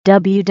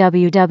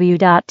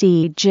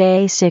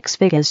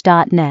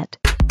www.dj6figures.net.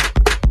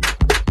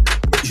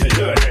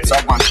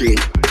 Submachine.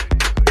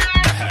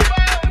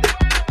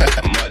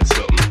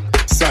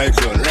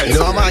 Cyclone, right? You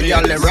know my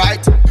girl,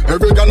 right?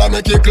 Every girl I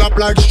make it clap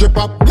like strip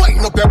up.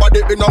 Wind up your body,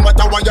 it no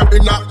matter what you're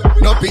in ya.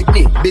 No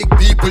picnic, big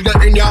people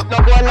get in ya. No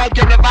go like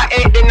you never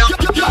ate in ya.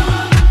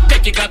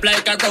 Take it clap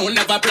like a round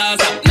of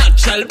applause.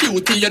 Natural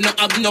beauty, you no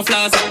have no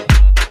flaws.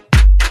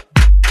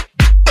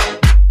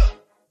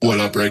 Well,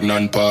 a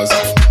pregnant pause.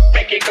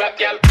 Make it clap,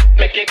 girl.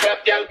 Make it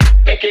clap, girl.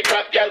 Make it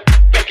clap, girl.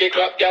 Make it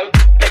clap, girl.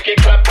 Make it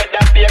clap with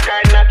that be a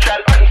kind natural.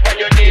 On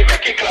your knee,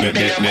 make it clap. Make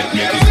it clap,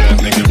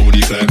 make your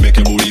booty clap,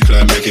 make your booty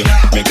clap, make your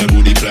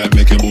booty clap,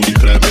 make your booty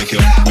clap,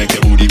 make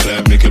your booty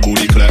clap, make your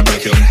booty clap,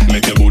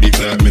 make your booty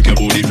clap, make your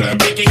booty clap.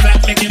 Make it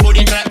clap, make your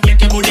booty clap, make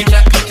your booty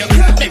clap,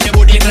 make your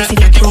booty clap,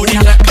 make your booty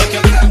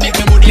clap, make your booty clap, make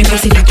your booty clap,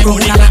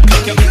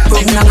 make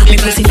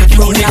your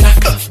booty clap.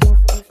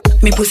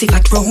 Me pussy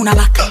fat round a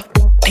back.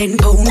 10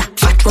 pound,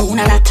 fat round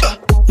a lot.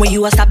 When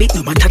you a stab it,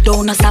 no matter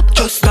don't stop.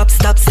 Just stop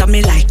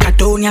me like a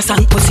Donya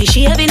song. Pussy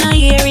shaving a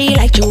eerie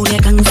like Junior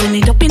Kang. Send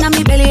it up in a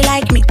me belly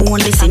like me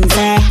only sing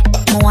there.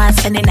 More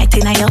spend the night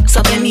in a yup.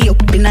 So bend me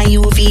up in a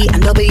UV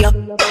and double up.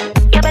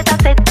 You better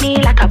set me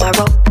like a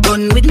barrow.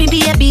 Run with me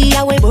baby,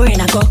 away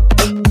boring I go.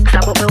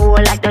 Stop up me whole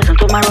like there's no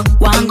tomorrow.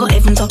 One go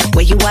heaven so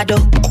where you are do.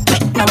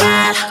 Make no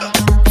ball.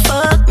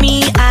 Fuck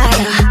me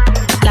harder.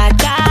 Like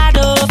God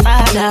oh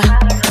Father.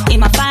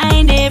 Him a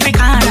find every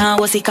corner.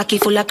 Was it cocky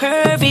full of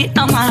curve it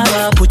no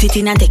matter. Put it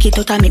in and take it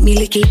out and make me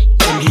lick it.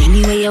 Tell me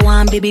anyway you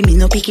want baby me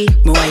no picky.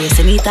 Me why you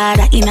say me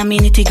tada in a me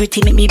nitty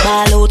gritty. Make me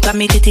ball out and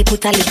me titty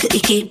put a little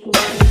icky.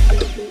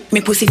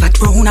 Me pussy fat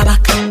round a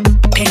back.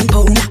 10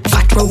 pound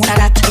fat round a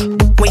that.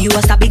 When you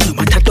a stab it no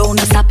matter don't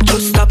stop.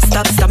 Just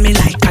stop me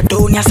like a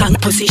Donya song.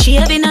 Pussy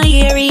shaving a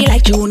eerie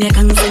like Junior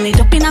Kang. Send it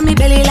up in a me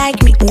belly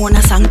like me own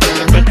a song.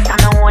 Next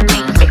time I own me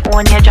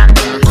own your junk.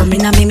 Come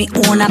in a me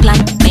own a plan.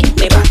 Make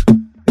me back.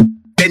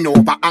 Bend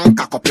over and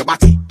cock up your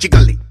body.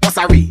 Jiggle it,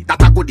 bussary,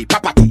 that a goodie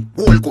property.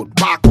 Whole good,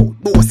 bark out,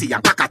 bossy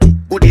and cockatty.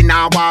 Goodie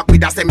now walk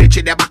with a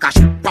cemetery the back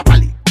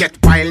properly. Get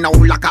wild now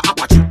like a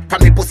apache.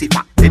 From the pussy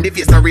fat, then the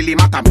face don't really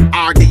matter me.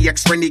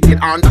 RDX renegade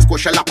underscore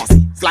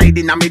shellapasy. Slide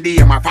in a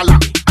medium and follow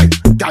me.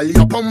 Girl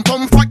your pum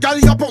pum fat, girl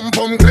your pum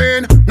pum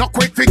clean. No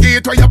quick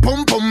forget where your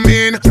pum pum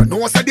mean. You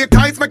know say the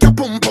tights make your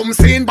pum pum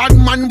seen. Bad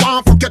man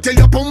want fuck you till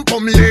your pum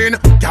pum lean.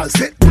 Girl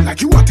sit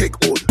like you a take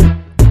hold.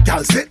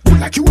 Girl sit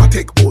like you a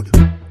take hold.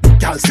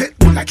 Girl sit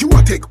like you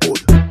a take hold.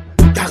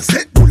 Girl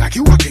sit like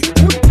you a take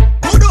hold.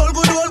 Good old,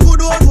 good old,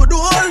 good old, good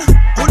old.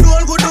 Good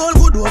old, good old,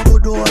 good old,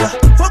 good old.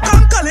 Fuck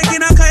and collect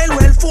in a Kyle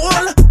well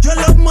fall. You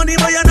love money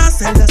but you not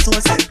sell the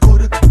soul. Say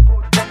good.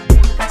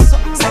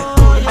 Something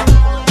boy.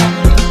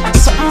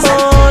 Something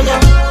boy.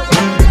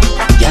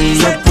 Girl,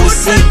 your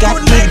pussy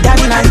got me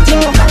done and you.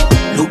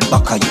 Look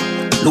back at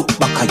you, look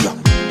back at you.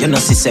 You know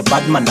see say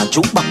bad man a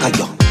joke back at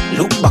you.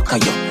 Look back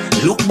at you,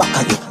 look back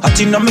at you. I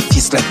think me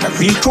face like a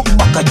real crook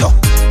back at you.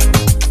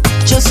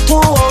 Just to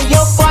hold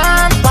your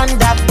fan,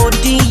 panda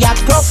body, ya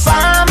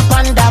profile,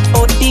 panda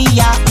body,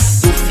 ya.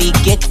 You fi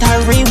get a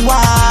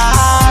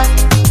reward.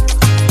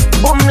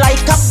 Boom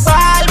like a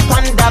ball,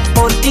 panda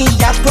body,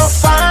 ya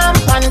profile,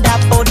 panda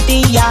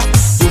body, ya.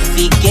 You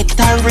fi get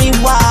a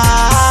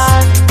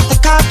reward.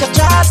 Take off your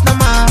jaws, no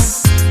man.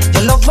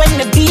 You love when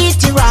the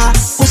beat you raw.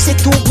 Pussy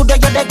too good, or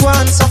you're the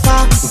one so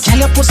far. Girl,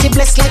 your pussy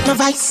blessed like my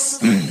vice.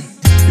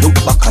 Look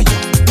back at you,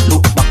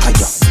 look back at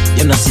you.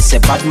 You know see say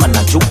bad man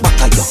a joke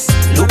back at you.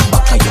 Look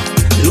back at you,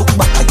 look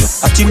back at you.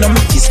 I think me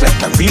face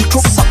like a real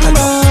crook back at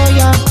you.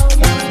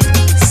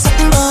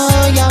 Something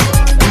boy,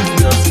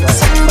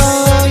 something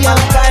boy. Girl,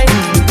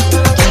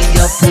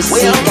 your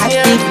pussy got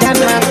big than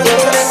my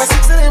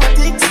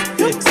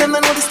Them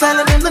they know the style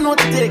and them they know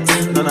the tricks.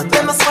 None of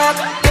them are smart,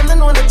 them they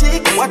know the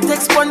tricks. What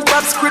takes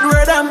SpongeBob,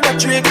 Squidward and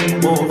Patrick?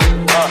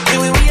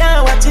 Here we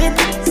are watching.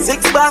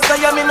 6 bars I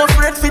am in no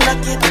afraid for knock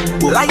it.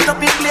 Light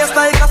up in place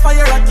like a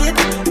fire rocket.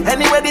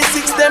 Anyway the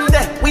 6 them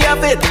there, we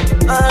have it.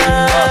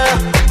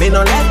 Me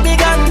no let me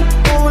gun.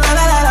 Ooh la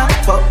la la la.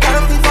 Fuck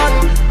healthy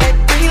fun, make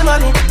real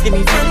money. Give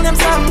me friend them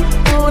some.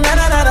 Ooh la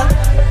la la la.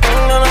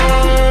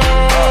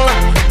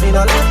 Me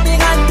no let me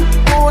gun.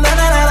 Ooh la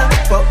la la la.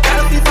 Fuck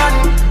healthy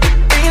fun,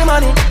 real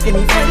money. Give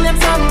me friend them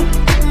some.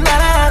 La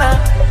la la la.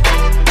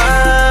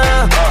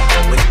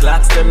 With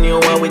clocks them new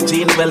one with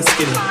jean well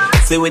skinny.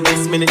 See with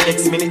this minute,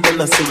 next minute,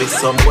 and I see with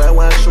somewhere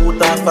one shoot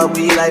off a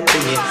wheel like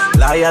thingy.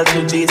 Loyal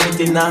to G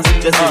City, now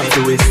just in it.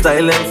 Do it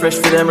style and fresh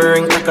for them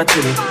ring like a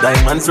chili.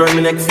 Diamonds round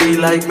me neck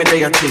feel like me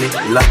they a chili.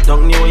 Lock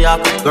down New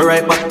York, go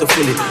right back to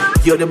Philly.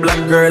 You're the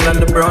black girl and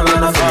the brown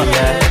and the Philly,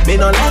 yeah. Me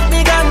no let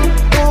me gun,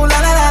 ooh la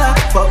la la la.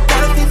 Fuck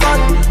healthy fun,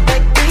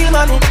 make real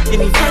money. Give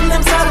me friend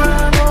them some,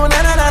 ooh la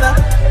la la la.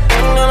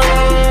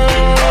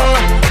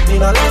 Me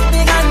no let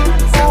me gun,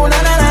 ooh la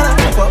la la la.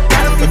 Fuck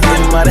healthy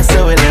fun, mother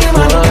so we left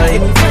boy.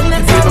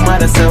 Baby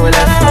mother so we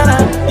left boy.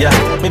 Yeah,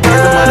 me baby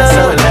mother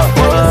so we left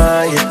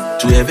boy.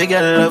 To every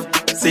girl love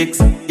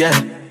 6, yeah.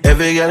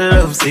 Every girl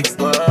love 6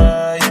 boy.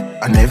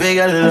 And every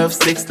girl love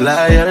 6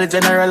 loyal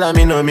general. I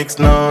me no mix,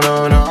 no.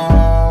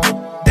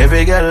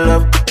 girl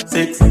love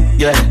 6,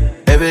 yeah.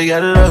 Every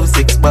girl love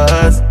 6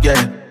 bars,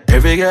 yeah.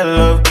 Every girl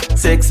love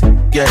 6,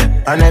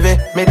 yeah. And every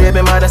me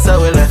baby mother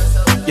so we left,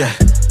 yeah,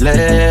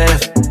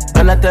 left.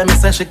 And I tell me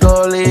say she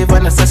go leave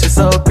when I say she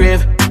so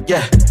grieve,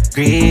 yeah,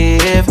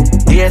 grieve.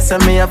 Yes,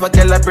 and me have a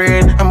girl a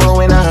brain, I'm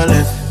going all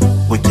left.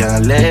 We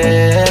can't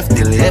left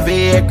till every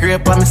year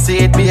grip on me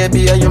seat,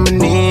 baby, you me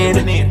need,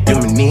 you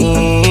me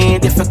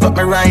need. If you cut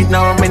me right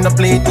now, I'm in the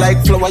plate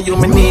like flour, you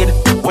me need.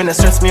 When it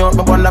stress me out,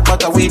 my bun a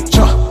bag of wheat,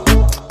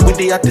 with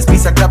the hottest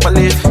piece of crap I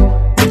live.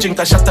 Me drink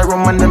a shot of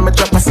rum and then me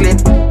drop asleep.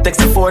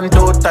 Text the phone,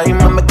 do time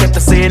and me get the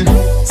scene.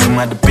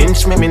 Somebody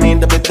pinch me, me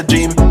need a better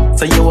dream.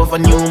 So you have a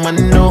new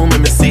man, know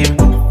me seem.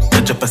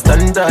 You drop a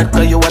standard,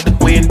 cause you are the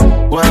queen.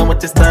 One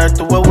what you start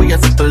to what we are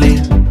settling.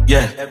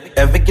 Yeah,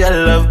 every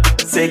girl love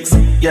 6,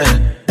 yeah.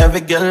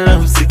 Every girl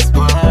love 6,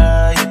 boy.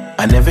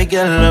 And every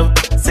girl love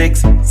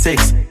 6,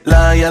 6.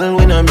 Loyal,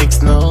 we no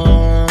mix,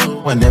 no.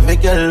 And every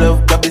girl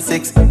love Bobby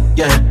 6,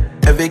 yeah.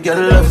 Every girl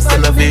love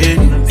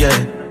Cenovine,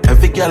 yeah.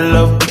 Every girl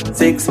love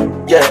 6,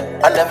 yeah.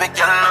 And every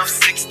girl love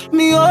 6.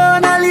 Me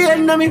own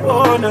alien, na me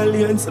own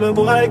alien. So the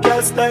boy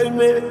can't style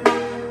me.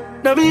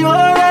 Na me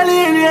own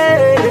alien,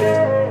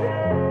 yeah.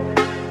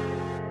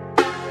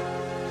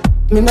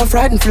 Me no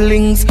frightened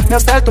feelings, me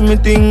style to me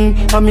thing.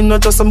 And me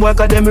not just some boy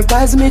cause them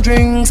requires me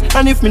drinks.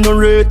 And if me no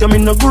rate, me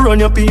no go run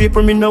your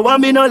people. Me no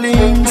want me no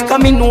links.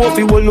 Cause me know if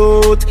he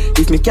will out.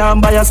 If me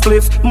can't buy a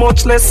spliff,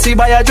 much less see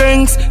buy a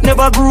drinks.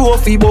 Never grew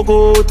up he bug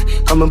out.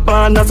 And me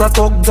born as a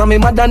thug, and me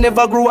mother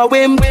never grew a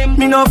whim.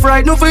 Me no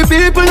frightened for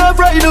people, no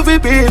frightened for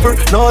people.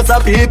 No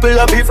some people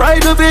a be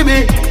frightened for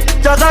me.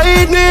 Just a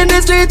hit me in the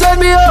street when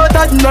me out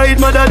at night.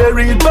 Mother they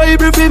read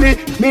Bible for me.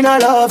 Me no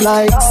love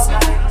likes.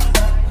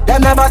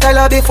 Them never tell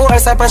her before,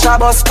 say pressure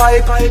bus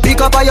pipe.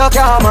 Pick up how you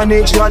can't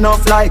manage, you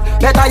enough like.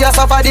 Better you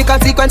suffer the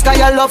consequence cause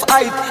you love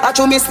hype. I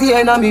true me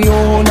staying on me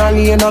own, a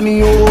lane on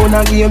me own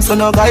a game. So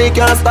no guy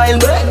can style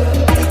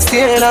me.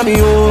 Staying on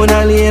me own,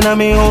 a lane on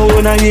me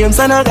own a game.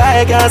 So no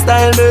guy can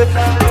style me.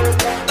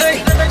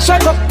 Hey,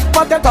 shut up,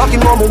 what they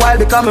talking about me while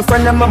become a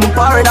friend them, I'm a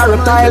pirate or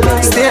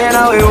reptile. Staying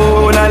on me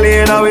own, a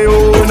lane on me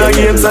own a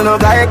game. So no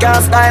guy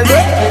can style me.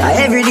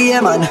 Every day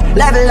man,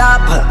 level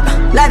up.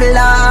 Level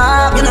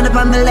up, you know the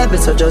pan the level,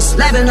 so just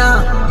level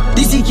now.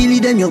 This is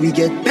killing them, yo, we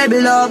get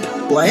level up.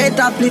 Boy, head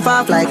up, lift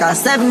off like a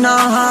 7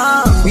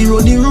 now. We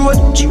roll the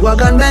road,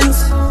 G-Wagon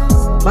Benz.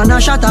 Man, a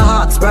shot a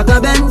heart,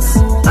 Sprague Benz.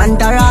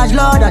 Entourage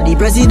Lord of the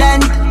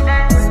President.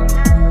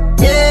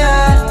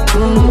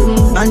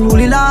 Yeah, and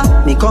rule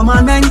law, me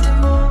commandment.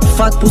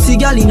 Fat pussy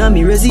girl in a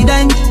me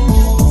resident.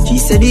 She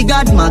said the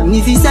God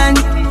magnificent.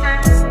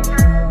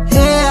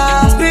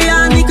 Yeah, spray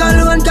on me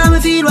cologne, can me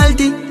feel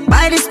wealthy.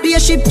 Buy the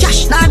spaceship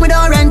cash like we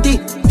don't rent it.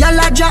 Y'all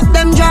a drop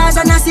them drawers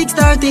on a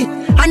 6:30.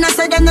 And I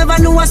said them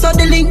never knew I saw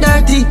the link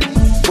dirty.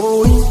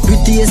 Boy,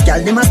 prettiest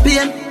girl them a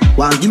Spain.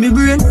 Want give me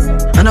brain.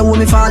 And I want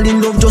me fall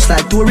in love just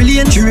like Tory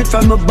Lane. Straight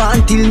from my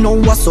band till now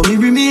what's so me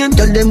remain.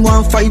 Tell them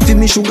want fight for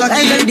me sugar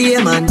cane. Every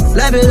day man,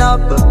 level up,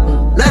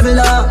 level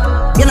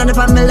up. You know the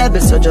family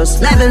level so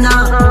just level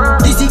now.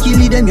 This is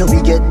killing them, yo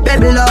we get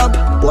pebble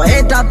up. Boy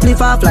head up,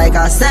 lift off like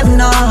a 7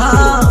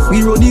 now.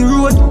 We roll the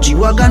road,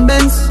 G-Wagon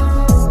Benz.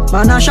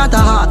 Man a shot a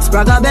heart,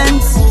 Sprague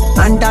Benz.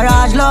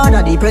 Entourage Lord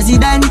of the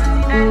President.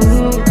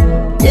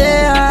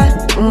 Yeah,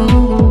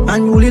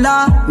 and rule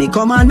law, me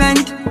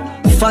commandment.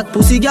 Fat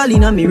pussy girl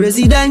in a me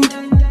resident.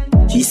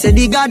 She said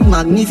the God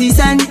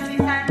magnificent.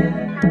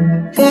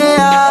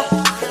 Yeah.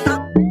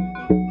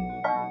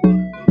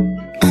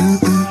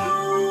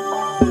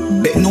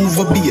 Bend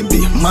over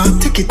baby, man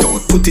take it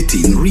out, put it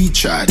in,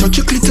 recharge. Touch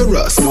your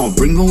clitoris, now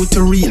bring out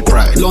a real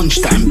pride.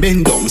 Lunchtime,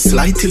 bend down,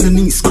 slide till the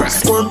knees cry.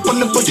 Squirt on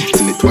the body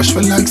till it wash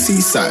well like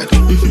seaside.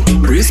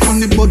 Brace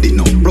on the body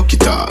now, rock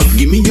it off.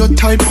 Give me your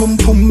tight pum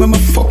pum, I'ma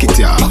fuck it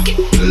off.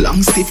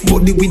 Long stiff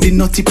body with the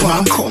nutty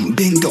part. Come,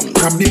 bend down,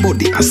 grab the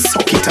body and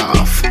suck it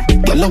off.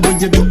 Yalla what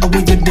you do, what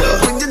you do.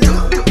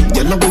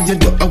 Yalla what you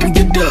do, what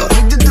you do.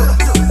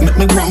 Make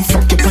me want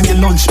fuck you on your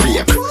lunch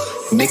break.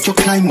 Make your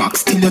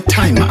climax till your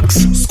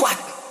timax. Squat.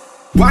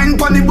 Wine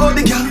pon the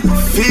body, girl.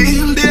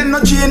 Feel the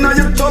energy in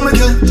your tummy,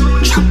 girl.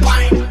 Chop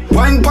wine.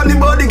 Wine pon the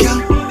body, girl.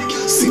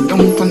 Sit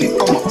down pon it,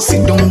 come on,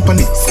 sit down pon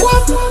it.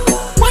 Squat.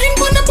 Wine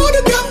pon the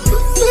body, girl.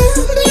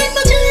 Feel the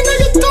energy in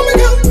your tummy,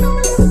 girl.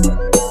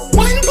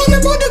 Wine pon the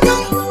body,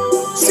 girl.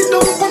 Sit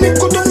down pon it,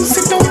 go down,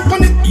 sit down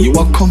pon it. You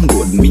a come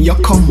good, me a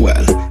come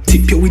well.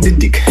 Tip you with the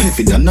dick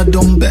heavy than a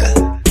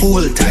dumbbell.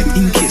 Hold tight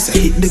in case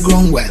I hit the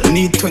ground well.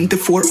 Need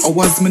 24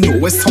 hours, me know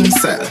where some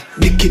sell.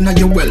 Dick inna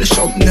your well,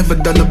 shop never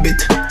done a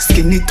bit.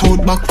 Skinny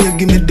toad back here,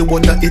 give me the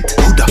water it.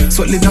 Huda,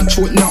 swallow that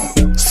throat now,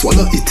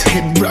 swallow it.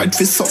 Head bright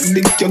for suck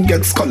dick, you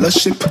get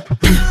scholarship.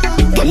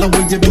 Yalla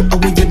what you do,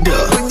 what you do.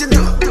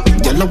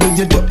 Yalla what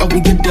you do, what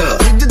you do.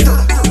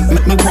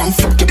 Make me want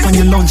fuck you on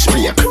your lunch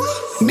break.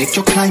 Make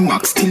your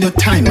climax till your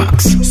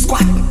timax.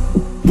 Squat.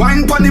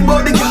 Wine pon the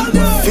body, girl.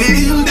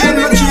 Feel the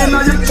energy in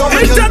your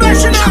tummy, girl.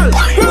 International.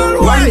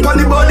 Wine pon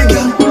the body,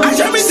 girl. I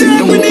shall be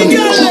sitting with the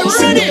girl.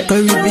 Ready?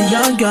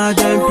 Caribbean girl,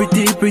 them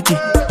pretty, pretty.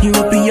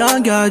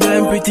 European girl,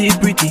 them pretty,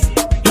 pretty.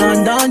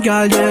 African down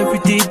girl, them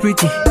pretty,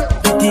 pretty,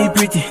 pretty,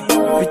 pretty,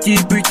 pretty,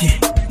 pretty.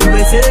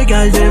 USA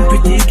girl, them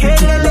pretty,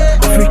 pretty.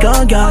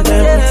 African girl,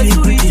 them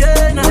pretty, pretty.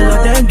 All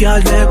of them girl,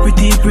 them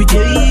pretty, pretty,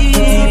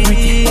 pretty,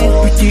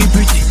 pretty,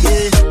 pretty,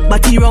 pretty.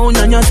 Body round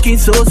and your skin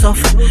so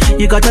soft.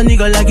 You got a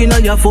nigga like in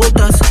all your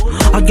photos.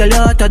 A girl you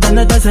hotter than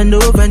a dozen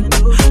oven.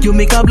 You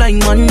make a blind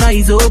man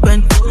eyes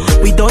open.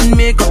 We don't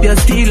make up, you're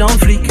still on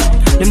fleek.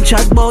 Them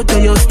chat bout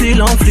you, you're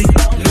still on fleek.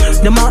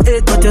 Them a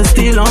hate but you're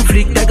still on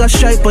fleek. Like a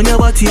stripe on your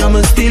body,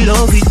 I'ma still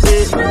love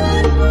it.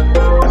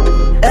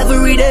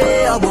 Every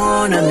day I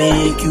wanna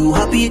make you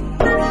happy.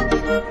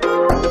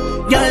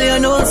 Girl, you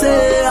know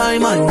say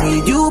I'm on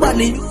need you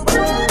badly.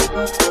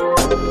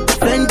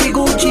 Fenty,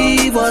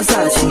 Gucci,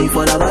 Versace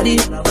for the body.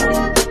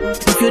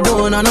 If you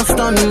don't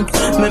understand,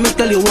 let me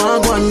tell you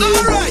one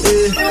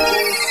day.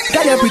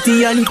 Girl, you're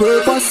pretty on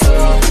purpose.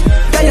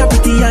 Girl, you're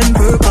pretty on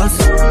purpose.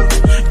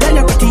 Girl,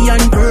 you're pretty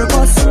on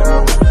purpose.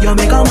 You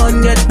make a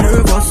man get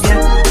nervous,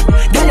 yeah.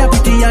 Girl, you're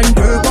pretty on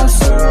purpose.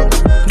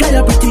 Girl,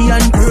 you're pretty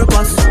on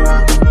purpose.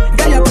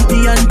 Girl, you're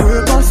pretty on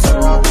purpose.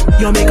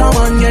 You make a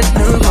man get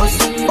nervous.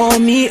 Oh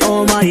me,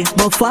 oh my,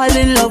 but fall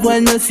in love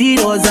when you see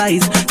those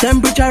eyes.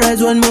 Temperature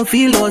rise when you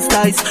feel those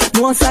ties.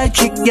 No side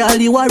chick, girl,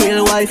 you a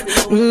real wife.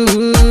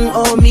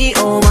 Oh me,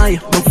 oh my,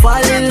 but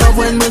fall in love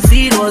when you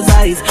see those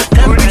eyes.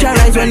 Temperature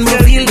rise when you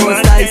feel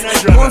those ties.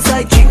 No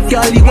side chick,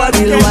 girl, you a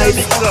real wife.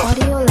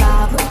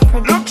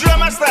 Look,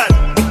 drama stand.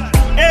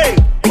 Hey,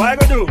 what I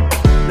gonna do?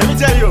 Let me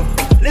tell you.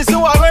 Listen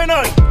what going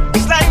on.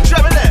 Sliding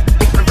trouble there.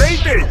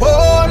 Fete.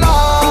 Oh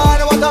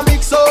Lord, what a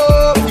mix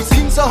up. You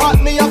seem so hot,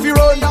 me have to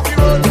run.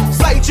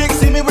 Slight chick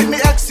see me with me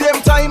ex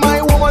same time.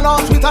 My woman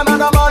out with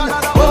another man.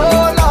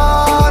 Oh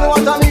Lord,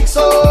 what a mix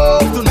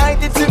up. Tonight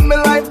it's in me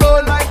life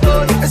done.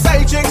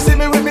 Slight chick see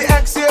me with me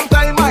ex same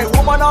time. My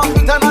woman out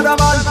with another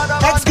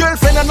man.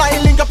 Ex-girlfriend and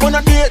I link up on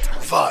a date.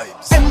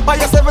 Vibes.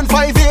 Empire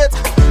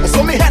 758.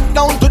 So me head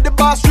down to the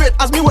bar straight.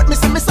 As me with me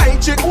see me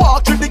side chick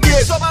walk through the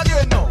gate.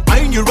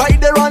 Mind you right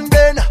there and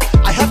then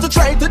I have to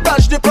try to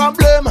dodge the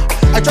problem.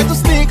 I try to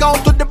sneak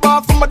out to the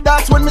bar from my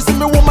dance when me see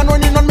me woman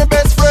running on my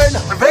best friend.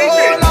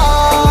 Oh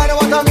Lord,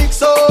 what a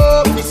mix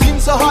up. Me seem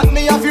so hot,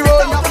 me have to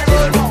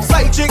run.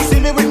 Side chick see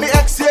me with me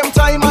ex same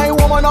time. My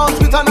woman out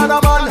with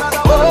another man.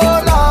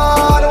 Oh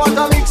Lord, what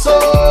a mix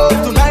up.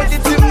 Tonight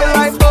it's in me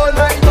life done.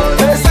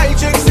 Side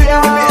chick see me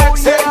with me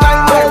ex same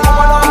time. My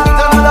woman out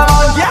with another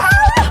man. Yeah,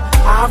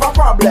 I have a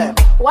problem.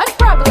 What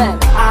problem?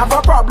 I have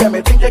a problem.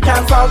 You think you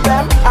can solve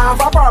them? I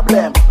have a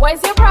problem.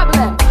 What's your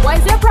problem?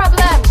 What's your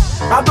problem?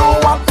 I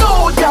don't want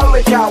no girl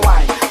with your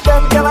wine.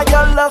 Them girl a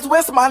girl loves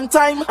waste man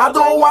time. I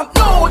don't want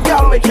no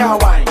girl with your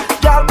wine.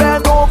 Girl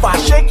bend over,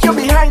 shake you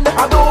behind.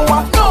 I don't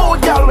want no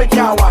girl with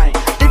your wine.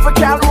 If you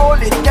can't roll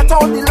it, get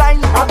on the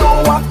line. I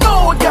don't want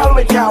no girl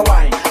with your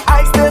wine.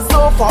 I stay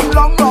slow for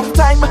long, long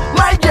time.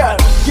 My girl,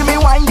 give me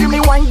wine, give me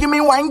wine, give me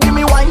wine, give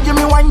me wine, give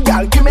me wine,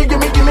 girl. Give me, give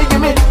me, give me,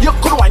 give me. You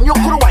could wine, you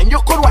could wine, you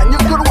could wine, you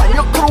could wine,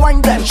 you could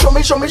wine. Then show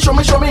me, show me, show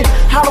me, show me.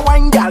 How to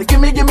wine, girl. Give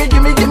me, give me,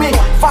 give me, give me.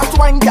 Fast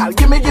wine, girl.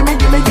 Give me, give me,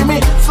 give me, give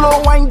me.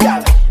 Slow wine,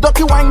 girl.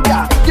 Dirty wine,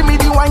 girl. Give me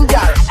the wine,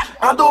 girl.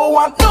 I don't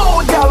want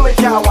no girl with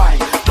your wine.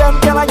 Them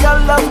girl a girl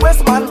love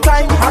waste man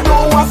time. I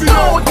don't want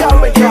no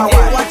girl with your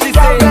wine.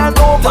 Girl bend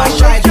over,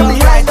 shake you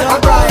behind. I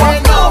don't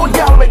want no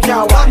girl with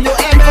your wine.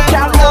 If you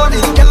can't hold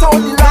it, get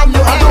on the line.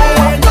 I don't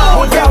want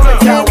no girl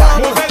with your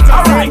wine.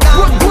 Alright,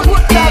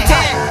 good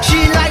that.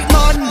 She like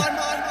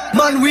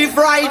man we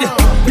fried.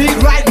 Big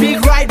ride, big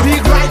ride,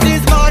 big ride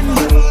this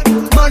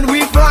man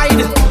we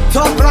fried.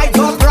 Top right,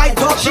 top right,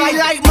 top right. She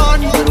like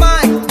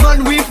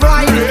man we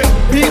fried.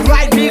 Big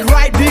ride, big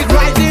ride, big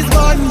ride this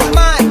man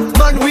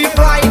we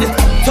fried.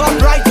 Top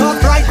right,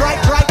 top right,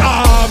 right.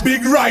 Ah,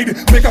 big ride.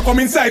 Make her come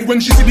inside when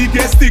she see the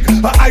gas stick.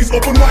 Her eyes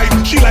open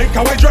wide. She like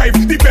how I drive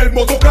the bell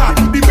motor car.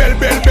 The bell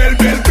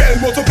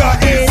motor car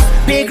is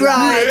big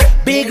ride,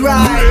 big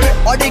ride.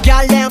 All the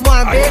girl them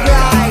want big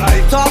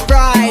ride. Top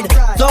ride,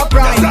 top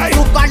ride.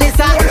 Super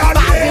Nissan,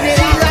 passing it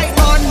in like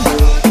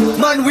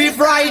man we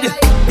fried.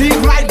 Big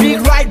ride,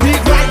 big ride, big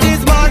ride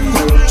this man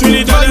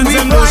we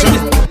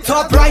fried.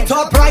 Top right,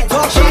 top right,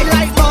 top right. She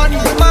like man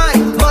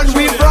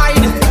we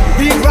fried.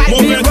 Big ride,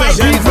 big ride,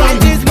 big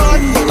ride this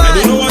man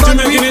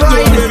we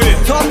fried.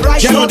 Top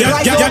right, top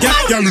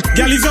right.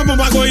 Girl, if your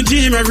mama going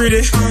gym every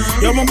day,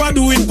 your mama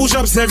doing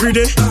push-ups every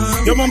day,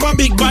 your mama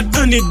big bad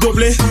and it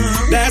double.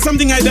 There's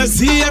something I just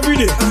see every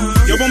day.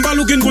 Your mama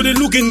looking good,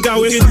 looking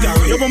kawe.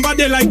 Your mama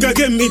they like a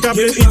game, it a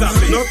play.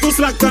 Not too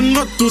slack and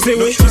not too say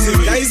way.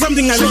 There is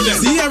something I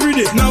just see every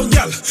day. Now,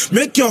 girl,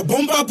 make your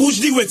bumper push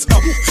the weights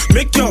up.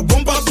 Make your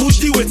bumper push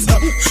the weights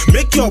up.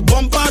 Make your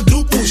bumper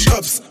do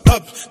push-ups.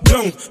 Up,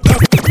 down,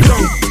 up,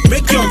 down.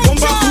 Make your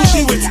bumper push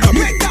the weights up.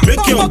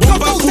 Make your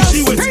bumper push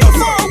the weights up.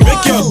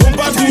 Make your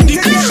bumper do the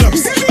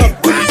push-ups. Up,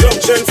 down,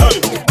 change up.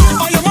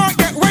 On your mark,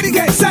 get ready,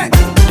 get set.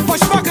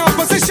 Push back on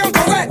position,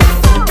 correct.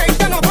 Take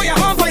down, put your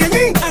hand on your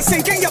knee and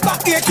sink in your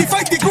back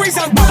 85 degrees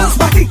and balance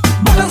body,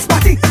 balance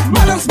body,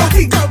 balance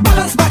body, girl,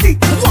 balance body.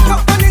 Walk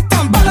up on it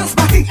and balance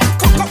body.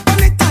 Cook up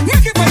on it and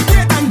make it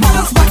vibrate and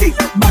balance body,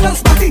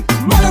 balance body,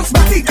 balance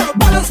body, girl,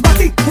 balance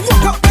body.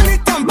 Walk up.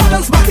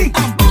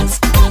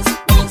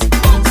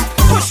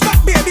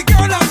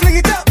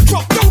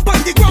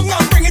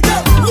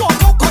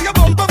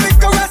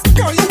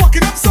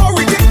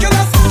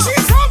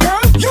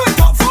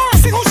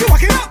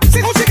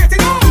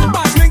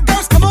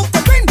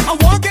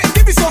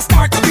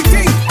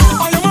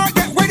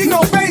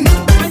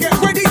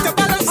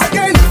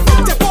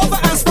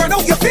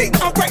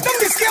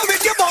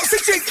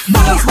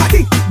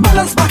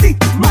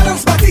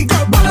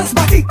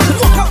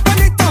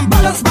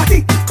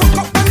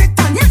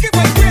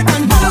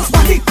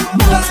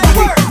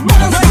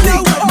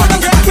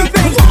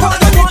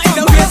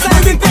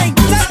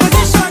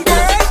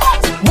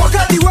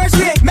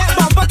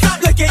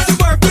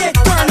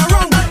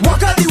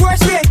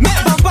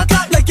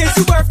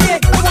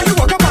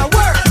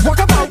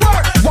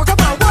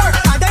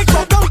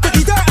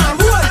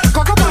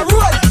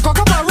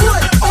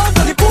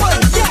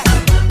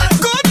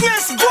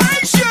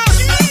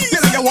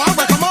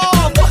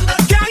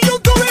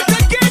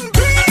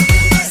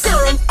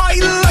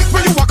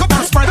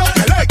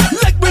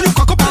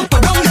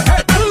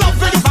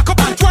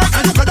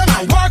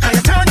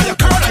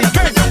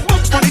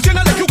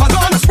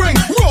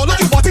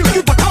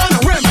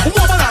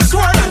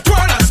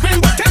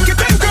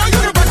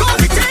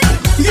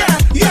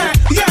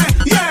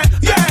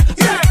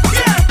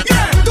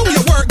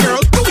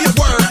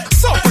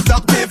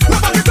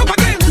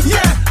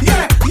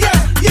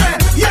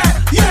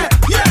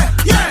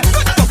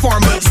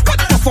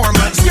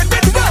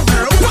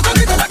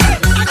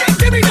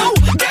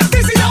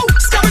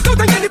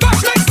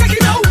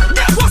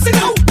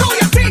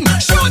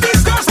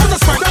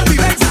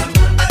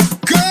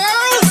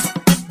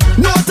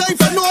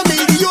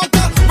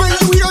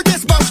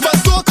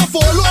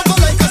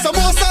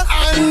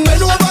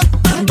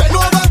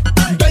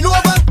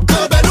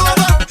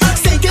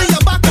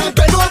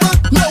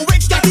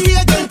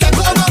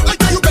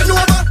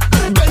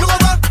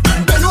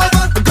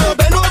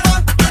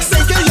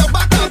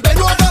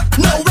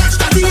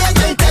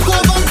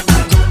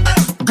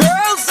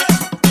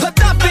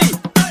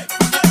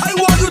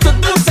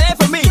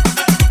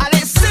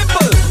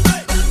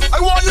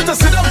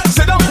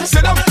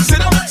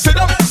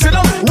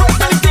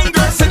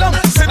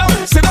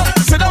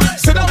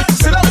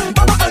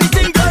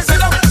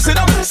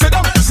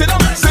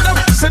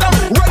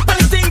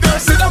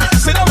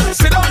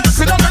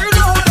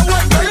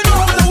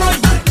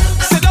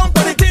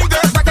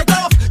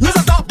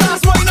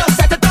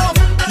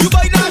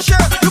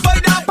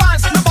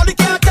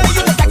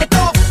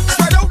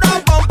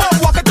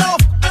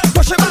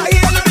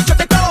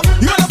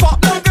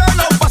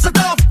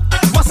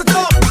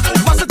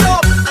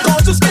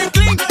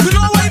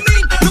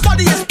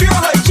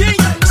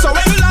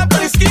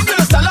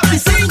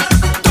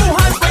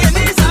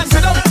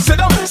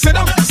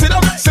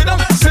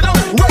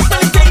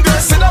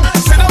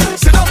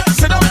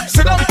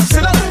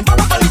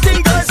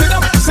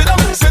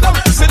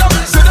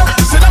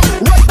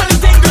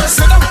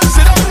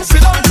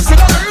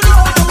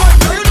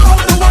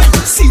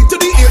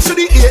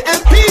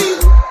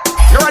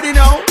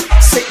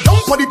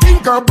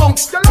 girl,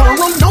 bounce. Turn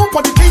around now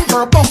for the thing,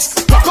 girl, bounce.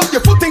 Back up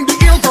your foot in the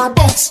air, girl,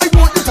 bounce. I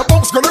want you to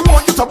bounce, girl, I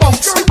want you to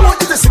bounce. I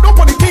want you to sit up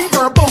on the thing,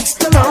 girl, bounce.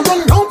 Turn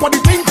around now for the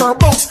thing, girl,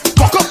 bounce.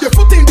 Back up your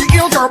foot in the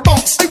air, girl,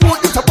 bounce. I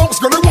want you to bounce,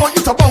 girl, I want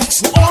you to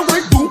bounce. Well,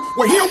 alright, boo,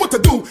 we're here what to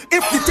do.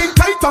 If the thing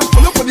tight and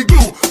pull up on the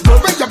glue, girl,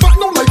 bend your back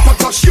now like a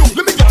touch you.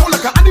 Let me get out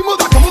like an animal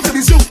that come out to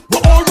the zoo.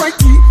 Well, alright,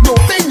 no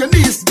bend your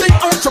knees, then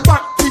arch your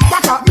back, feet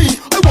back at me.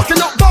 I walking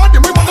out bad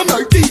in my mother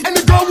 90. And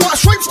the girl want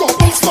stripes, go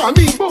bounce for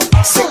me.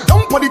 Sit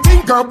down for the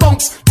thing, girl,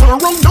 bounce. Turn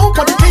around now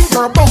for the thing,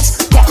 girl,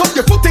 bounce. Back up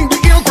your foot in the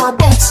air, girl,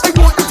 bounce. I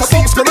want you to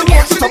bounce, girl, I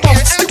want you to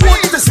bounce. I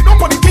want you to sit down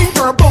for the thing,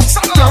 girl, bounce.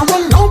 Turn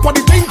around now for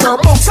the thing, girl,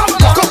 bounce.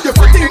 Back up your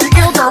foot in the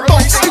air, girl,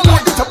 bounce. I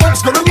want you to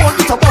bounce, girl, I want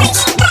you to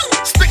bounce.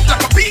 Stick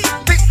like a bee,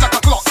 tick like a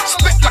clock.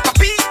 Spit like a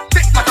bee,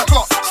 tick like a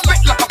clock.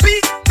 Spit like a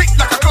bee, tick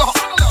like a clock.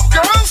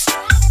 Girls,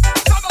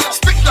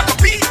 spit like a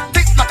bee,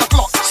 tick like a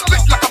clock.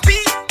 Spit like a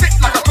bee, tick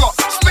like a clock.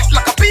 Spit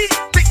like a bee,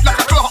 tick like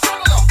a clock.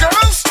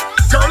 Girls,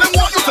 girl, I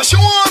want you to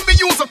show me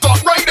use a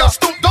top rider.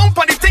 Stoop down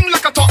for the thing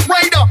like a top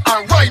rider.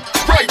 And right.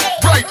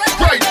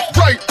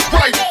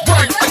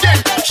 Again,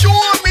 show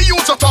me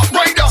use a top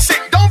rider.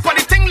 Sit down for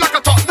the thing like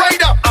a top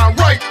rider. And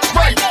right.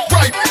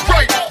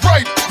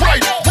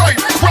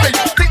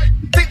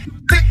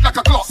 Tick like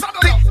a clock. Tick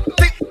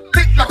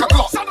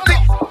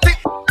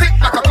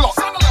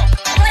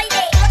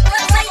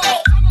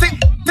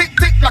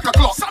like a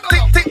clock.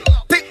 Tick like a clock.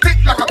 Tick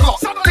like a clock. Tick like a clock.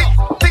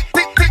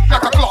 Tick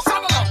like a clock.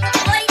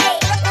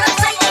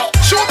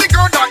 Show me,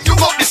 girl, that you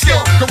got the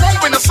skill. Go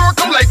round in a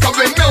circle like a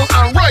windmill.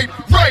 And right.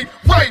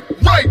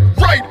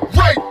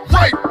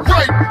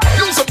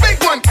 Use a big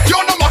one.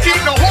 You're no monkey.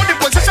 No hold the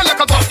position like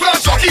a top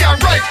class jockey.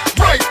 And right.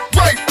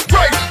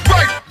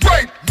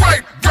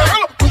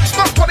 Girl,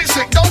 stop putting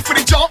sit down for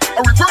the jump.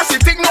 Or reverse the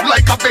thing up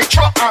like a big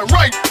truck. And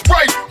right.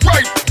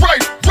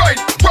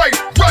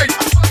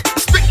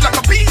 Spit like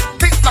a bee,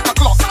 tick like a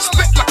clock.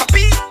 Spit like a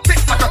bee,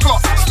 tick like a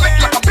clock. Spit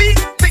like a bee,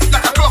 tick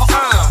like a clock.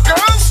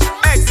 Girls,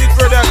 Exit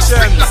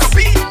Production. Spit like a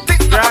bee,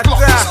 tick like a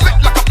clock. Spit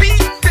like a bee,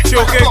 tick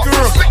like a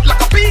clock. Spit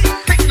like a bee,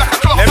 tick like a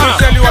clock. Let me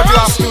tell you what you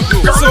have to do.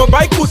 So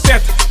by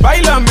Coutet, by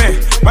Lamé,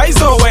 by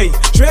Zoé,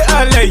 je vais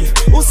aller.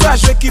 Où ça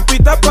je keep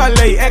it up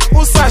aller. Ek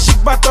où ça chic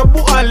bata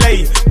bou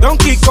aller.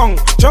 Donkey Kong,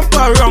 jump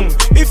around.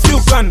 If you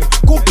can,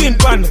 cooking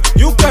pan,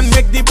 you can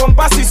make the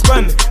bumper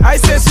spin. I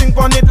say swing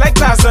on it like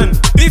Tarzan.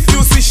 If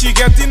you see she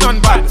getting on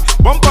bad,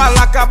 bumper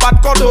like a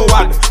bad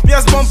cordowad.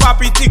 Pièce bumper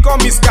piti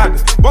comme iscad.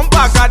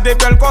 Bumper garde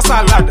belle comme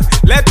salade.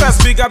 Let us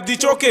big up the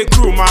choke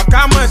crew. Ma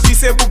kamenti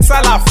c'est book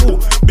ça la fou.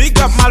 Big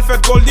up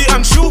Malfait Goldie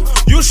and Shoe.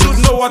 You should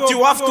know what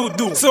you have to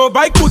do. So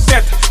by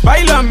Coutet,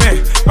 by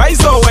Lamé, by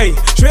Zoé,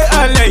 je vais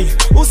aller.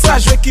 Où ça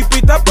je keep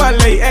it up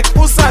aller. Ek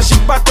où ça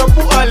chic bata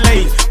bou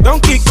aller.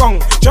 Donkey Kong,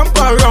 jump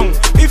around.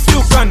 If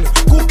you can,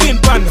 cooking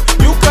pan,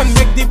 you can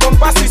make the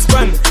bumper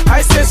spin.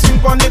 I say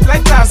swing on it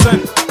like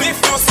Tarzan.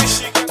 If you see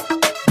she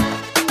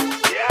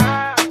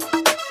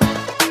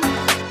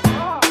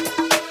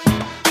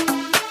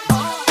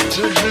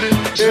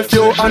If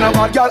you and a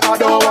bad girl, I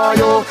don't want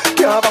you.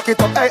 Can't back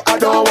it up, hey, I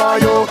don't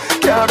want you.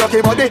 Can't rock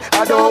your body,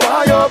 I don't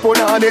want you. Put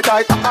on it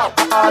tight,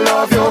 I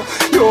love you.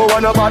 You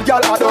want a bad girl,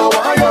 I don't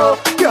want you.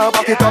 Can't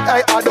back it up,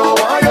 hey, I don't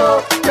want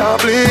you.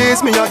 Can't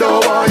please me, I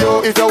don't want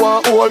you. If you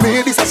want hold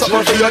me, this is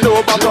something for you,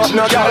 don't back up,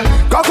 no girl.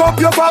 Cock up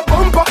your fat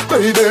bumper,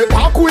 baby.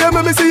 Back way,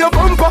 let me see your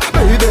bumper,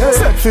 baby.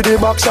 Set for the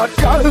back shot,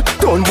 girl.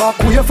 Turn back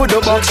way for the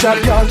back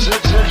shot, girl.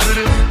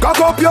 Cock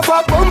up your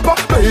fat bumper,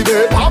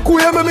 baby. Back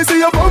way, let me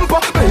see your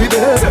bumper, baby.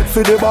 Set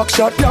for the back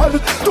shot, girl.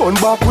 Turn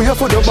back way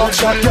for the back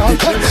shot, girl.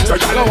 So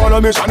girl, I want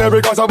a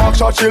missionary cause a back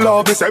shot she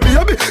love me. Say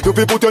baby, you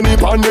fi put your knee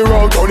on the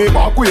rug. Turn it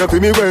back way for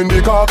me when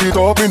the cock it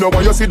up. You know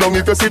why you sit down,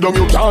 if you sit down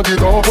you can't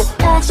get up.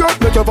 Back shot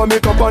make you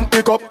vomit up and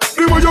pick up.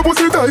 The way your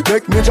pussy tight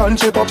make me John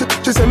shape up.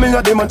 She say me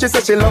a the man, she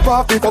say she love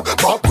her pick up.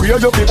 Back way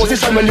you fi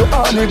position when you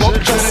on it up.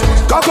 Just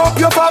cock up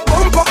your fat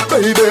bumper,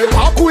 baby.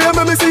 Back way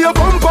make me see your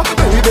bumper,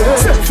 baby.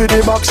 Set for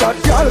the back shot,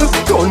 girl.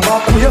 Turn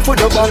back way for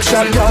the back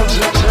shot, girl.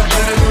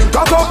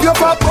 Cock up your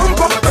fat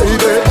bumper,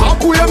 baby. Back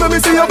way make me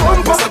see your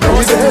bumper,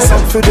 baby.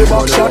 Set for the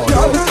back shot,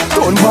 girl.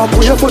 Turn back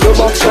way for the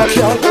back shot,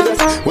 girl.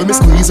 When me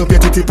squeeze up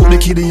your titty, put the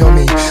kiddie on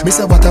me. Me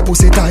say what a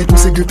pussy tight,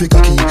 pussy grip with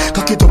cocky.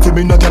 Cock it up for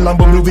me, no girl and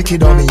bumble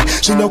wicked on me.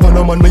 She no want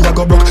no man, me a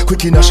go broke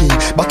quick in a she.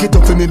 Back it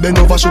up for me, bend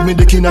over, show me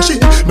the kin a she.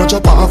 No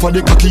chop off of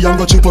the cocky and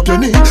go chip up your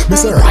knee. Me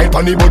say right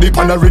on the body,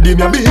 pan a redeem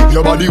your beat.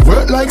 Your body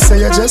work like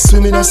say you just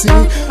swim in a sea.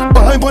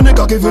 Wine pon the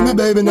cocky for me,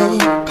 baby now.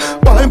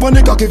 Wine pon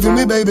the cocky for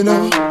me, baby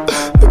now.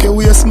 Make your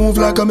waist move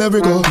like a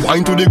merry-go.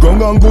 Wine to the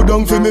ground and go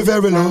down for me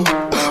very low.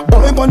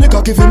 Wine pon the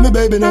cocky for me,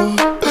 baby now.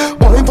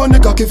 Wine pon the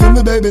cocky for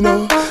me, baby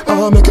now.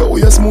 Make your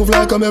waist move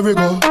like a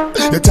merry-go.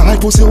 Your tight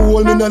pussy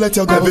hold me, no let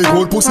you go. Every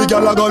good pussy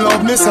girl a go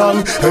love me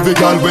song. Every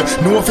girl we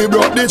know if he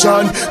broke the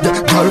chan.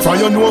 Girl for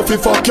you know if he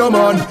fuck your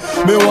man.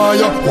 Me want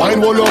you wine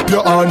roll up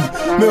your hand.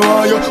 Me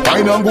want you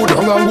wine and go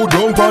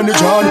down pon the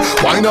chan.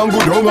 Wine and go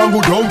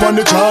down pon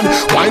the chan.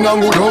 Wine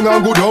and go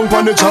down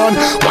pon the chan.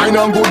 Wine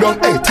and go down.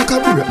 Hey, take a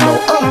break now.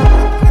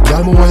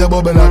 Girl, me want you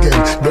bubble again.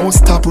 Don't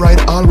stop right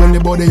all when the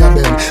body a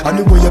bend. And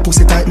the way your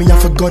pussy tight, me I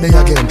forgot it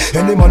again.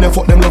 Any man you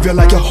fuck them love you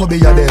like your hobby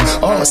a them.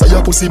 Oh, so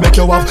your pussy make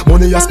you have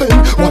money you spend.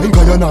 Why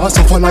cause you not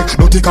suffer like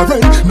no take a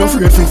rent. No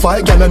afraid fi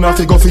fight, girl and not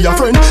fi go for your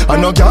friend.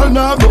 And no girl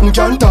nah nothing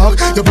can talk.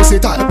 Your pussy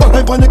tight,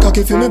 boy pon the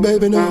cocky for me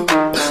baby now.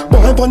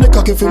 Boy pon the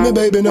cocky for me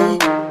baby now.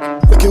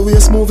 Make your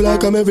waist move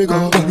like a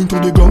merry-go. Bang to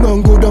the ground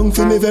and go down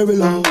for me very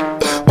low.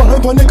 Boy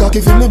pon the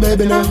cocky for me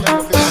baby now.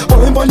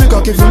 Boy pon the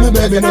cocky for me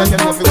baby now.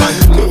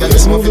 Your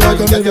waist move like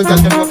a merry-go.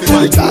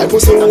 The type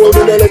of so old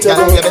when I let you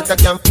go. You better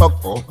can't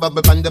fuck.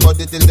 Bubble pan the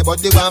body till the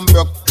body one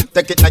broke.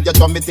 Take it like your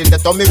tummy till the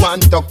tummy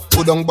one tuck.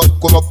 Put on butt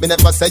come up, me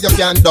never say you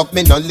can't duck.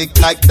 Me no lick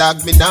like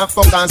dog, me nah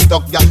fuck and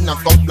stuck. Y'all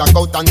knock up, black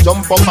out and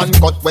jump up and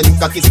cut. When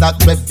cocky start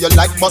rev, you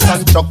like bus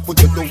and truck.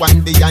 Put you to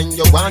one behind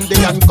you, one the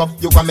handcuff.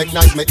 You can make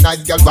nice,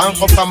 girl, one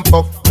up and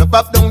puff. No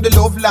pop down the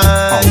love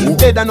line.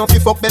 Better no fi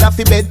fuck, better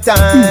fi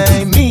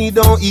bedtime. Me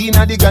don't eat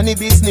na the granny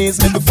business.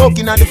 Me be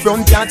fucking at the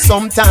front yard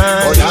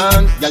sometime. Hold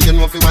on, girl you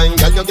know fi wine,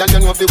 girl you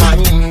know fi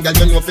wine, girl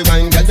you know fi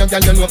wine, girl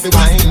you know fi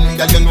wine,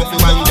 girl you know fi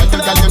wine,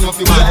 girl you know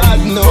fi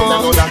wine. No.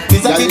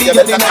 This a video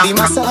in the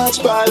massage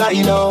parlor,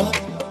 you know.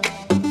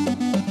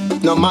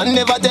 No man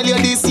never tell you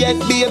this yet,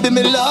 baby,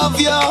 me love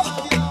you.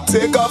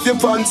 Take off your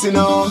pants, you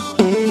know.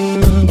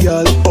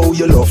 Girl, oh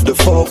you love the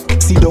fuck.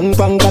 Sit down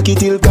pan cocky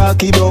till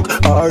cocky buck.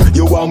 Or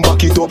you want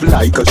back it up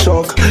like a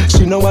truck.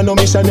 She know want no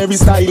missionary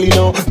style, you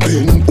know.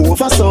 Bend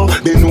over so,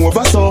 bend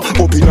over so.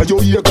 Up inna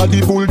your ear 'cause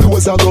the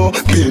bulldozer go.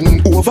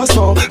 Bend over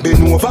so,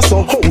 bend over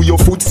so. How your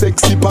foot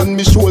sexy pan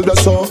me shoulder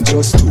so.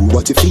 Just do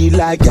what you feel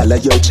like, girl,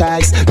 your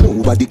choice.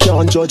 Nobody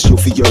can judge you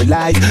for your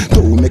life.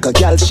 Don't make a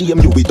girl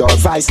shame you with her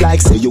vice.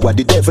 Like say you are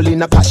the devil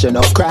in a passion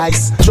of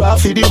Christ. Draw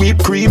for the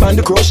whipped cream and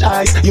the crushed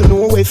ice. You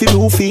know if you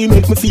do feel,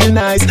 make me feel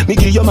nice. Me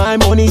give you my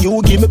money,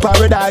 you give me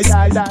paradise.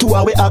 2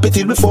 hours happy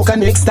till we fuck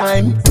next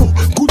time.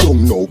 Good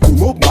on now,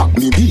 come up back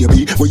me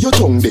baby. Where your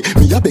tongue de?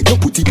 Me a beg you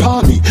put it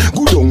on me.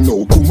 Good on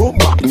now, come up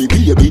back me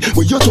baby.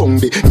 Where your tongue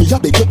de? Me a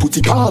beg you put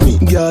it on me.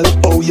 Girl,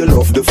 oh you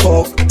love the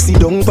fuck. Sit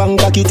down pan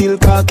cocky till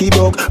cocky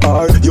buck.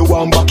 Or you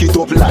want back it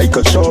up like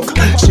a truck.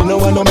 She know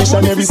want no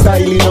missionary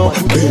style, you know.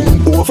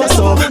 Bend over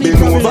so,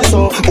 bend over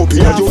so. Up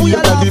inna your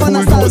ear 'cause the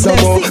bulldozer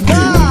go.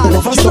 Bend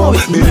over so,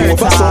 bend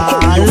over so.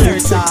 You look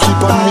sexy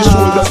on me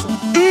shoulders.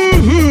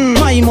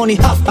 My money,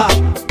 ha ha.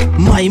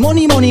 My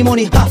money, money,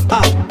 money, ha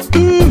ha.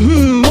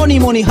 Money,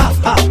 money, ha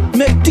ha.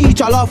 Make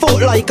teacher laugh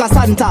out like a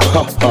Santa.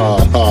 Ha ha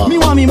ha. Me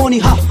want me money,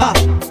 ha ha.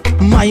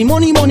 My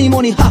money, money,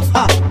 money, ha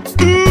ha.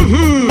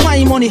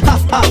 My money, ha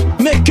ha.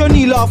 Make your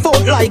knee laugh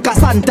out like a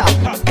Santa.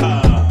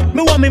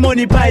 Me want me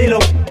money pile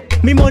up.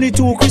 Me money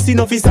too Christy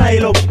enough is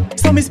style up.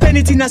 So me spend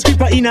it in a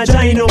stripper in a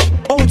gino.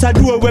 Out a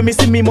door where me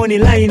see me money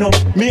line up.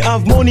 Me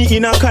have money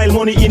in a Kyle,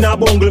 money in a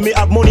bungle. Me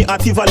have money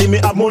at Tivoli, me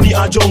have money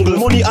at jungle.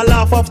 Money a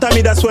laugh after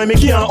me, that's why me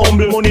can't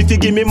humble. Money to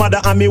give me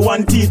mother and me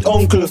one teeth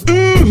uncle.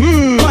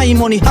 My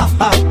money, ha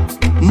ha.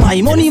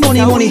 My money,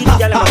 money, money, ha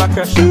ha.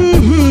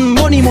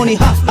 Money, money,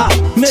 ha ha.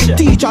 Make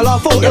teacher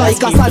laugh out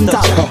like a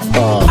Santa.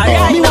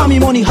 Me want me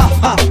money, ha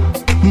ha.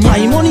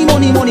 My money,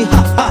 money, money,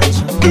 ha ha.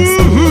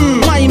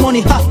 My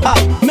money, ha ha.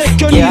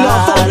 Make your knee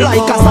laugh out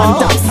like a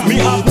Santa. Me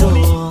have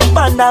money.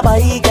 Panda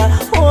bike,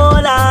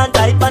 hold on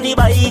tight on the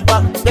bike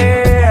back,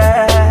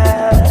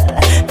 girl.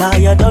 Cause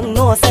you don't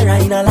know, say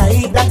I not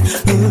like that.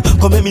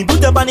 Come let me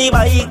put up on the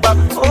bike back,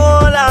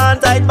 hold on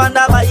tight on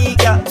the bike,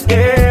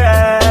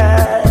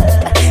 girl.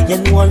 You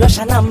know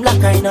Russian and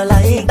black, I not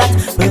like that.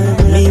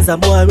 Me's a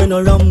boy when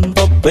no rump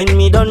up. When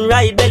me done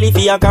ride belly for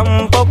your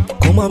camp up.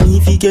 Come on me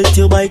if you get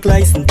your bike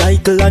license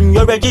title and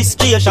your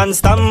registration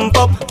stamp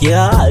up.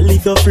 Girl,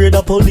 if you're afraid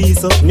of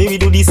police up, maybe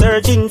do the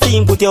searching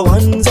thing, put your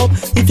hands up.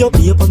 If your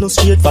paper no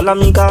straight, follow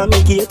me, cause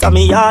me gate and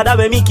me yard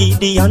where me keep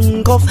the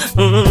handcuff.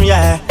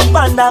 Yeah,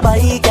 panda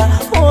bike,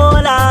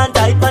 hold on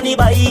tight on the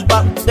bike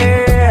back,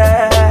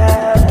 girl.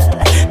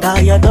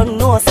 Cause you don't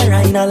know, say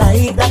I not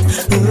like that.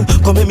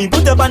 Come let me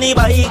put up on the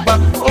bike back,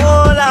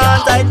 hold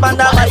on tight on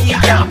the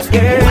bike, girl.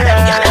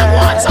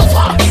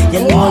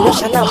 You know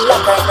Russian and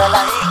black, I not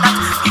like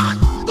that.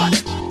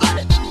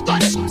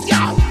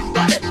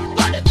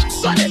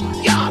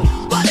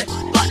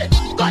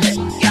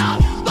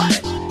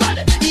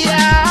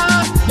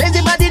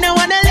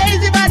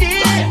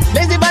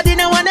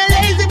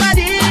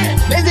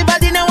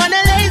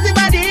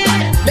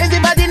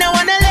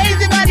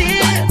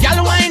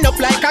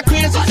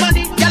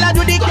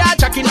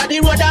 The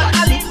road and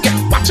alley,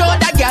 watch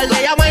out that girl,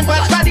 lay a wine for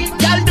body.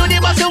 Girl do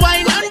the muscle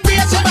wine and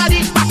brace your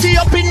body.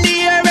 Body up in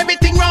the air,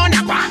 everything round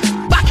up.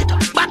 Back it up,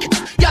 back it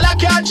up. Girl I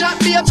can't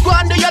drop me up, go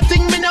and do your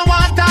thing. Me no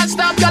want to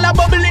stop. Girl a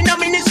bubble in a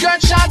mini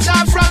skirt, shots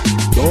off front.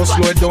 Don't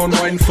slow it down,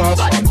 wine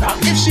fast.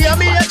 If she a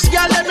me ex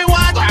girl, let me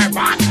want her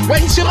back.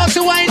 When she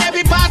muscle wine,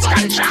 every part's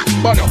contract.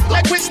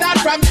 Like we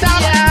start from top.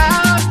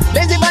 Yeah,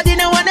 lazy body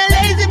no want a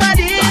lazy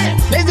body.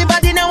 Lazy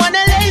body no want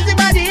a lazy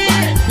body.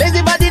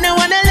 Lazy body no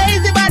want a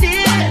lazy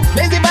body.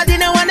 Lazy body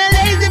no want a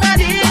lazy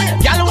body.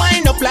 Girl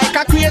wind up like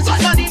a crazy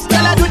body.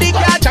 Girl I do the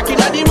car jack in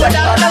the road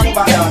and alley.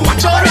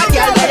 Watch out that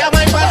girl, lay a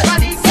wine for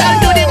body. Girl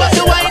do the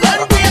muscle wine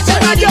and crazy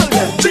body.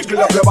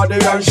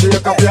 body and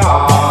shake up your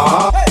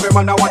heart. Every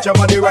man a watch your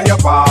body when you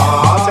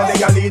pass. Tell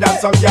you lead and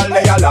some girl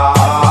lay a la.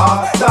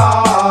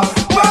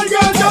 My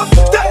girl just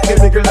take the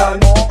wiggle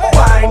and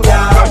wine ya.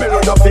 Come in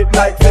on your feet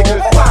like wiggle,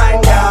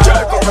 wine ya.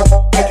 Jerk up your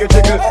make you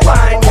jiggle,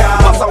 wine ya.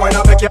 Pass a wine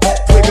and make you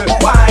wiggle,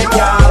 wine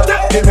ya.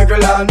 Take the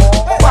wiggle and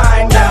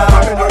wine ya.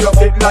 Come in on your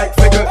feet like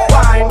wiggle,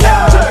 wine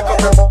ya. Jerk up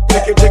your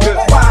make you jiggle,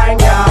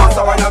 wine ya. Pass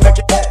a wine and make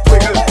you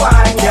wiggle,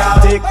 wine ya.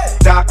 Tick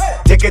tock,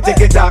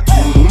 tick it tock.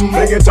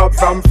 Bring it up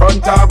from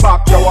front or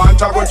back. You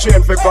want a good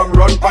chain fi come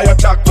run by your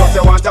jack. Plus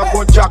you want a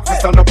good jack to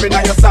stand up in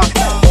your sock.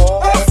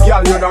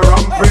 Girl, you don't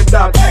ramp with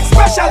that.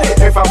 Especially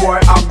if a boy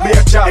have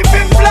big chat. If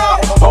him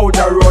flop out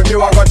the road,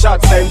 you a go chat.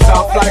 Same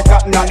soft like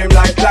cotton and him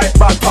like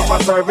bad.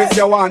 Proper service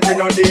you want, you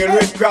don't deal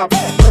with crap.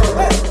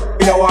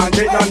 You want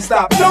it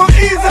non-stop. Don't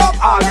ease up.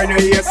 All when you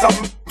hear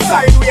something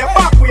side way,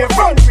 back way,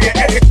 front way,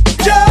 any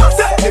just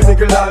set the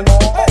wiggle and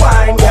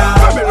wine ya.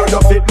 Come in on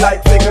your feet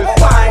like wiggle,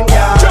 wine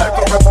ya. Jerk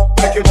up your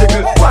make you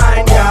jiggle,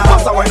 wine ya.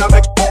 Pass a wine and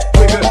make you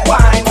wiggle,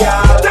 wine ya.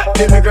 Set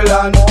the wiggle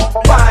and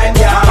wine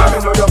ya. Come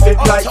in on your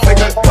feet like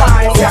wiggle,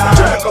 wine ya.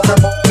 Jerk up your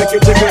make you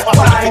jiggle,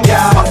 wine ya.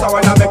 Pass a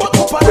wine and make you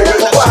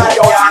wiggle, wine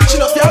ya.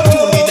 Action of your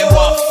tune need them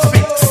off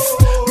fix.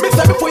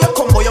 Mister, before you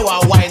come, boy, you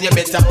want wine, you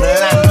better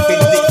plan for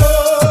this.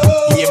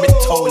 Yeah, me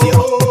told you.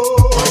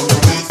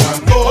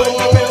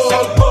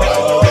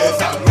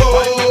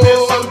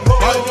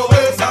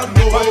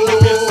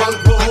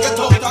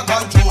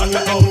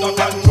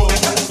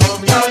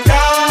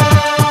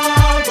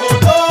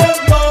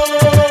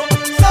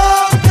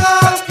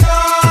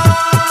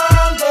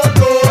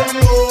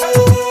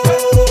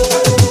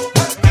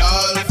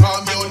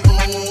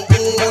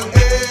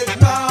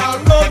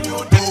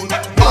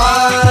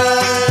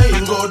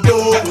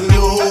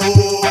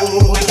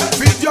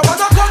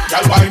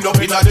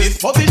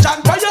 Position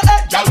by your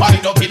head, y'all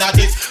wind up in a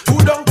this.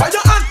 Put down by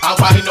your hand, and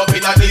wind up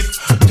in a this.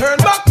 Turn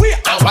back way,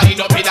 and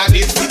wind up in a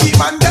this. The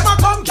man dem a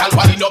come, y'all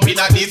wind up in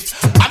a this.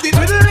 Add it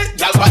with the ring,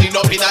 y'all wind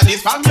up in a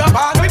this. From your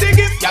band with the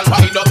gift, y'all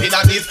wind up in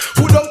a this.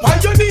 Put down by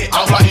your knee,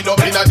 and wind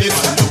up in a this.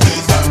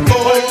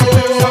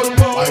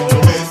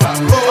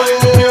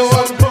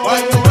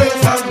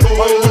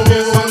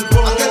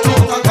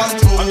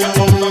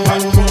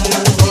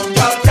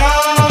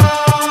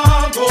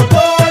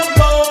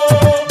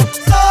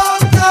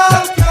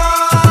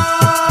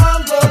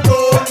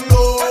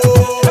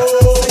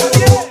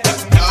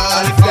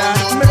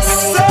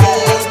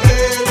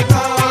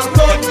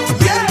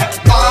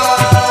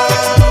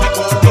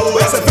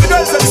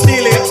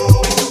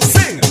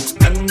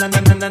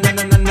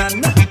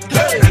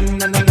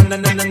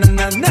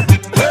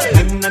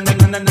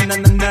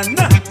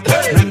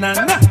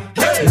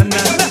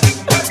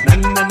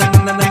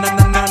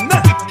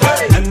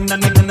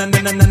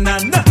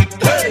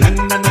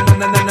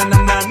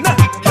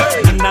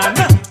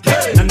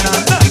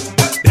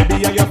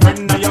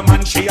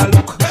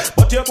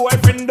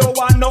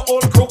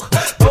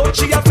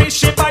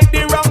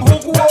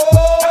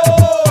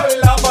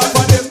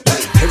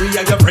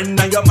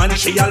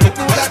 She a look,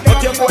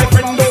 but your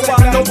boyfriend don't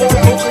want no more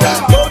look.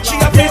 But she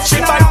a bitch,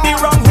 she might be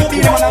wrong hook.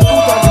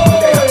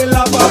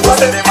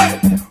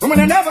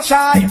 Woman never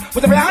shy,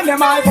 with every hand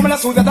them high. Woman a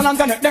suit that and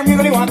connect them, you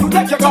really want to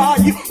take your guy.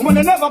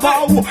 Woman never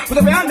bow, with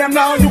every hand them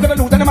now. You gotta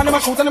loot and the man never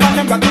shoot and the man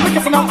them got to make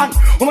you for now. And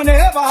woman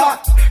never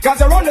hot, cause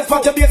you run this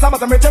spot your base,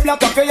 but I'm rich, black,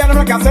 tough, and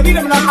I'm can't need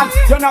them in hand.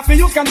 You're not for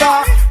use can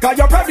die, cause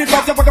you're pregnant,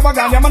 but you fuck up a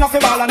gun, you're man off the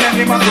ball, and then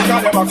the man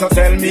call your box. So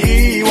tell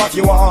me what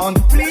you want,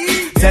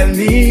 please. Tell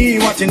me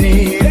what you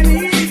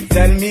need.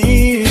 Tell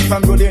me if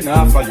I'm good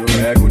enough for you,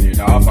 good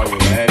enough for you,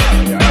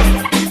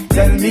 yeah.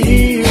 Tell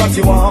me what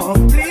you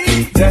want,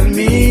 please. Tell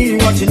me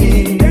what you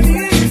need.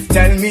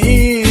 Tell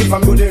me if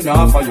I'm good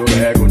enough for you,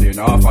 good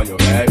enough for you,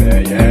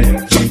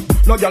 yeah.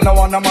 No girl no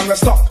want a man we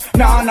stop.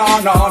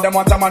 Nah, them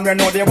want a man we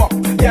know they walk.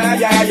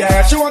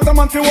 Yeah. She want a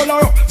man to hold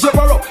her up, zip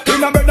her up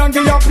in a bed and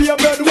give her pay a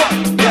bed walk.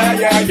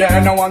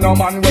 Yeah. No want no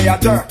man we a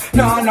jerk.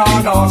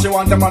 No. She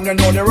want a man we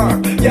know they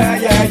work.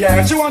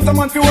 Yeah. She want a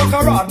man to work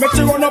her hard, make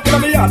she run up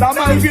in the yard and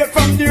migrate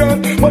from the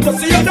earth. But you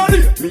see her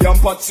daddy, me and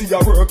Patsy a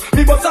work.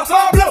 Me bust a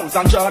far blouse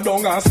and draw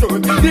down her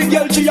skirt. The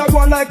girl she a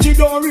go like she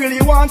don't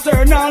really want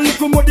her. Now look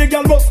how the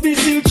girl must be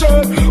still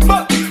shirt.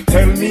 But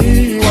tell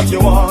me what you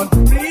want,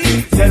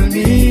 please. Tell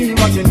me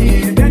what you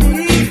need.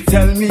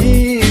 Tell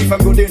me if I'm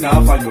good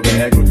enough for you,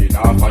 good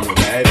enough for you,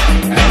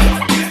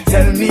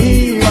 Tell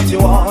me what you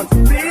want,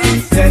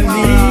 please. Tell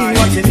me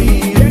what you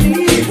need.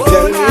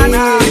 Tell me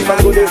if I'm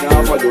good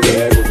enough for you, good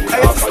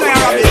enough for you,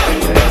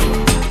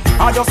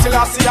 I just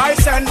still see I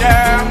send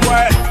them,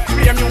 well,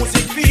 play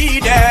music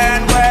feed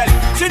them, well.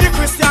 See the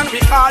Christian we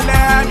call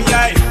them,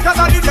 yeah. Cause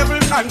all the devil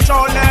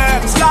control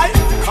them, slide.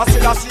 I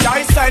still see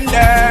I send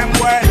them,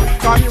 well.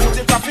 Cause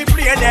music that we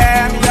play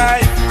them,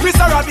 yeah.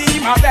 Mr. Robbie,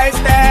 my best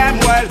them,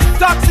 well.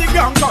 Taxi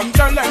gang come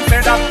tell them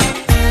say that.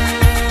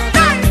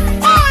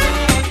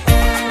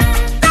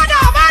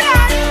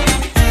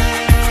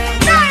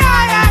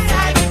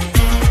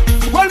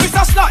 Well,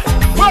 Mr. Slide,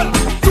 well,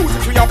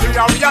 music we a play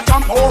and we a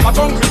jump over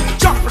jungle.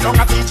 Jump down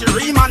a teach you,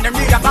 ream and them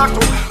we a talk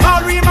to.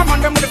 All ream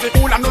and them with the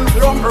cool and none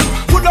for humble.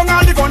 Good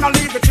the gun and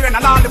leave the train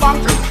and all the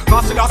bank.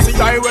 Cause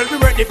I will be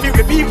ready for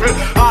the people.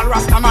 All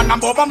Rasta man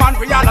and Boba man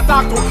we all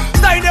attack to.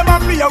 Stay them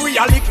and play, we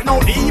are licking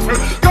out the evil.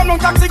 Come on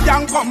taxi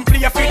gang, come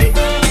play a filly.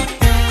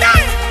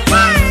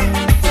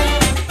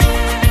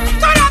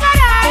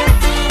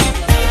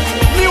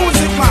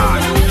 Music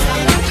man.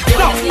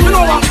 No, you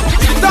know what?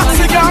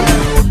 Taxi gang.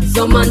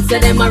 Some man say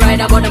them a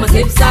ride but them a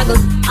slip saddle.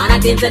 And I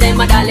think to them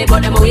a dolly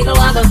but them a wiggle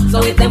waggle.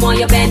 So if them want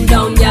you bend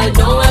down, y'all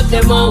don't have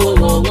them all.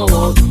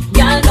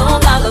 Y'all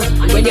don't goggle.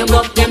 And when you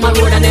buck them a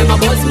road and them a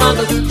bus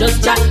muggle,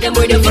 just chat them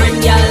with your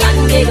friend, y'all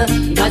and giggle.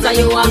 Cause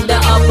you have the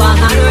upper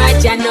hand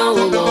right, you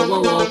know.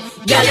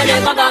 Girl, you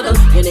never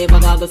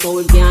goggle, so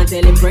we can't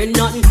tell him friend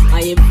nothing.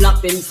 I him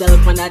flop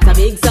himself and that's a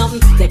big something.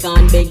 Take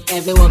on big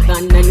every work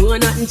and I know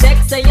nothing. Check,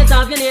 say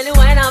yourself, you nearly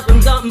went off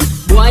from something.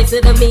 Boy,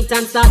 see the meat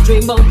and start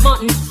dream about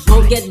mutton.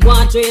 Don't get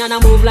watery and I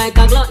move like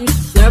a glutton.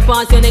 Slurp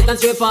past your neck and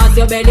straight past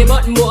your belly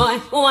button, boy.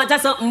 Oh, what a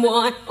something,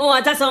 boy. Oh,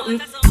 what a something.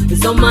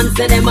 Some man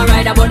say them a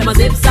ride but them a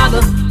zip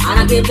saggle. And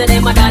I give to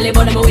them a dolly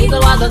but them a wiggle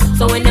waggle.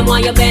 So when them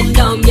want you bend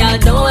down, y'all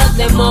don't help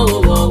them,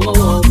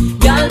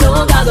 y'all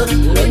don't goggle.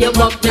 When you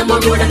buck them a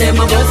road and them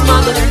a bus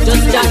muggle,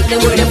 just chat them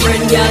with a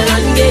friend, y'all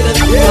and giggle.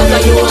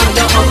 Cause you have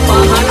the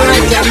upper hand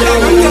right,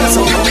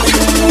 y'all.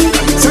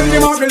 Send the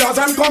marvelous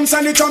and come,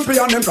 send the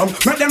champion them come.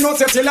 Make them know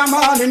say till a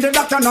man in the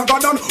doctor no go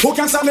done. Who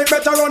can stand it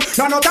better run?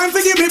 Now no time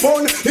to give me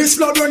bone. This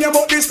blood when you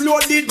bought this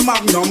loaded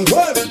magnum.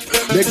 Well,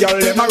 the girl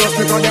them a rush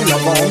because them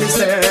love how me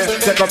say.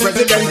 Take a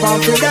president pound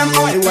to them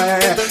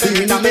highway.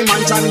 In a me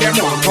mansion them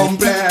want come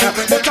play.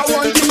 But I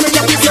want thing me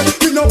got to say,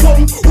 me no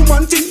bum.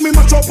 Woman think me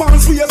match up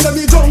and swear say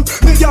me junk.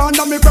 Me yarn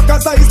and me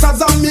crackers eyes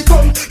as on me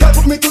come. They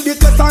put me to the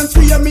test and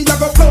swear me a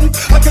go plumb.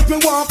 I get me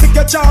want to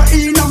get your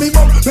in a me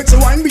bum. Make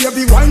you wine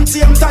baby wine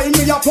same time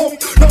me a pump.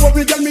 Now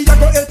worry girl me a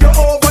go help you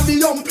over the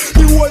hump.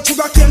 The whole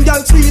sugar cane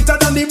girl sweeter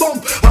than the bump.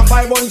 And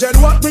 500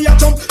 watt me a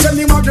jump. Send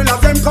the model of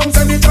them come,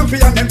 send the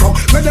champion them come.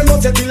 Make them know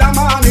say till a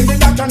man in the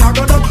doctor no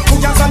go down. Who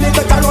can stand it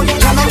better run?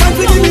 And I can't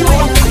give me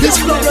one. This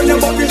blood when you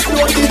bought this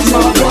blood it's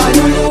not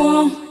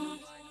one.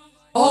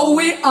 Oh,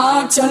 we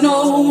act, you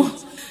know,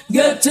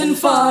 getting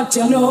fat,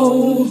 you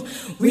know.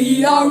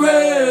 We are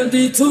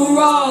ready to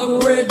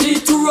rock, ready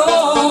to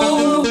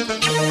roll.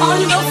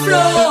 On the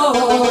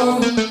floor,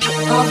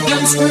 I've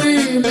been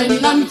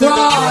screaming and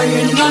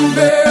crying and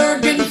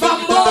begging for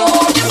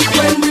more.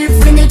 When we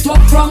fling it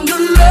up from the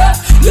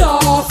left,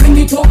 yeah, fling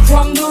it up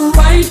from the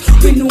right.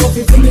 We know if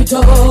we fling it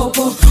up,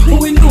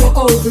 we know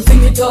how we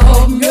fling it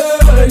up,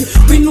 yeah.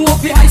 We know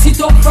if we ice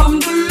it up from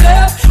the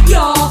left,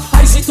 yeah,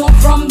 ice it up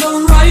from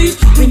the right.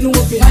 We know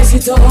if we ice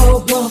it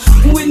up,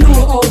 we know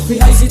how we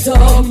ice it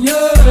up,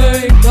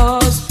 yeah.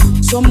 Cause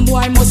some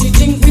boy must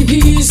think we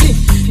easy,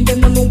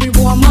 them don't know we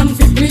want man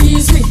fi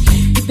please me.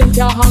 If them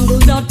can't handle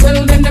that,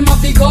 tell them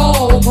have to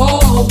go.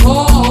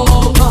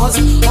 Cause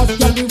what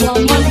can we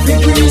want man fi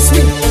please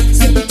me?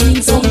 See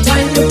between some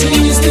time to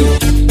tease me.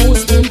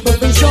 Most people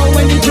can show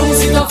when the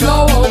juice is a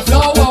flow.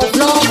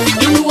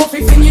 We know if we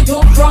fling it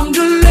up from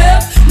the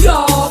left,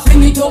 yeah,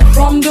 fling it up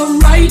from the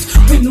right.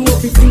 We know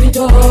if we fling it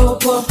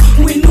up,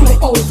 we know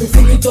how we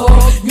fling it up,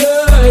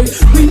 yeah.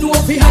 We know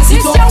if we has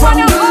it up from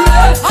the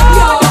left,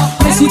 yeah,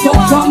 has it up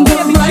from the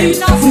right.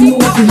 We know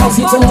if we has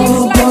it up,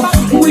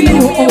 we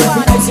know how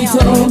we has it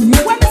up.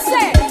 When I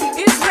say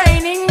it's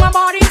raining, my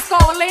body's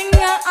calling.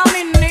 I'm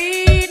in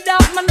need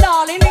of my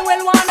darling. He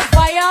will want a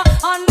fire,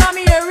 and I'm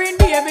hearing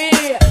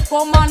baby.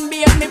 Come on,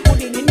 babe, me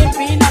put it in the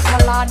pina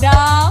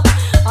colada.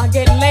 I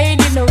get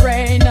laid in the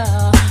rain,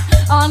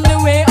 and the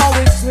way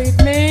always sweet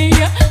me,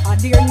 I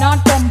dare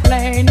not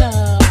complain.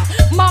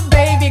 My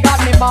baby got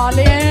me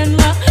balling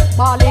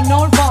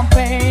out from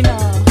pain.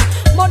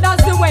 But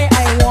that's the way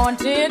I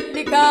want it,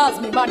 because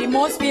my body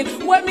must feel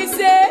what me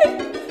say.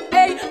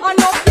 Hey, I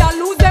know y'all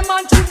lose them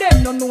and treat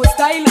them no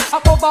style. I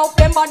cover up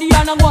them body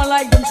and I go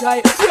like them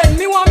shy. When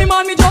me want me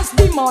man, me just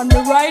demand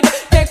me ride.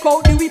 Take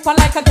out the whipper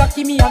like a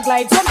jockey, me a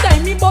glide.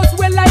 Sometimes me buzz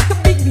well like a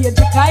big baby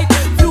kite.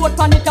 Float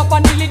on it up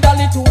and dilly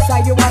dally two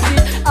side. You want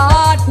it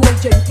hardcore,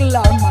 gentle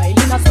or mild.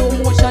 In a slow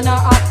motion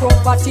or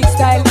acrobatic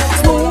style.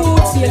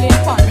 Smooth sailing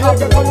fan.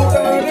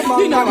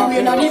 In a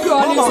rain and the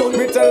girl is on.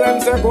 Me tell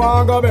them say go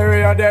and go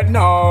bury your dead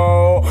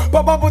now.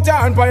 Papa put your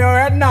hand for your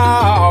head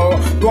now.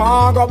 Go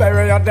and go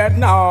bury your dead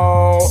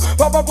now.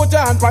 Papa put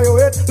your hand for your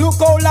head. Look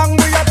how long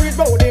we have breathed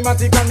about the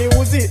matic and the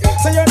Uzi.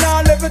 Say you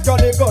now live it,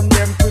 the gun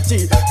them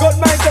pretty. Gun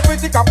might so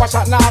pretty, copper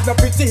shot now the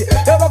pretty.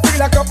 Ever feel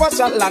like a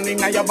shot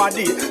landing on your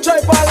body?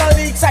 Try ball on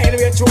the side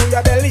way through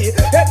your belly.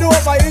 Head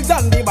over his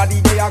and the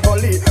body they are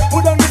gully.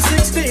 Put on the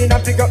 16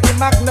 and pick up the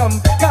magnum.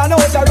 Can't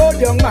out the road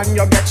young man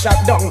you get shot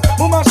down.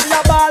 Mama she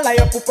a ball like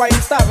a pupa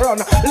insta run.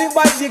 Live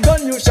by the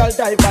gun you shall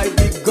die by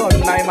the gun.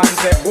 My man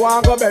say go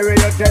and go bury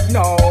your dead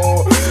now.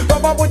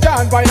 Papa put your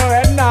hand by your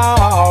head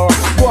now.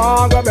 Go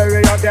and go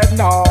bury your dead dead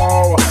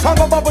now.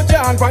 I'm a bubble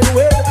jam for you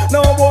head.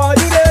 No boy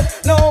you dead,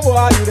 no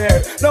boy you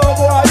dead, no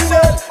boy you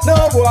dead,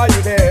 no boy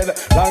you dead.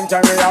 Long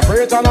time we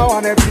operate on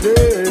one every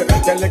day.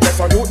 Tell the guys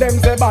on you them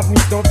say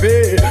badness no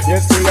pay.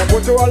 Yes, still you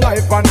put your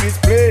life on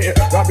display.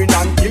 Robbing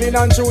and killing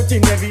and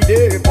shooting every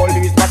day.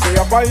 Police back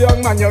up a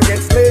young man you get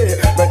slay.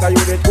 Better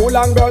you get cool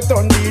and go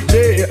turn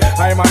DJ.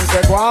 I man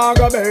say go and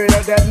go bury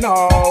your dead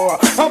now.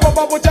 I'm a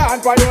put your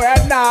hand for your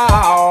head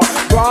now.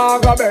 Go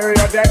and go bury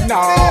your dead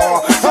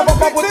now. I'm a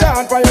put your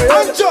hand for your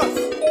head. And just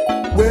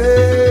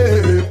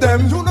wave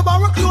them. You know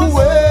about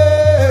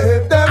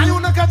wave them. You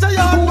know catch a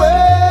yard.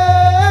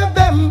 Wave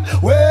them.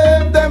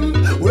 Wave them.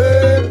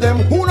 Wave them.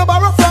 Who know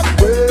about fuck?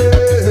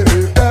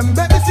 Wave them.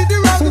 Let me see the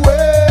rock.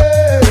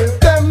 Wave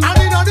them. I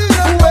need the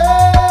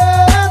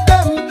wave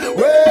them.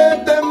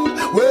 Wave them.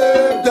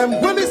 Wave them.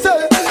 When me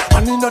say I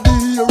need the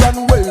ear and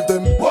wave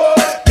them.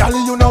 Girl,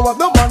 you know what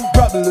the man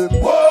problem.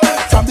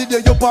 From the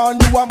day you born,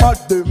 you a mad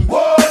them.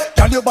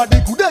 Girl, your body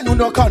good and you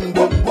no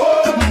condom.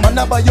 Man,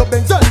 I buy your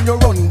Benz and you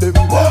run them.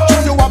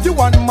 You have you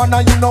one man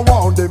and you no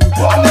want them.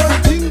 And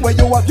everything where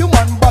you have you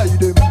man buy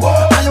them.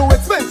 And you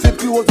expensive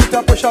clothes with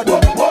a pressure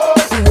them.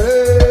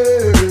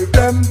 Wave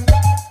them.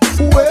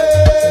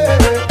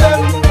 Wave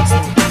them.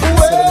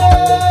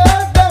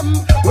 Wave them.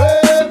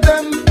 Wave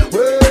them.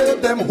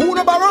 Wave them. Who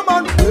no borrow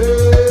man?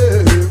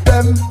 Wave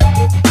them.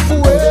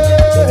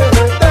 Wave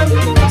them.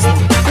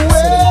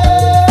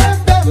 Wave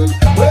them.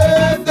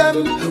 Wave them.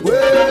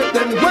 Wave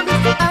them.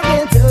 I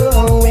will do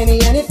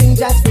anything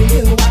just for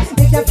you.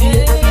 Make you feel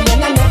happy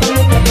and I never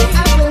make you feel. I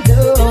will do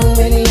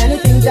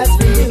anything just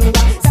for you.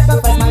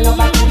 Sacrifice my love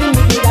and give me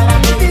the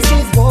down. This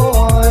is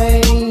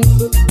boy.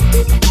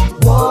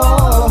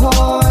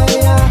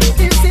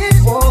 This is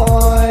boy.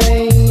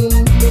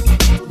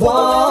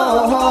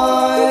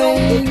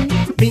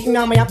 Beating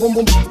on my boom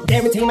boom.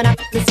 Everything when I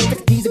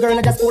tease a girl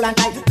and just pull and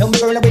tight. Love me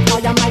girl with all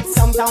your might.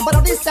 Sometime but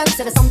all this and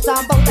say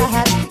sometime about the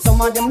hat.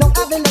 Some of them don't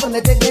have the love and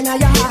they take in your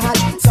heart.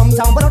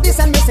 Sometime but all this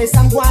and me say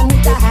someone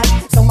with the hat.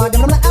 Some of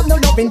them don't have no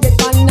love in the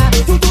pan.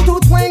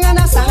 Twang and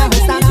a stand.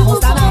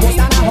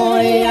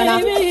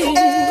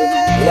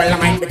 Well, I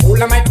might be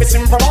cool, I might be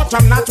simple, but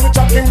I'm not with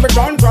talking, but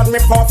don't run me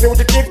for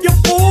fugitive, you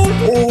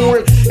fool.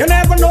 You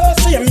never know,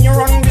 see me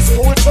run this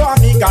school, so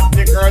me got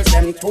the girls,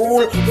 them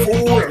fool.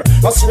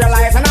 Must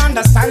realize and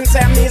understand,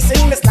 say me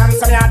sing this dance,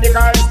 so me had the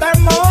girls,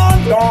 them all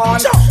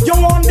done. You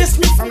want this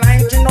me from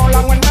 19 no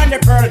long when man the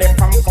girl, they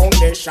from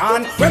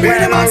foundation.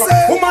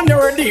 Woman,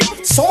 you're ready,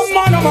 some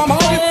man of my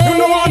mind, you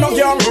know I'm no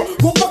girl,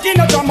 go back in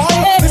the drama,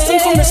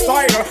 listen to me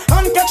style,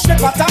 and catch the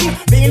pattern,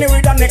 being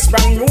with the next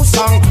brand new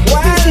song.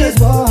 Well, this is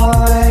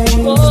boy.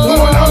 No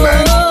one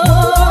amen.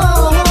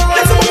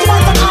 Let's go to my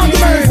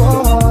argument.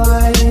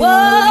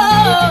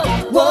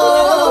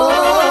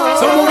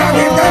 Someone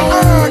give them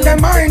heart, them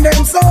mind,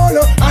 them soul,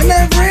 and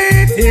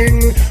everything,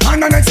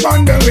 and then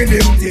expand the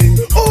rhythm thing.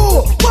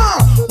 Oh, wow,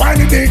 while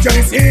the DJ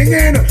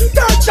singing,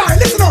 that child,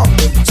 listen up.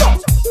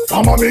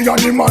 Some of me and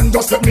the man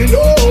just let me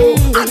know.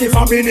 And if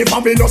I be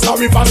no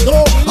sorry for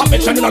slow. I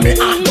bet you know me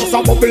heart just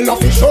a bubble of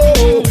the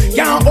show.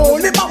 Can't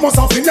hold it back, must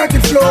have feel like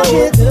it flow. I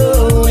will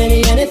do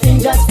anything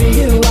just for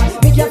you.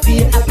 Make you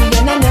feel happy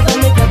and I never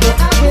make you go.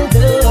 I will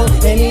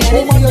do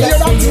anything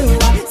just for you.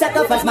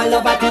 Sacrifice my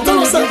love, I can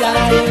do it.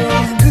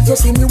 If you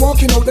see me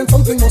walking out, then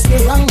something must be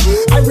wrong.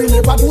 I will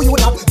never do you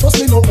that, trust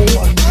me no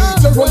one.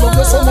 You roll up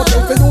you so much,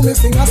 and for you me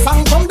sing a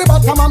song from the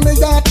bottom of me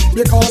heart.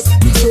 Because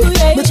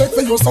me check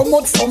for you so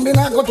much, something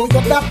I go do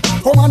you that.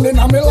 Come on in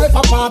and me life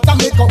apart and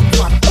me come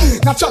back.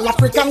 Natural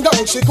African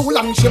girl, she cool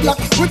and she black.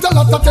 With a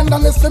lot of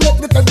tenderness to make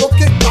the pedal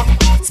kick back.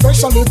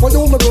 Especially for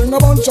you, me bring a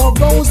bunch of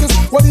roses.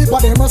 What if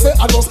them say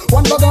I just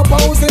want other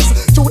poses?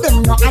 To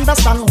them not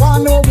understand why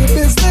no we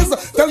business.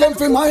 Tell them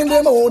to mind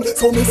them own,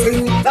 so me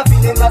sing. The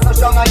feelings are so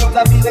strong, I use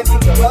the feelings to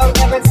the world.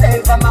 Heaven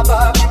sent from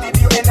above,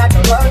 give you in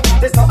natural.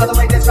 There's no other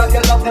way to describe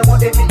your love, then what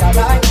they feel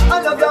alive.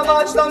 I love you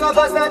much, long of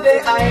us that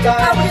day I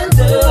die. I will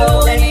do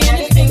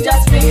anything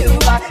just for you.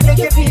 Make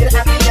you feel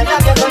happy and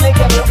I'm gonna make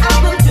you blue. I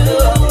will do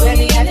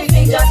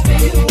anything just for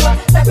you.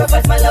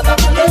 Sacrifice my love, I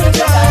will do it.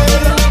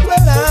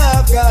 Well,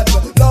 I've got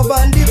love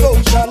and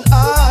devotion.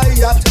 I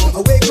got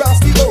away across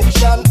the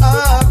ocean.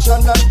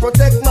 Action and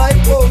protect my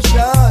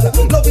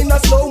potion. Love in a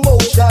slow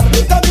motion.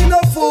 Come in a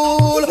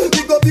fool.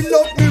 We go be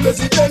love me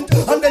resident.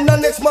 And then the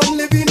next man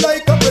living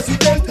like a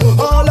president.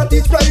 All of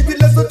these private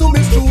lesson to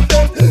me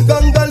student.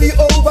 Gangali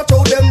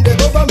overthrow them the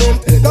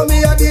government. Now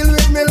me I deal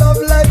with me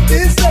love like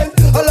decent.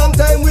 A long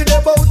time with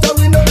the bout and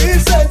we no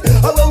recent.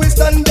 And when we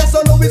stand there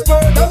so now it's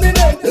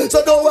permanent.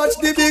 So don't watch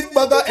the big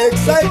bag of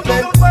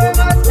excitement.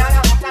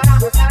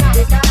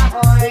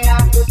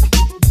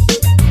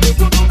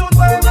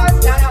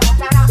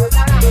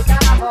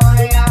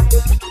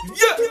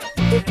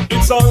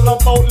 It's all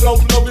about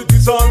love, it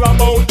is all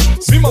about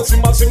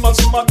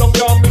simmer, don't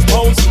calm this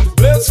bounce.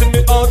 Blessing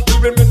me heart,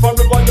 giving me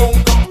forever young.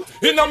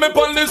 Inna me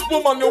pon this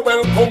woman, you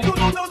welcome.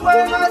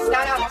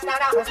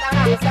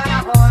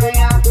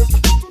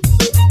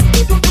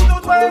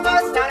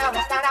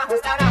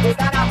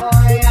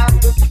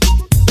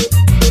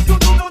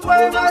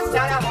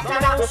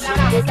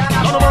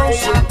 None of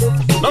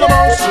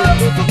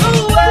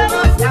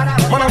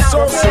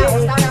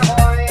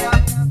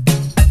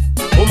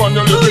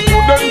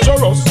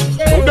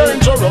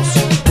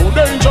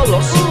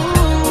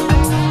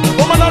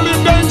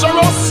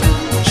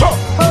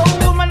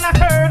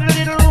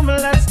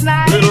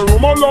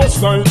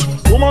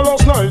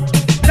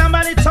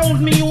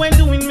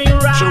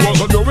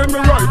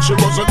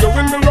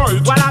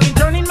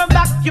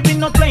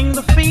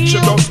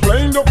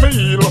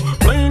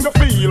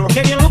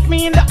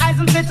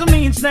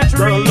it's not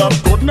Girl, real. that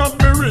could not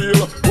be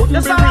real. Couldn't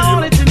That's be all I real.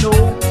 wanted to know.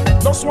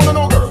 Just wanna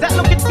know, girl. That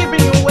look is giving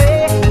you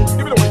away.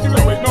 Give it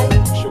away, no.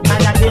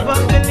 And I never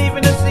believe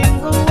in a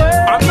single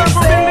word. I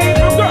never believe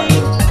in that.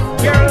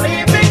 You're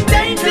living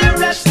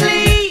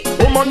dangerously.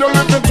 Woman, you're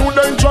living too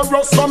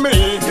dangerous for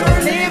me.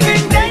 You're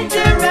living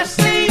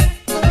dangerously.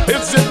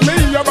 Is it me,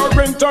 you're a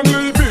rent and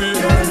leave it?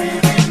 You're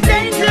living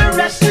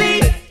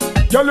dangerously.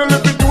 Girl, you're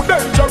living too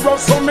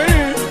dangerous for me.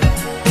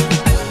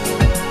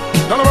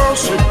 No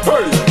mercy,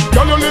 hey.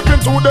 Girl, you're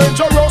living too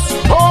dangerous.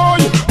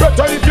 Boy,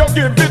 better if you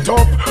give it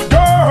up.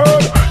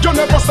 Girl, you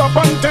never stop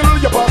until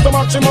you pass the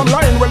maximum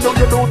line. Well, don't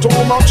you do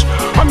too much?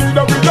 I need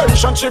a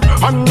relationship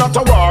and not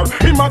a war.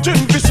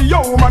 Imagine this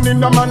woman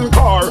in a man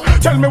car.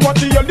 Tell me what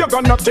the hell you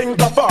gonna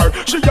think of her.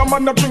 She a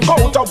man a drink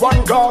out of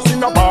one glass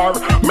in a bar.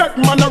 Make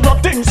man a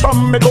rock things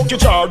from me cookie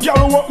jar.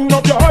 Girl, open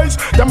up your eyes,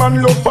 the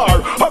man look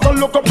far. As I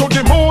look up to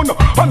the moon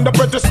and the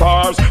pretty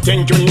stars,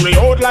 thinking me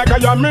out like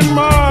I am in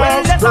Mars.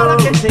 Well, that's all I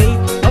can say.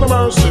 No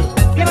mercy.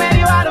 You made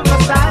you out of my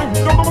sight.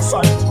 Out of my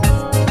sight.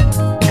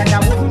 And I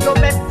wouldn't go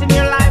back in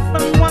your life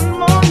for one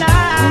more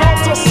night.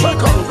 Not a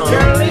second, girl.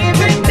 You're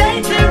living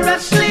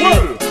dangerously.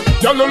 Well,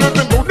 you're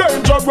living too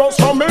dangerous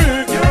for me.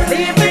 You're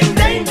living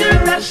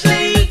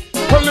dangerously.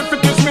 Well, if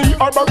it is me,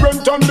 I'm a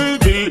rent and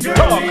leave it. You're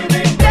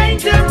living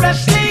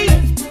dangerously.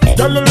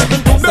 You're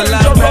living too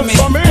dangerous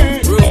for me.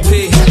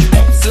 Rupee,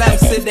 Slam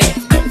City,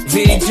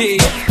 VG.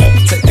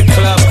 Take the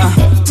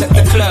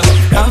club.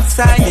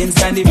 Outside,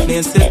 inside the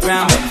place to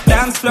cram.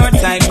 Dance floor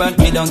tight, but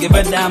me don't give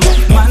a damn.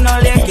 Man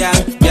all your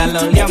gal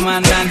all your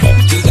man, and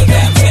do the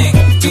damn thing.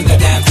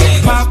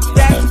 Pop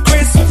that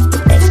crisp.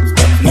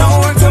 No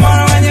work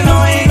tomorrow, and you know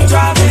I ain't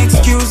driving.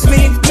 Excuse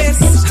me, miss.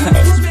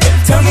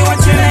 Tell me what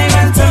your name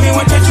and tell me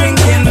what you're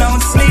drinking.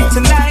 Don't sleep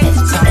tonight.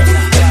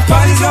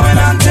 Party's going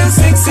on till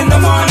 6 in the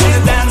morning.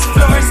 The dance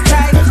floor is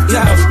tight.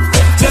 Yo,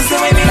 just the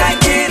way we like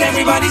it,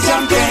 everybody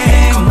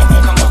jumping.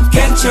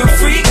 Get your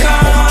freak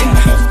on.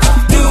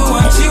 Do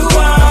what you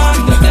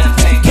want.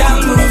 Girl,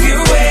 move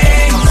your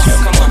ways.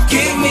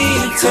 Give me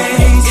a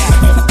taste.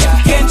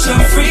 Get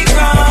your freak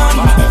on.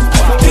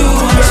 Do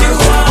what you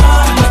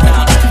want.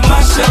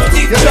 Mash up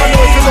the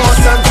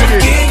place.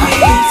 Give me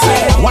a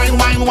taste. Wine.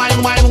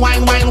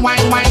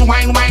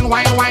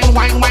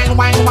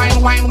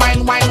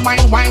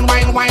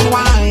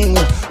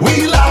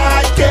 We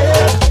like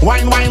it.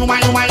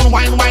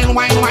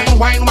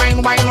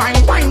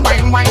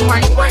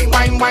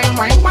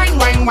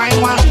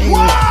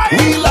 Wine.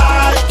 We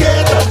like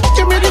it.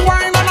 Give me the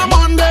wine on a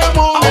Monday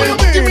morning.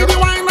 Give me the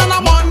wine on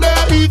a Monday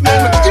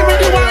evening. Give me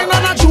the wine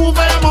on a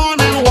Tuesday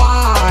morning.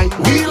 Why?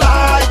 We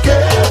like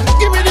it.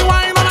 Give me the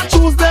wine on a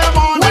Tuesday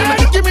morning.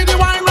 Give me the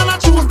wine on a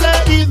Tuesday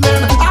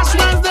evening. Ash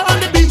Wednesday on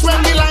the beach when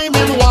we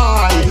liming.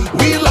 Why?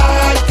 We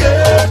like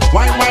it.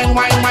 Wine.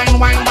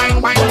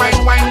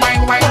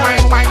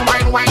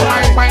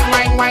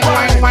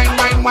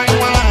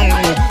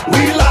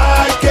 We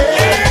like it.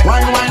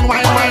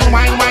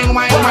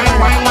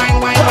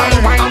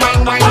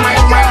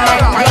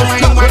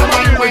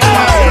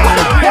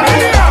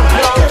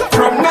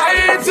 From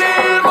night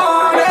till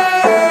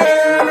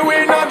morning,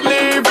 we not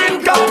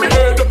leaving, come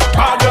head.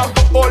 Pada,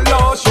 oh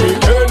Lord, she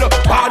head.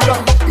 Pada,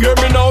 hear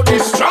me now,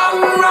 this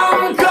strong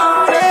rum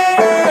garden.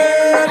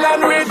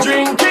 And we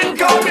drinking,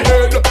 come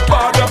head.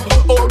 Pada,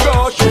 oh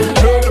gosh, she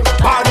head.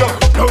 Pada,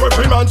 now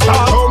every man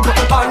start hump.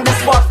 On the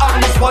spot,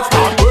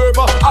 start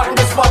over. On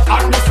the spot,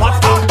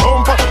 start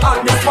hump.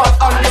 On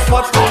the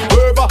spot, start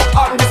over.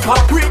 On the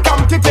spot, we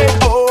come to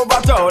take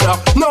over town.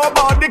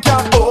 Nobody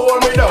can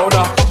hold me down.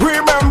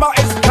 Remember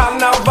it's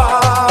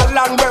carnival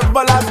and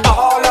revelers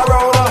all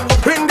around.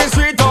 In the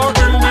street or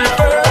in the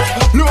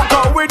earth, look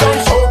how we done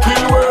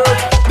soaking work.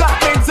 That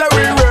means that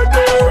we ready.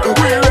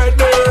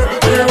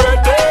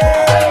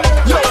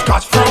 Just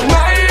catch from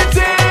night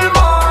till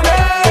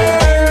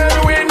morning.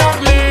 We not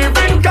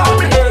leaving,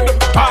 come head.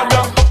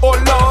 Pada, oh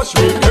Lord,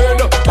 we head.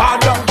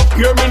 Pada,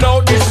 hear me now,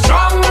 this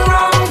strong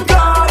rum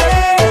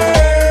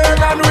garden.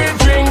 And we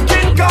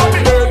drinking, come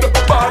head.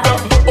 Pada,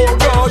 oh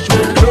gosh,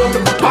 we head.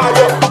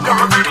 Pada.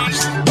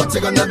 What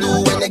you gonna do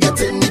when they get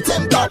in the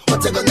temper?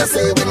 What you gonna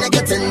say when they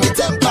get in the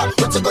temper?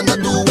 What you gonna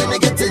do when they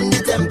get in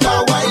the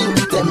temper? Wine.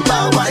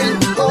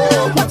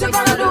 Oh, What you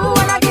gonna do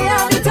when I get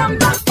out the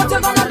temper? What you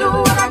gonna do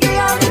when I get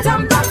out the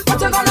temper?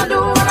 What you gonna do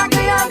when I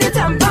get out the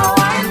temper?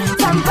 Wine.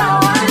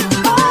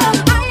 Oh,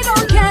 I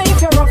don't care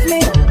if you rough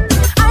me.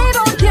 I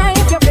don't care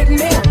if you big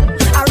me.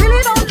 I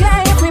really don't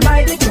care if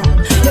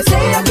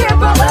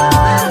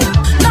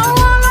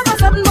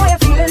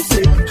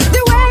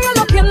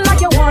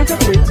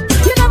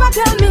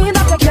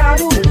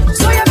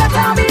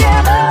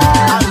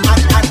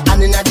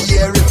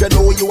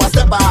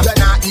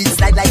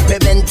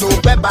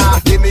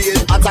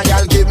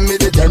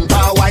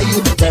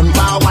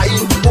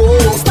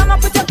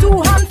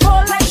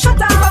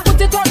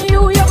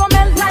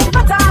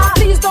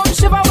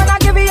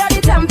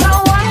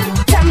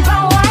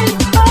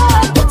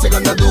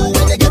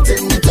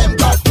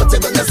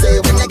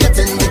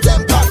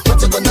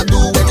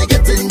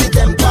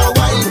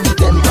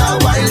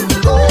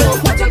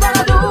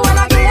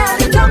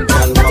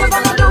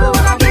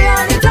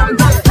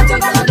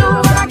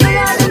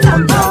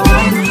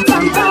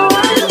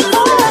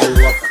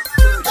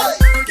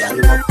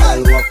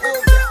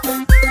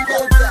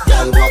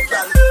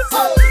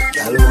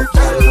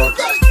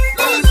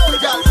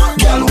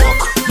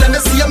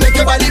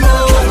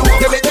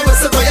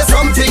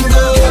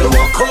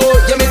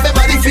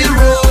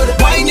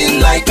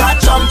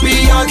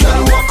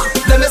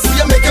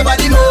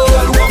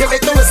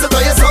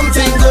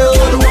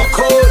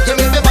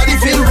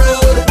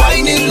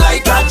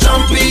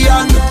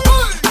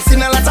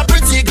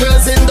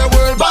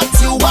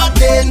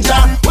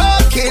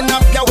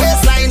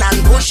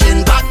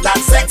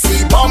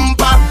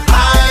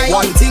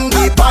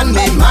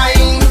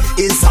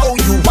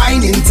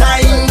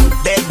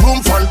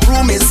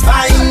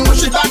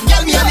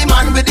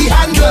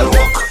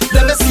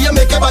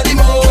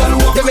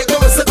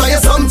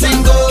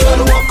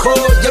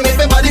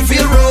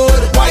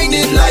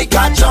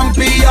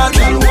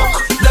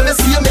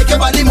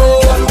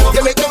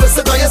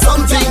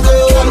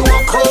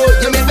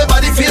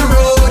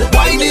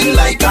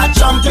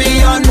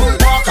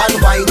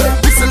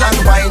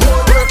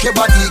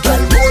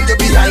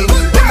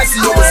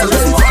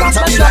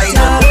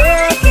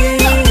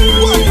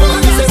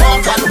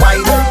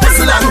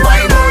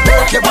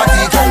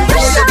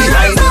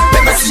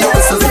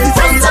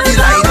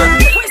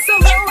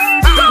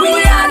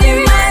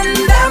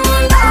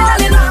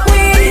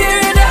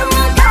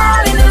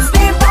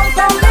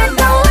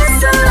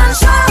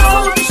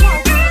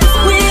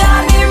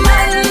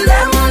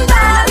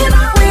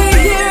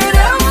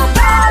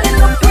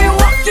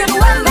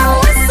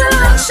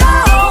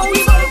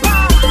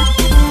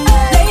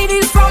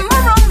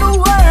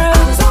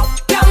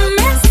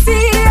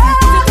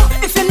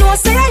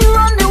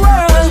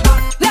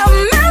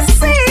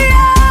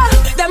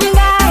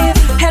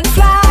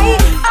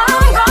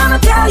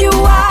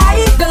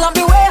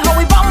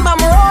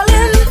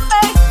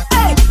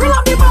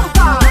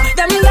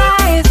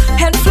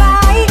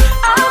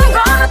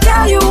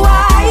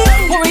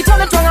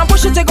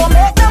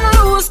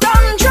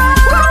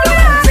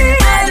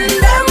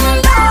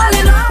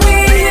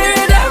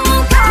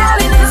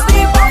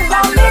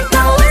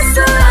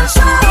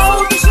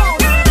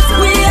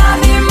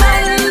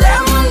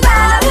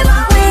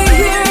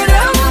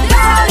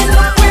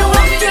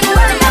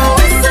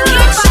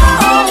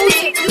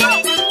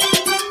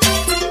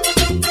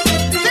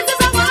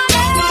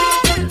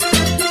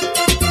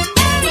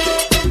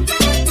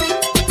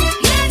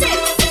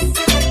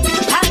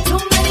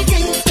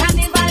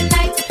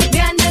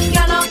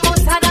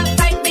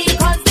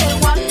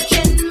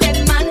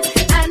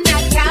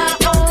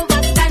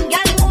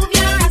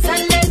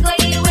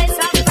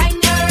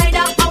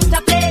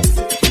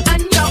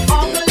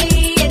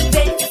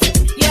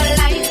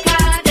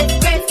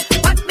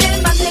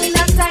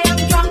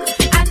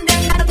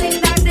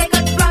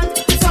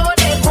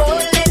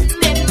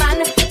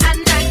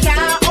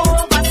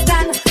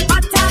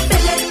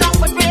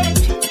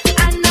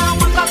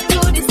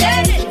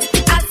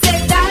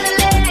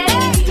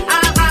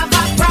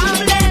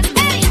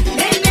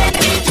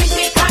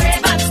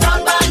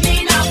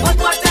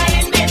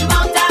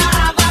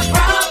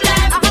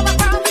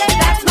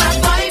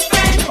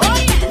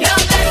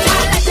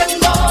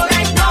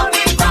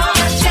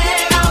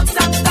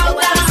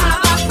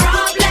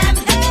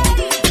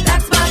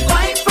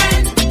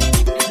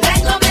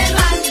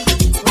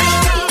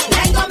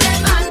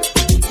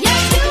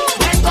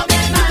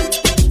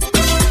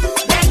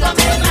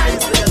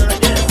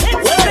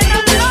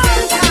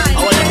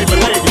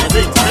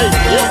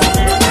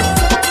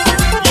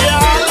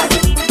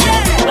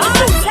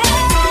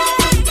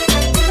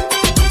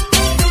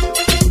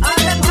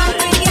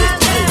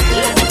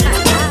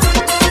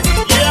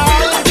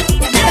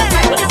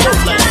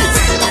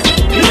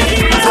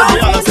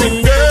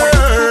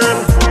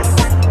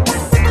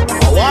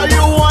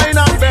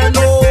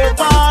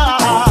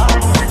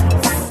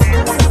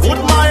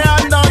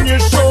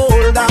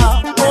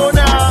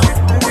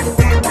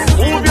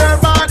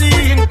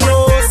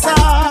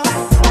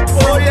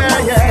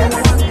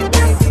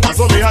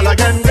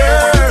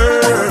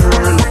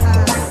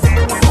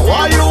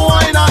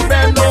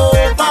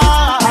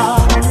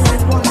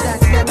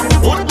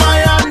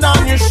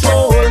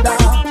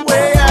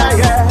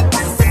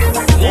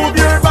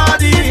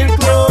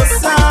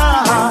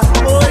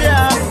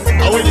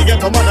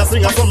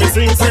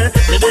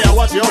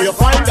see how you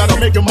find, gotta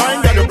make your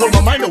mind, gotta blow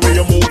my mind the way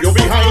you move, you're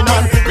behind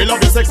on. Me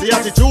love your sexy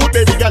attitude,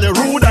 baby girl, you're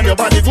rude, and your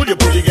body good, you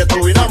fully get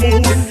through in a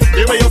mood.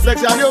 The way you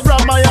flex and you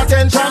grab my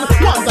attention,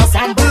 want a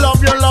sample of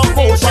your love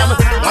potion,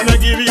 and I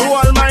give you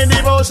all my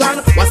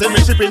devotion. What's in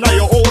me shipping on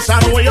your ocean,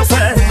 what you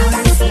say?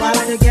 Why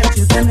to get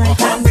you tonight,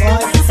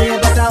 boy? Say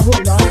but I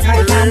hold on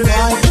tight,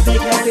 boy.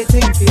 Make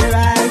everything feel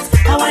right.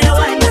 How are you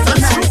wine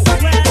tonight,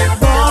 boy?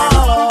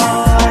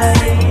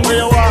 Where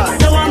you want?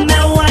 You want me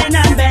wine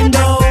and bend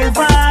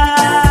over?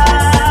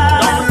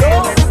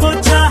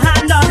 Put your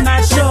hand on my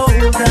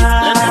shoulder.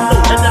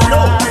 Let them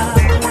know.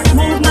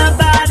 Move my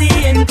body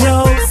in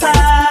closer.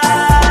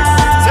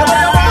 Say what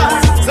you want.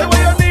 Say what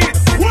you need.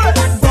 What?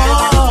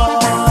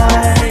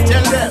 Boy,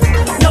 tell them.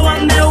 You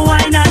want me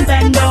wine and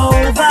bend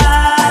over?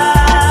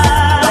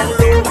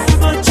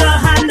 Put your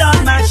hand on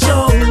my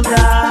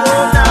shoulder.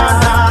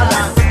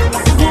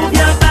 Move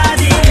your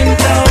body in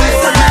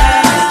closer.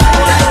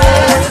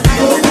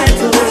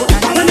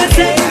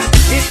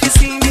 If you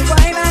see me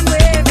wine and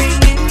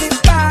waving in the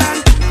band,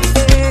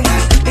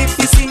 if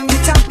you see me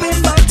tapping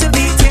bottle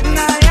beat in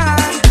my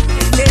hand,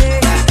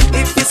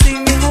 if you see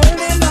me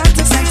holding on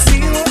to sexy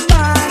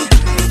woman,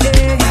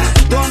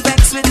 don't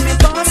vex with me,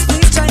 boss.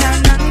 Please try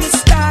and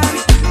understand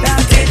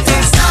that it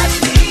is not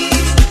me.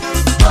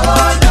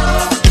 Oh no,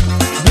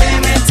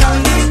 blame it on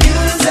the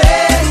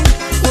music.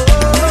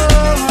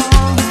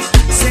 Oh,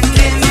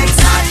 singing it's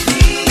not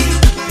me.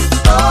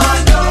 Oh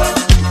no,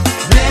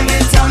 blame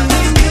it on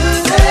the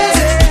music.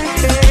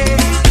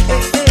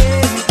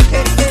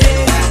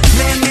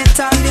 Blame it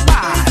on the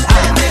bad,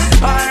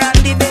 or on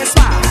the bass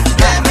man,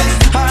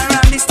 or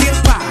on the steel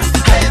pan.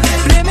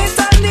 Blame it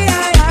on the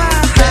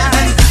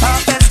iron, or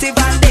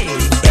festival day,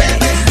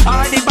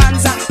 or the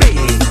bands that play.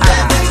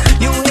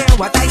 You hear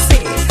what I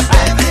say?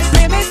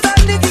 Blame it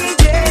on the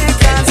DJ,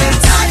 'cause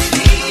it's not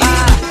me.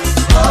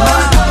 Oh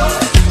no,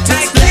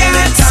 just blame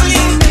it on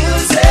the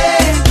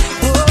music.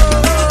 Oh,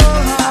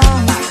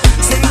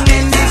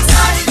 singing it's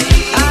not me.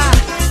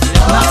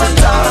 Not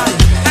at all.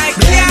 I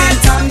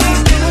can't on the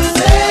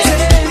music.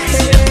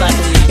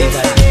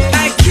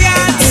 I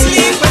can't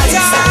sleep at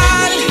all.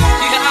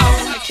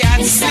 I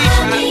can't sleep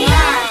at all.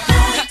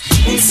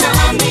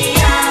 Insomnia,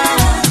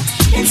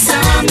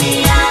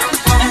 insomnia,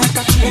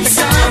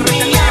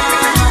 insomnia,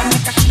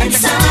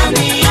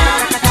 insomnia.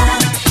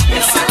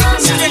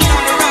 Straight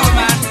down the road,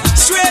 man.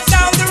 Straight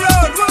down the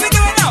road. What we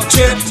doing now?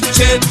 Chip,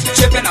 chip,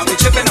 chipping on me,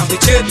 chip,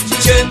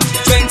 chip.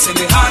 Drinks in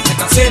the heart,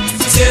 take a sip.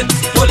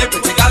 Pull it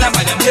pretty gal and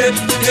by them hip.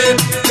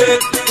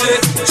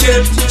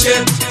 Chip,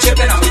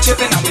 chipping on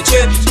me,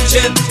 chip.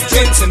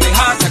 Drinks in the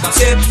heart, take a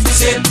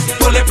sip.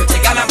 Pull it pretty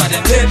gal and by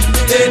them hip.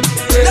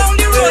 Down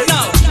the road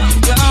now.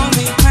 Down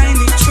behind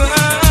the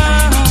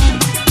truck.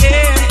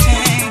 Yeah,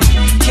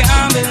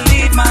 can't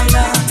believe my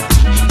love.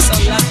 I'm so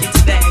lucky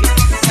today.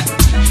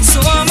 So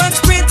much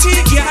pretty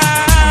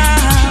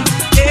girl.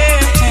 Yeah,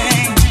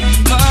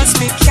 must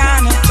be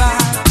carnival.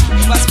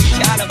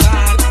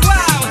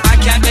 Wow, I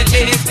can't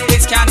believe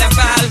it's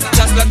carnival.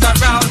 Just look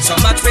around, so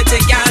much pretty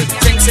girl.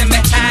 Drinks in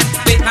my hand,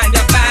 behind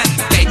the van.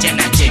 Pigeon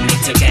and Jimmy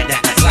together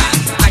as one.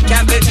 I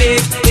can't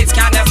believe it's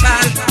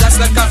carnival. Just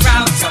look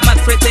around, so much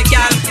pretty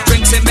girl.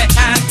 Drinks in my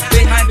hand,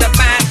 behind the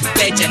van.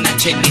 Pigeon and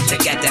Jimmy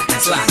together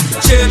as one.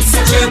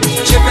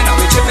 Chipping on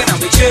we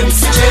chip.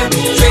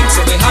 Drinks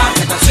in my heart,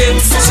 like a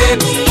sip.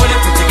 Pull it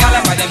pretty girl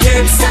by them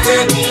hips.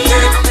 Chipping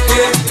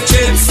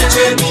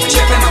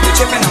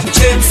on we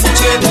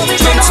chip.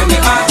 Drinks in my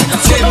heart,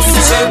 like a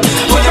sip.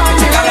 Pull it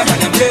pretty girl by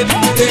them hip.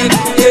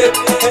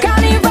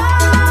 Carnival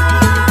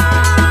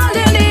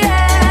in the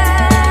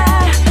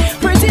air,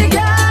 pretty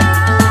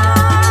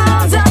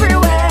girls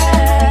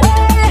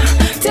everywhere.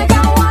 Take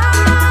a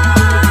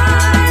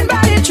wine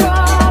by the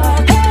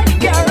truck. Hey,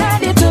 get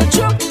ready to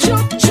juke.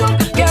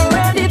 Get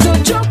ready to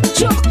juke.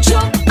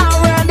 I'm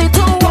ready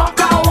to walk.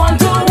 I want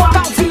to walk.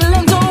 I'm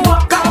feeling to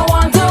walk. I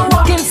want to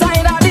walk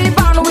inside of the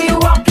van. We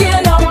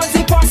walking. I want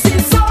the pussy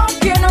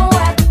soaking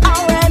wet.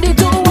 I'm ready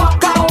to walk.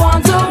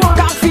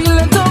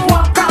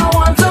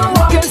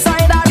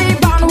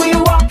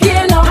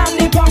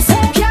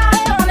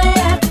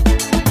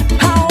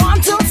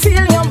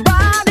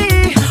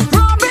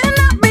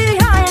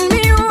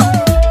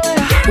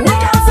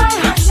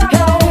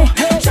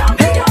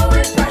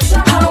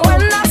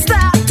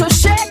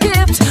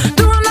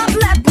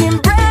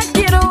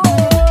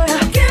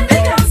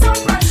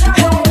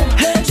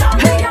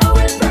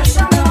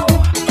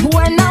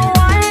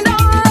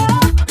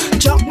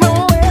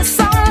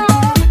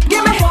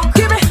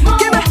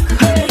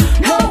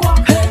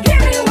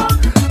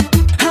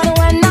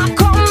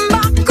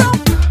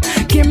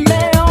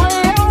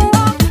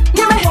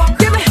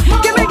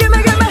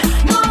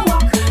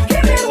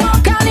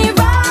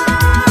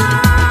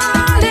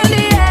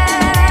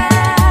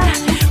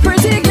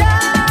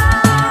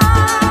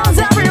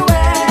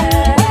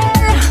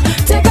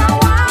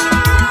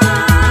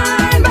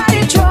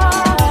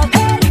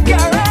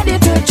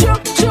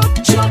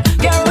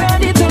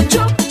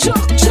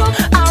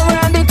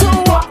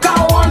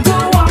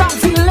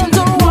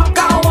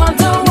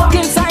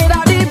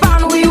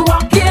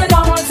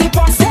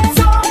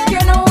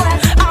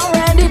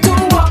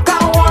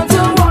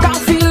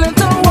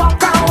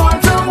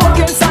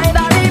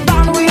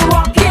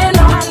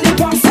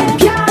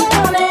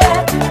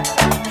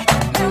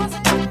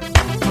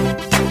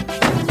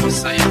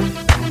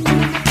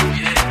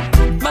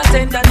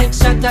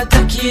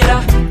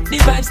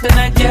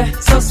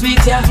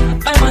 sweet, yeah.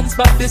 My man's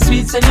back the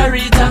sweet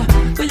señorita.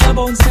 So you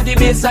bounce to the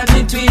bass and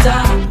the tweeter.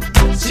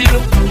 She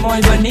look more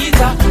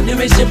bonita. The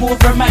way she move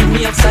remind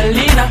me of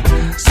Selena.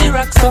 She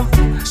rocks so,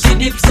 she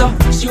dips so.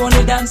 She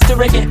only dance to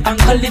reggae and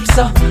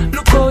calypso.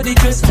 Look how the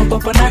dress hop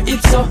up on her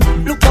hips so.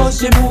 Look how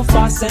she move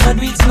fast and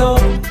do it slow.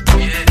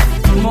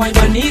 Muy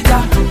bonita,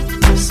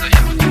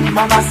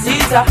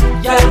 mamacita.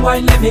 Girl,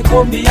 wine let me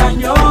come behind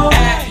you.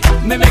 Hey,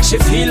 me make she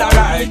feel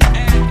alright.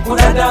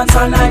 Coulda dance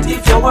all night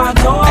if you want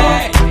to.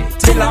 Hey,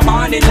 till the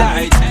morning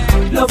light.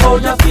 Love how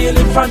you feel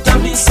in front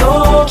of me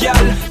so.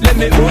 Girl, let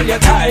me hold you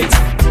tight.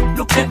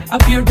 Look at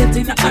appear that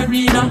in the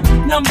arena.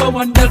 Number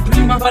one girl,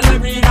 prima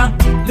ballerina.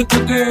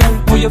 Little girl,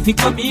 how you feel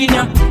come in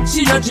ya.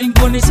 She a drink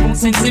on the spoon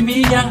since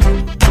me ya.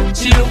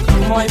 She look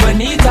muy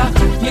bonita.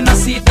 You know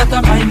see that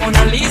I'm my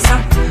Mona Lisa.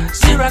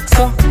 She rocks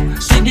so,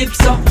 she dips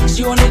so.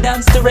 She only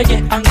dance to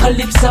reggae and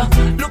calypso.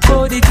 Look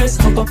how the dress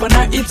hop up on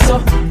her hips so.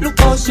 Look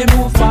how she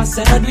move fast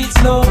and do it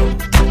slow.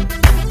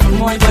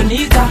 Muy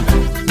bonita,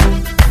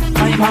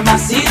 my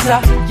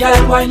mamacita.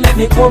 Girl, wine let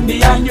me come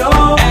behind you.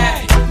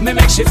 Hey, me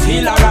make she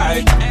feel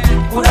alright.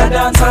 Coulda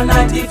dance all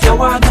night if you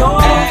want to.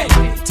 Hey,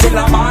 till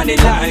the morning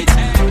light.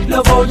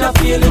 Love how you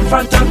feel in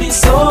front of me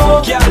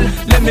so. Girl,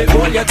 let me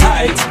hold you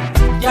tight.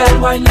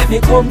 Girl, wine let me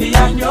come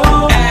behind you.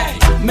 Hey,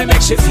 me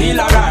make she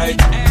feel alright.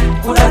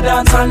 Coulda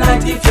dance all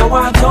night if you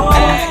want to.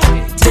 Hey,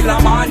 till the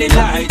morning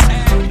light.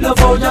 Love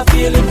how you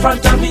feel in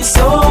front of me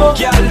so.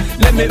 Girl,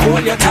 let me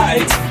hold you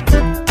tight.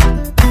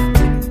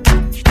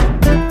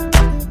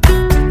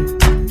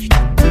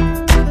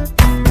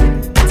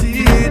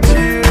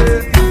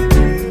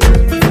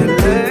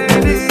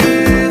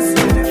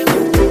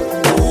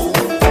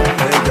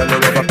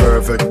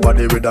 Perfect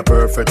body with a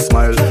perfect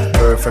smile.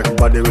 Perfect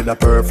body with a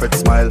perfect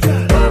smile.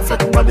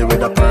 Perfect body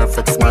with a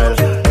perfect smile.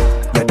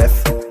 You're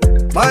deaf.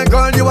 My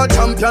girl, you a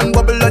champion.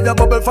 Bubble like a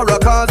bubble for a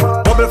cause.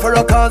 Bubble for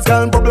a cause,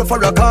 girl, bubble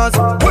for a cause.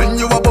 When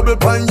you a bubble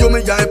pine, you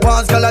me eye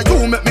pass. Girl,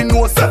 you make me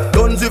know, sir,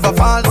 don't give a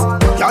false.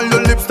 Girl,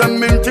 your lips them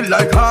minty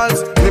like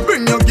hearts. Me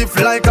bring you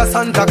gift like a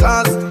Santa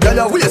Claus. Girl,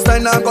 your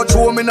waistline I got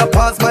throw me in a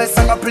pass. My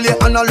song I play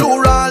on a low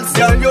rolls.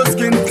 Girl, your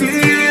skin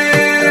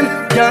clean.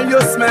 Girl,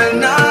 you smell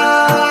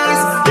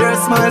nice. Your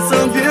smile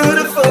so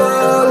beautiful.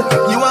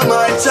 You are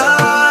my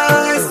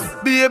choice.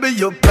 Baby,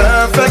 you're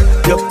perfect.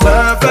 You're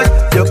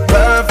perfect. You're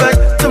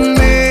perfect to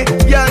me.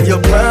 Yeah,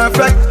 you're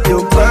perfect.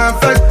 You're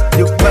perfect.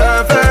 You're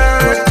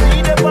perfect.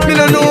 Me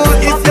don't know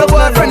if your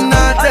boyfriend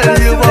not tell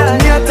you,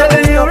 but me I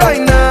tell you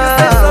right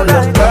now.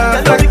 You're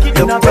perfect.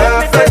 You're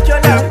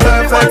perfect. You're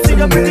perfect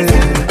to me.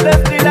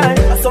 Left the line,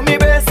 I saw me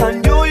best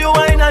and you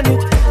wine on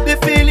it. The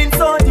feeling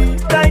so deep,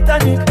 tight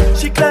on it.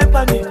 She climb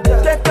on it,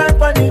 take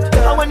time on it.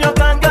 And when you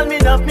can't girl, me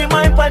have me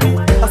mind on it.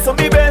 I saw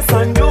me best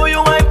and you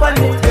wine on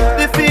it.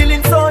 The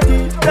feeling so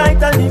deep,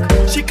 tight on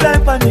it. She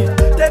climb on it,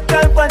 take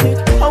time on it.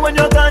 And when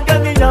you can't girl,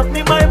 me have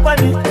me mind on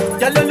it.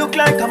 Girl, you look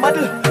like a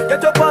model.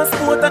 Get your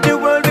passport and the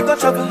world we go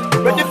travel.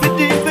 Ready for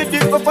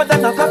deep, rougher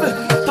than a gravel.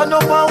 Turn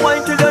up and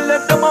wine till you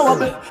left them a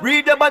wobble.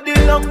 Read your body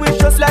language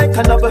just like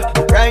a novel.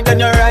 Ride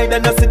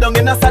and you sit down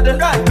in a saddle.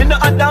 Me no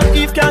a damn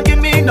thief can't give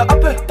me no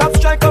apple. Top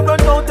striker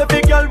run out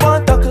every girl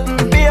want tackle.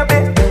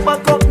 Baby,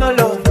 back up no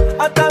love.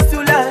 I toss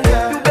you like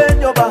you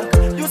bend your back.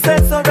 You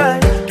said so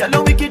right. Girl,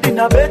 you wicked in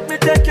a bed, me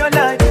take your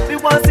life. Me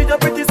want see your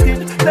pretty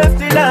skin, left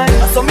the line.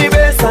 I saw me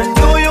best and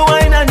you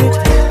wine on it.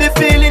 The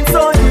feeling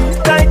so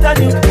deep, tight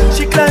on it.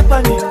 She climb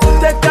on it,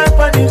 take time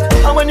on it.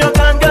 And when you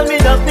can't girl, me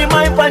have me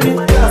mind on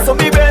it. I saw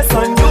me best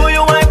and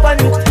you wine on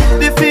it.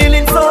 The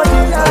feeling so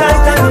deep,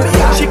 tight on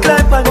it. She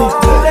climb on it,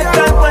 take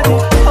time on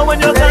it. And when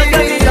you can't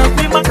girl, me have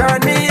me mind.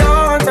 Turn me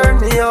on, turn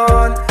me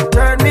on, turn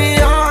me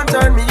on,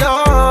 turn me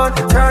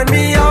on, turn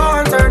me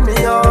on, turn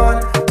me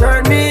on,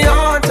 turn me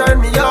on,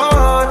 turn me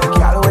on.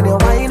 Girl, when you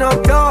wind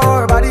up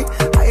your body,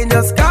 I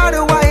just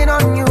gotta wine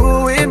on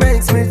you. It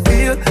makes me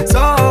feel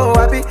so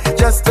happy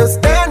just to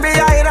stand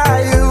behind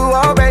you,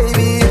 oh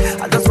baby.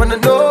 I just wanna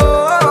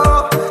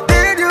know,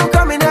 did you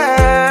come in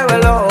here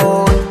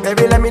alone?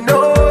 Baby, let me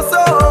know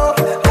so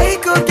I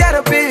could get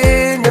up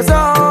in your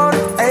zone.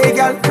 Hey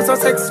girl, you're so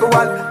sexual,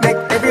 make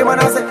everyone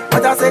else say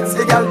what a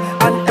sexy girl.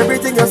 And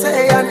everything you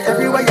say and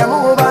everywhere you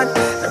move and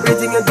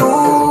everything you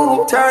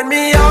do. Turn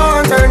me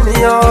on, turn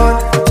me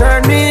on,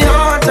 turn me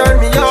on, turn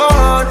me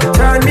on,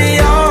 turn me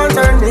on,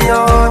 turn me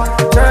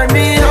on, turn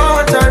me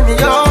on, turn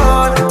me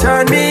on,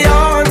 turn me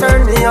on,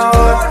 turn me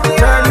on,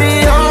 turn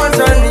me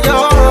on, turn me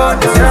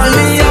on, turn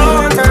me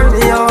on, turn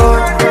me on,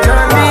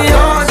 turn me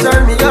on,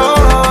 turn me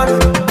on.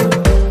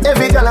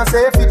 Every girl I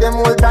say fit them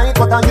all tight,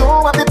 but you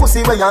have the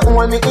pussy where you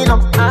hold me in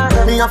up.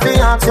 Me have to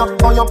ask you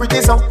how you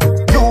pretty so.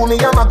 You me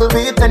a muggle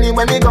with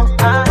anywhere me go.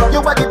 You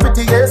are the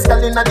prettiest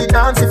girl in the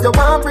dance. If you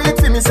want breathe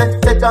for me, say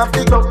take off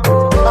the glove.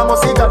 I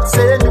must see God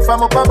send you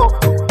from up above.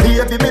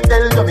 Baby, me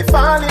tell you me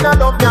fall in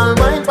love. Girl,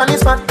 mind pon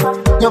this fat,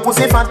 your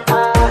pussy fat,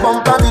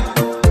 bump a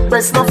bit,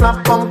 breast no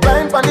flap, come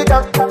climb pon the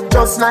top,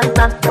 just like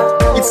that.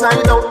 It's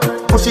slide out,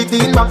 push it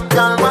in back,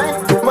 girl, mind,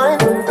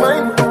 mind,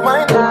 mind,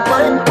 mind,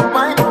 mind,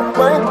 mind,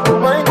 mind,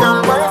 mind,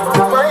 girl, mind,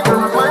 mind, mind,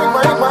 mind, mind,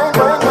 mind, mind,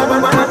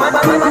 mind, mind, mind,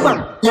 mind, mind,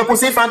 mind, your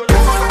pussy fat.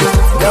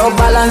 Yo,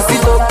 balance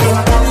it up.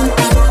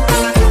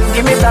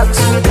 Give me that.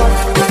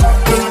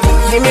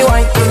 Give me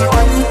wine.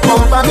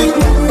 Pump a bit.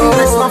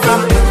 Press my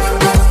flap.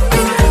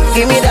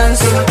 Give me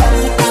dance.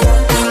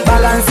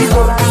 Balance it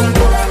up.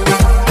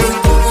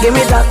 Give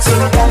me that.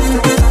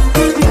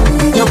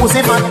 Your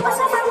pussy fat.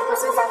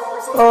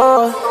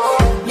 Oh,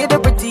 you're the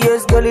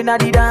prettiest girl in the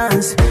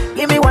dance.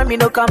 Give me one, me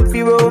no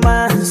comfy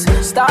romance.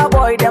 Star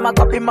boy, them a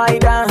copy my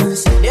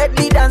dance.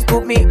 Deadly dance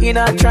put me in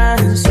a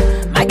trance.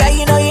 My guy,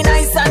 you know you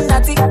nice and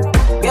naughty.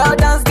 Your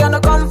dance gonna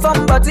come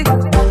from body.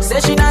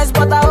 Say she nice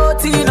but I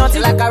OT naughty.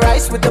 Like a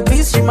rice with a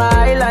piece, she my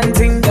island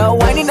thing. Girl,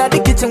 wine in the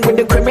kitchen with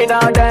the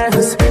criminal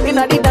dance. In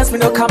the dance, me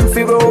no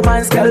comfy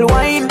romance. Girl,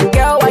 wine,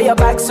 girl, why your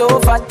back so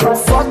fat?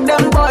 Fuck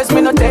them boys,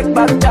 me no take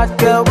back chat.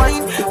 Girl,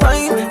 wine,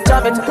 wine,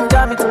 jam it,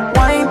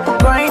 wine,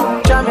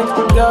 grind, jam it.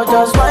 Girl,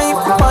 just wine,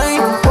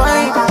 wine,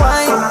 wine,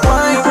 wine,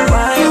 wine,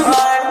 wine.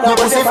 No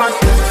pussy fat.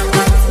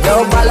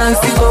 Girl, balance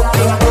it up.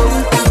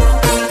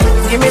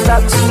 Give me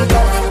that.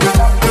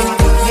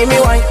 Give me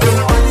wine.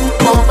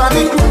 Pump a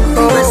bit.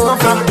 Press no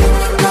flap.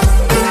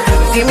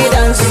 Give me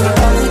dance.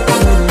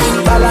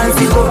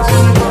 Balance it up.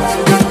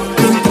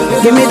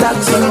 Give me that.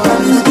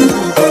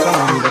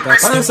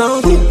 Find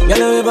something, girl,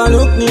 you ever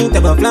look neat,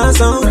 ever flash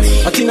out.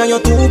 I think you're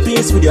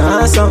two-piece with your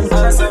ass out.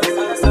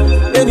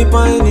 Any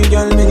pony,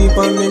 girl, many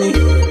pon many.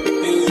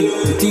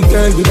 Pretty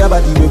girl with a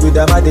body, with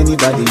a mad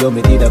anybody. You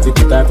me need a bit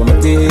type on my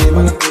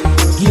table.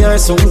 Give her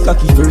some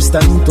cocky first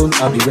time, don't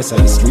have the rest of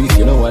the street,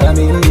 you know what I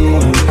mean?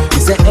 You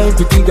say, hey,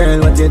 pretty girl,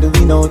 what you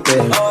doing out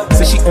there?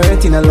 Say she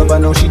hurting a lover,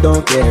 now she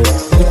don't care.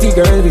 Pretty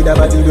girl with a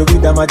body,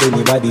 with a mad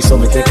anybody. So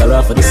me take her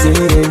off for the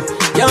scene.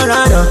 You're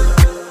right.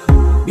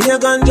 Be a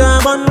ganja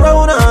man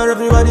round her,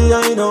 everybody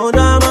I know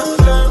drama.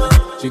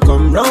 She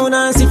come round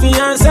and see for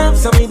herself,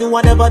 so we do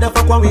whatever the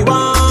fuck what we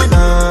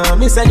wanna.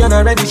 Me said you're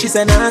not ready, she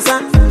said nah sir.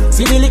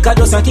 See the liquor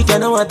just a kick, you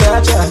know what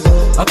touch her.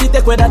 I fi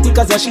take with that tick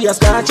cause she a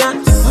scratch her.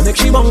 I make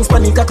she bounce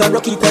panic, I can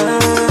rock it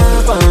up.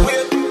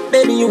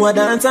 Baby you a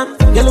dancer,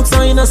 you look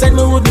so innocent,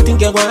 me wouldn't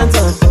think you want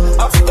her.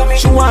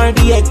 She want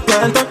the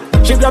eggplant,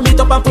 she grab it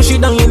up and push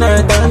it down in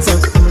her dancer.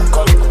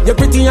 You're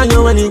pretty and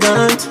you're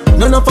elegant.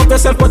 None of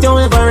yourself but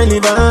you're ever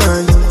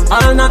relevant.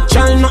 All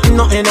natural, nothing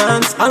no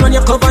enhance. All when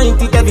you cover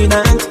it, it's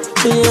evident.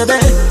 Baby,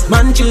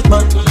 man cheat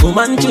man,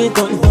 woman cheat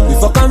on. We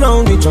fuck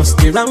around with just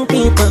the wrong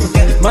people.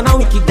 If man a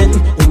wicked then,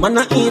 woman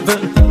a evil.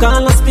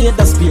 Call a spade,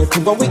 to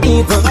go we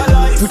evil.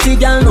 Pretty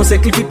girl, no say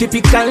clippy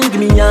typical. Give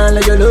me all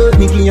of your love,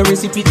 me give you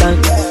reciprocal.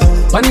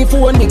 Funny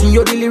phone, me give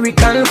you the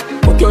lyrical.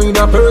 Fuck you in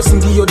a person,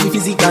 give you the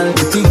physical.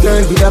 Pretty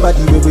girl with a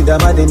body, with a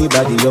mad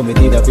anybody. You me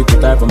need a people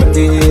type from a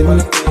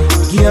table.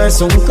 Give her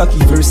some cocky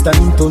first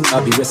time, don't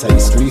have the rest of the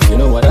street, you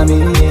know what I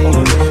mean?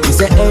 You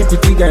say, hey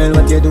pretty girl,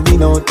 what you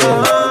doing out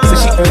there? Say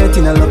she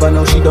hurting a lover,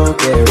 now she don't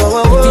care.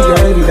 Pretty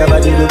girl with a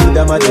body, with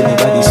a mad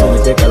anybody. So me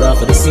take her off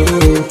for the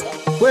scene.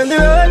 When the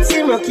road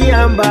seem rocky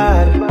and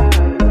bad,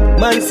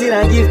 man still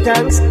I give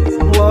thanks.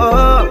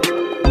 Whoa.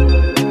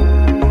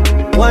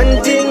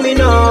 One thing we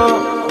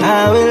know,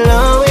 I will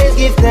always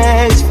give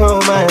thanks for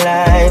my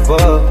life.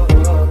 Oh.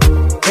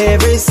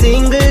 Every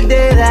single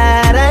day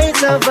that I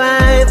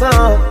survive,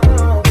 oh.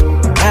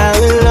 I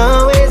will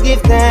always give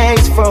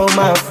thanks for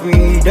my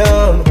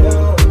freedom.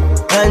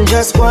 And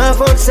just go and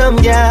fuck some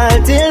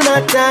girl till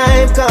my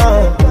time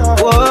come.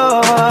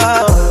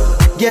 Whoa.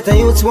 Get a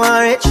youth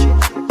one rich.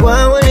 Go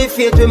and only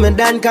faith with me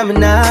done coming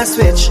now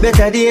switch.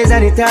 Better days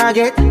on the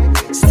target.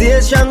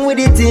 Stay strong with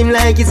the team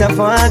like it's a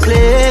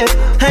forklift.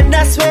 And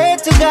I swear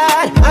to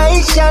God,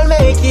 I shall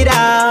make it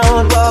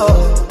out.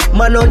 Whoa.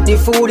 Man out the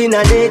food in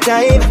the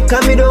daytime.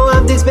 Cause me don't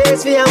have the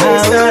space for your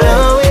waste. I will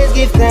always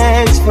give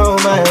thanks for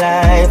my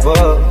life,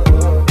 oh.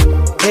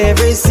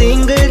 Every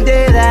single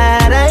day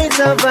that I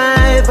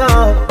survive,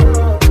 oh.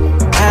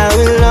 I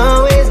will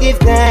always give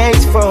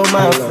thanks for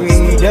my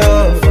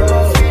freedom.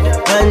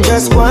 And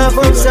just walk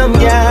from some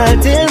girl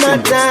till my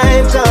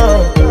time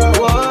come.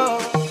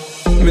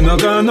 Me not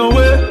gone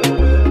nowhere.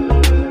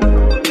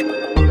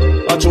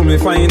 I try me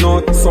find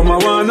out some I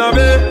wanna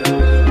be.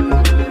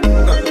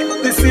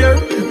 This year,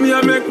 me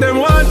I make them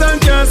want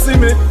and can't see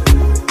me.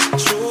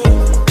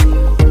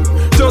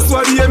 Just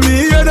what they hear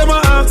me hear them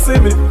a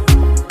asking me.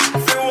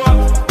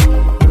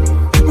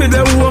 Me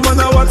the woman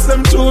I watch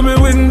them through me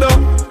window.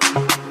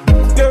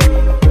 Yeah.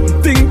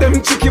 Think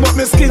them tricky but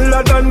me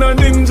skiller than a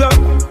ninja.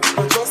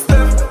 Just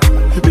them.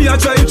 Me a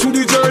try through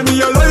the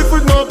journey of life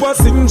with no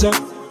passenger.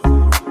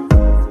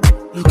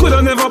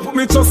 Coulda never put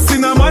me trust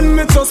in a man,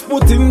 me just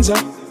put in ja.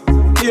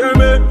 Hear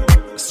me?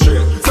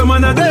 Straight. Some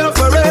man are there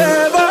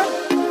forever.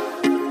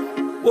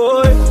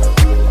 Boy,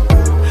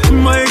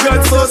 my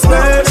God, so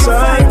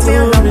special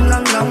to me.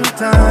 Long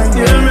time.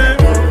 Hear me?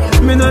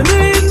 Me no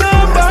need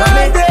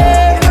nobody.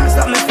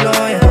 Stop me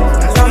flowing.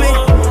 Stop me.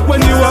 When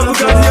you have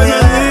God, you no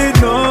need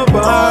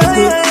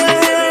nobody.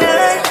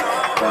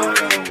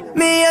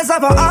 Me as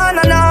have a on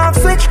and off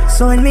switch.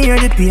 So when me hear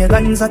the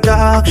pagans a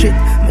talk shit,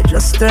 me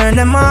just turn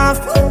them off,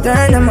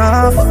 turn them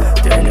off,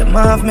 turn them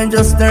off, me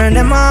just turn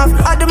them off.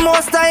 At the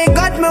most I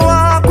got me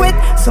walk with,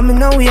 so me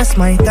no waste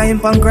my time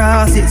on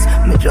crosses.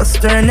 Me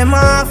just turn them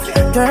off,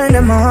 turn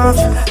them off,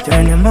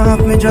 turn them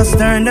off, me just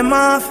turn them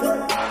off.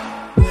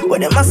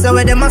 What them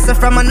a say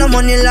from a no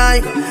money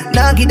line.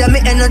 Now give them me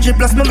energy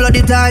plus my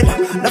bloody time.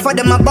 Now for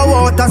them a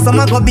bow out and some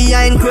a go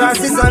behind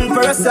crosses and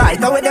parasite.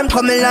 How with them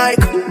coming like.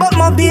 But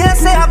my BS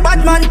say a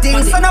bad man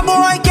thing. So no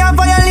boy can't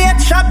violate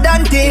shop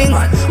done thing.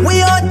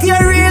 We out here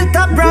real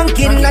top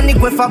ranking. And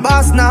if a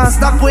boss now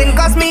stop win.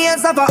 Cause me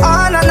hands have a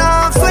on and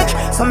off switch.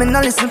 So me no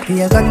listen to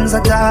your guns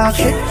a talk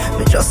shit.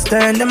 Me just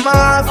turn them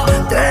off,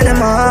 turn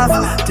them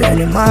off, turn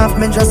them off.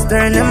 Me just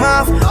turn them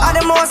off. All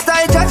the most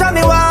I judge and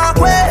me walk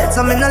with.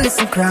 So me no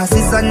listen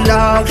crosses and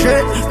dog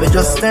shit. Me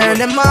just turn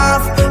them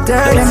off,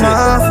 turn them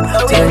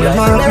off, turn them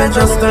off. Me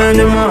just turn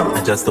them off.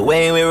 Adjust the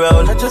way we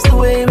roll, adjust the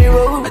way we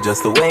roll,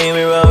 adjust the way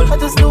we roll,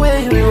 adjust the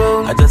way we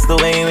roll, adjust the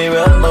way we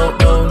roll,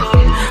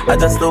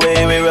 adjust the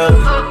way we roll.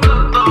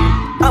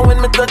 And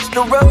when me touch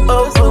the road,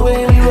 adjust the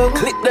way we roll,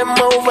 click them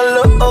over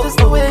low, adjust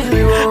the way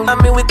we roll. I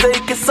mean we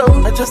take it so,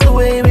 adjust the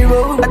way we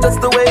roll,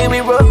 adjust the way we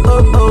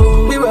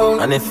roll, we roll.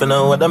 And if you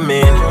know what I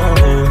mean,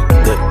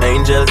 the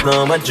angels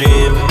know my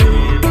dream.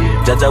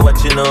 Jaja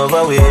watching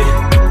over we.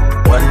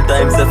 One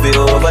time say fi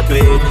overdo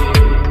it.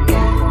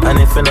 And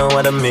if you know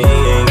what I mean,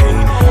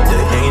 the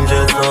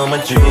angels know my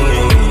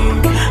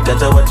dream.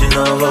 Jaja watching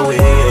over we.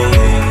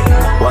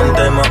 One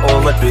time I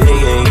overdo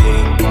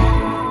it.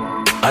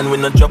 And we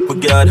not drop we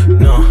guard,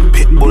 no.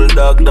 Pitbull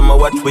dog, them a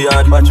watch we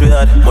hard,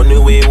 Money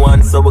we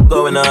want, so we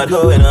going hard,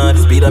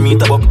 Speed a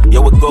meter up, yeah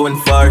we going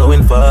far,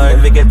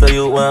 If we get to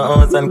you, one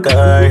house and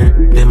car.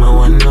 Them a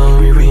want know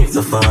we reach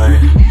so far.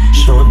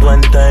 Short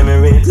one time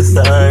we reach the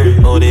star.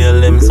 Oh the hell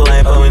them so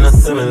hype, but we not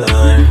similar.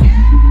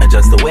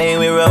 Adjust the way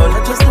we roll,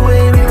 adjust the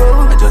way we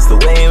roll, adjust the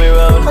way we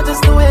roll,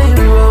 adjust the way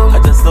we roll,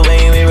 adjust the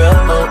way we roll,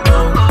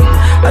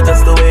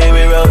 adjust the way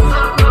we roll.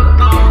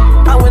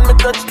 And when we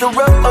touch the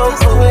road,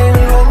 adjust the way we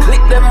roll,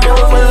 click them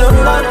over low.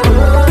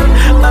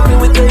 I mean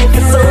we take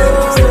it so.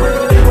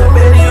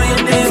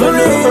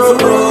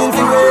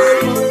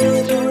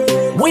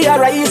 We are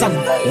rising,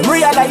 them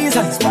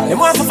realizing. Them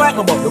want to fight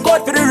me but look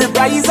out for the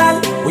reprisal.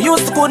 We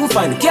used to couldn't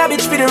find the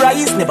cabbage for the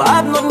rice. Never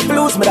had nothing to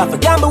lose, me that for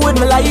gamble with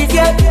my life,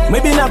 yeah.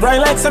 Maybe not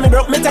grind like semi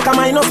broke, me take a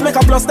minus, make a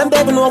plus. Them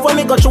devil know when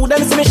me go through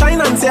them, see me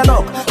shine and say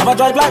look. Have a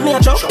drive like me a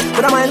truck,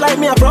 but a mind like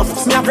me a prof.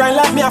 Me a grind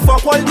like me a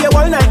fuck, all day,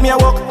 all night me a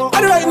walk.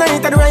 At the right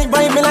night, at the right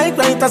vibe, me like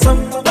right as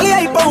some. Only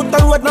hype out the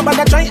road,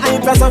 nobody try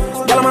hype as some.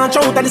 Girl I'm a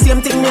shout at the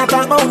same thing, me a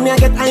talk about. Me a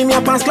get high, me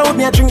a pass cloud,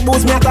 me a drink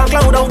booze, me a talk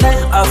cloud out there.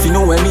 If you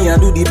know when me a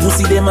do the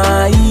pussy, them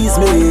eyes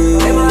me.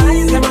 Them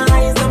eyes.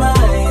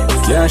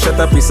 Can't shut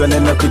up, piece and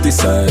then no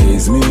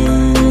criticize me.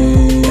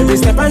 Every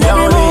step on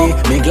your way,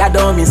 me glad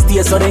on me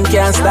stay so them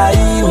can't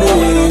style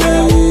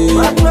me.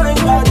 Bad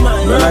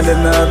mind. None of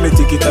them have me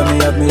ticket and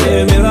me have me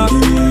empty.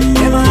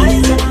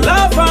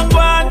 Laugh and go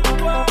on,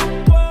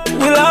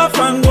 we laugh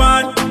and go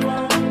on.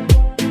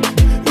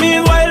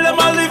 Meanwhile them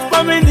a live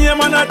for me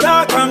name and a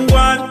talk and go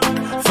on.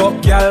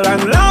 Fuck y'all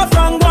and laugh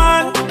and go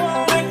on.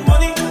 Make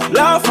money,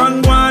 laugh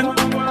and go on.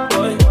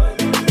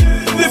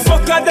 The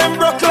fucker them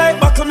broke like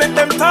buckle, make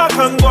them talk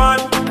and go on.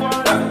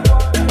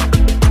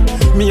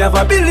 Me have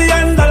 $1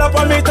 billion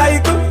for me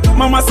title.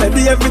 Mama said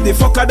the every the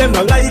fucker them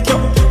no like you.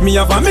 Me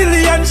have $1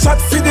 million shot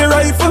for the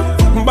rifle.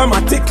 Bama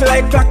tick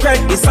like clock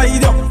right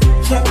beside you.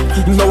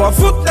 Now a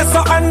foot that's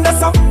a hand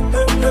that's up.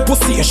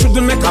 Pussy you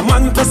shouldn't make a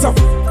man press up.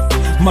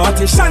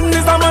 Marty Shan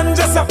is a man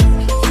just up.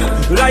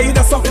 Lie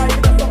that's up.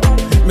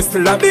 Me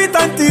still a beat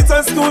and teach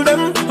and school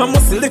them. I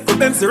must lick with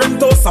them,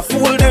 Sirentos a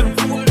fool them.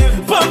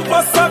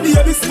 Pampas a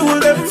baby stool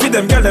them. Feed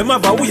them, girl them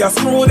have a we a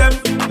screw them.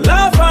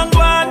 Laugh and go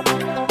on,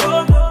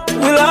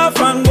 we laugh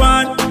and go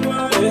on.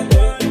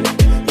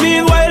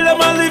 Meanwhile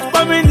them a live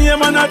for me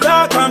name and a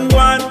talk and go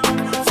on.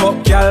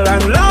 Fuck y'all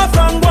and laugh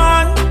and go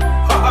on,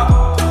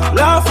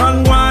 laugh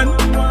and go on.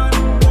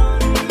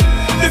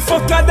 The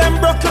fucker them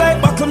broke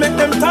like buckle, make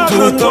them talk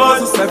and go on.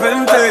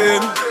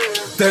 2017.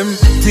 Them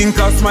think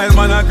a smile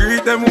man I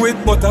greet them with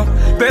butter.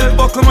 Bell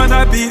buckle man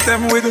I beat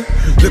them with.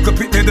 Look up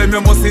at me them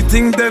you must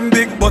think them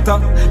big butter.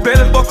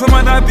 Bell buckle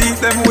man I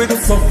beat them with.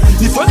 So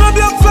if I know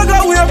black flag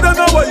I wave them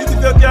no white. If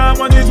you can't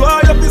manage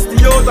why you have to stay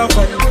out of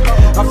fight.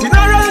 A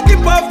funeral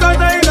keep after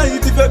 9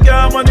 night. If you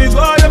can't manage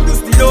why you have to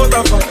stay out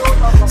of fight.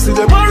 See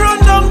them a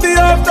run down the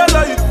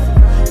afterlife.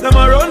 Them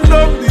a run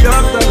down the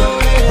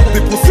afterlife.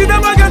 People see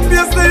them a get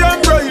face they and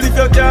pride. If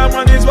you can't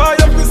manage why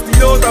you have to stay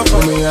out of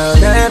fight. We are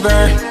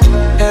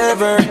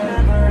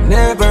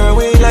never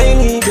will I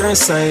leave your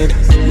side.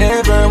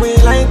 Never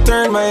will I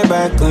turn my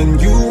back on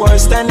you or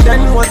stand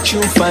and watch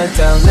you fight.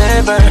 I'll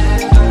never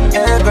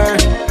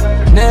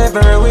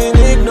will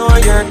ignore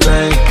your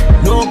cry.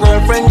 No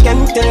girlfriend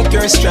can take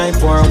your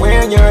stripe or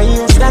wear your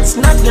heels, that's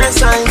not your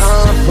size.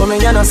 Mommy,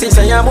 you know,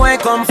 say your boy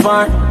come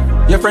far.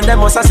 Your friend them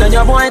must have said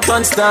your boy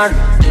turn star.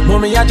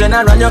 Mommy, a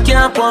general, you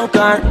can't punk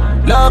her.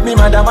 Love me,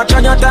 mother, watch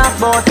on your talk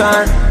about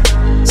her.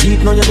 See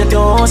it now you get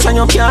your house and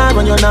your car,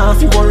 and you're not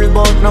fi worry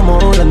about no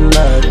more than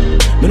that.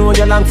 Me know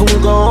you long for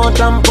we go out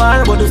and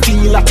bar, but the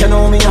feel like you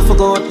know me I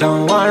forgot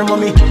down war,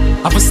 mommy.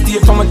 I for stay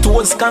from my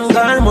toes,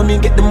 kangar, mommy.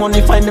 Get the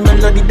money, find the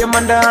melody, them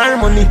and the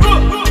harmony.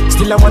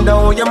 Still I wonder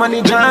how your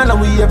money drawn, and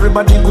we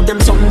everybody good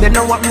them something they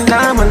know what me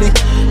normally.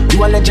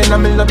 You a legend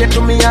and me love you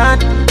to me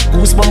heart.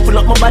 Goosebumps full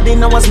up my body,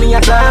 now was me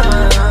attack.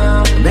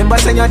 Remember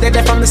say you're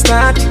dead from the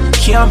start.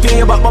 Can't pay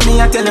you back, but me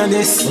I tell you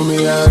this.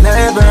 Me I'll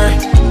never,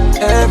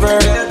 ever,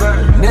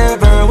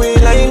 never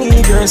will I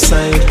leave your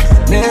side.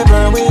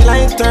 Never will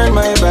I turn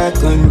my back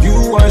on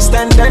you or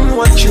stand and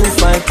watch you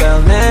fight.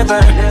 I'll never,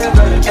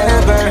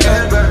 ever,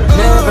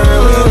 never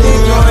will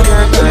ignore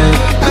your time.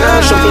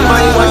 Now shuffle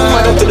my one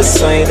mother to the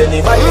side.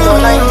 Anybody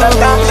don't like that,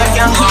 that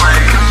can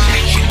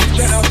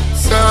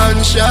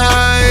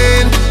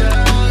sunshine.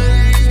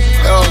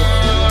 Yo,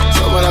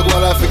 someone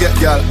gonna forget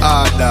y'all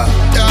harder.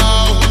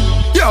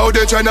 Yo,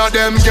 the trend of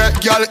them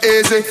get y'all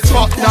easy,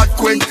 fuck not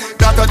quick.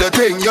 That are the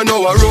thing, you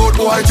know a road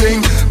boy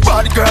thing.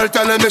 Bad girl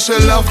telling me she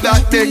love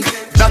that thing.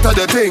 That are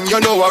the thing, you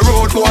know a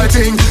road boy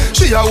thing.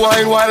 She a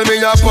wine while me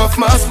a puff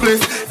my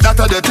split. That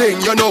are the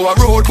thing, you know a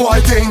road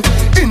boy thing.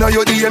 Inna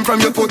your DM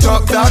from you put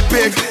up that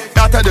pig.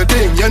 That are the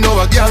thing, you know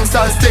a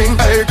gangster's thing.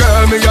 Hey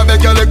girl, me a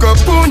beg you like a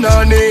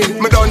punani.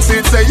 Me don't see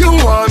it say you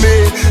want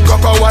me.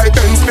 Cock a white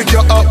and pick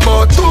you up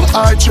but 2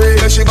 or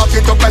 3. She back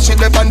it up and she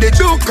left on the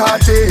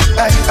Ducati.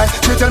 Hey, hey,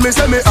 she tell me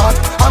say me hot,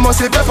 I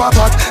must say pepper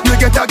pot. Me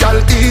get a gal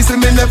easy,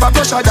 me never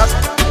pressure that.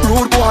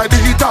 Rude boy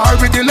beat her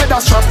with the leather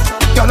strap.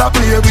 Y'all a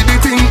play with the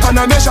thing and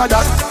I measure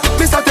that.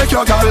 Mister take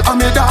your gal and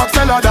me dog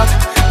fella that.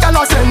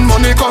 Y'all a send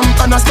money come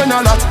and I spend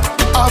a lot.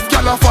 Half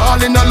y'all a fall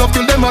in a love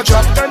till them a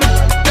drop.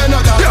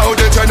 Yo,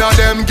 the ten of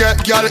them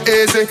get y'all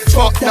easy,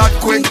 fuck that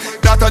quick.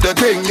 That are the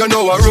thing, you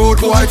know a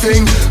rude boy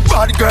thing.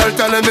 Bad girl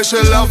telling me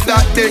she love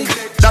that thing.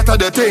 That are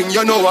the thing,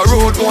 you know a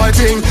rude boy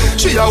thing.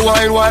 She a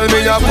wine while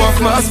me a puff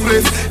my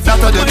split.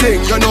 That are the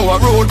thing, you know a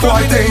rude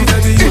boy thing.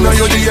 Inna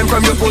your DM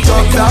from you put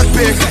up that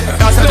pic.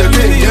 That are the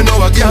thing, you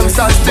know a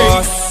gangster's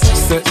thing.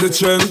 Set the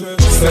trend,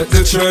 set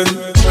the trend.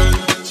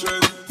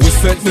 We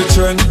set the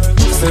trend,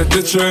 set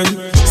the trend,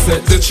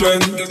 set the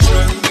trend.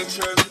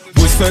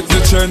 We set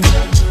the trend.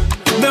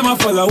 Them a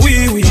follow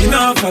we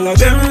not follow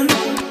them.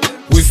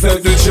 We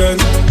set the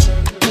trend.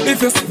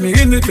 If you see me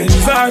in the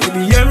Benz or the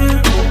BM,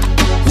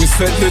 we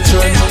set the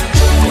trend.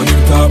 When you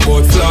talk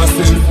about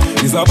flossing,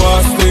 it's a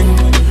boss thing.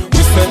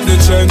 We set the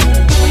trend.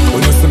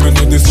 When you see me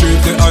in the street,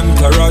 the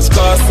entourage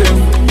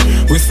casting.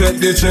 We set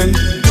the trend.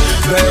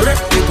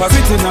 Direct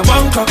deposit in a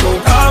bank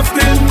account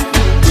often.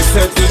 We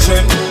set the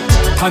trend.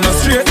 And a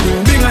straight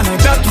thing and a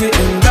that we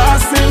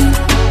endorsing.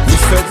 We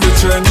set the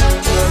trend.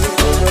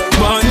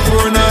 Man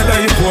poor, not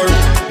die poor.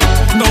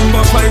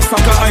 Number 5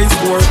 soccer ice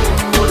board.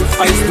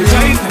 Ice the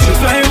guy and the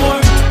fly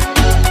more.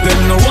 Them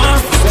no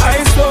want to see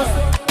ice board.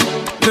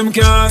 Them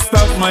can't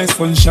stop my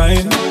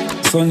sunshine.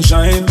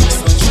 Sunshine,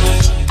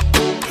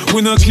 sunshine.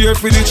 We no care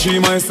for the 3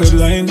 miles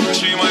line.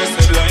 3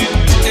 miles line.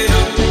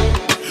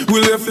 Yeah. We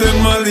left them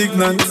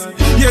malignant.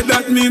 Yeah,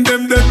 that mean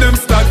them dead, them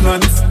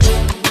stagnant.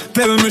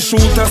 Tell me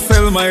shoot or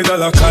sell my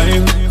dollar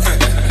kind.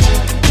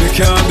 They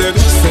can't dead.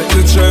 Set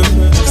the trend,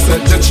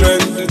 set the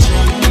trend.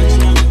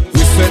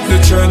 Set the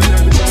trend,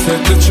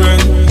 set the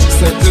trend,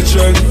 set the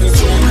trend.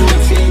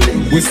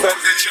 We set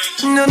the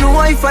trend. Me no know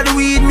why for the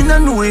weed, me no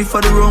know why for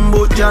the rum,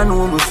 but Jah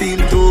know me feel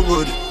too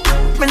good.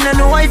 Me no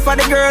know why for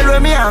the girl where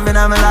me have in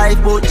my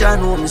life, but Jah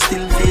know me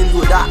still feel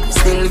good. Me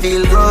still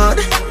feel good.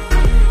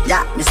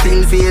 Yeah, me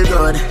still feel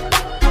good.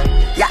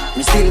 Yeah,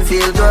 me still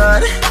feel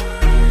good.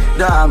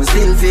 Me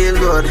still feel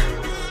good.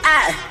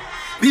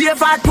 Be a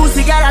fat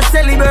pussy girl a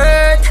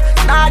celebrate.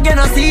 Nah get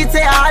no seat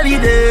say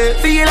holiday.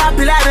 Feel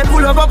happy like me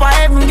pull up a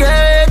heaven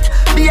gate.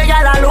 Be a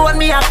girl alone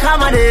me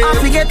accommodate. I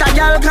forget a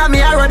girl come me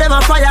arrow them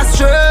a fire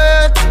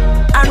straight.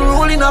 And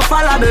rolling a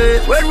follow me.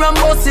 When rum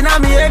bustin'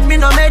 on me head me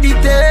no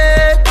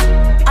meditate.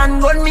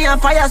 And gun me a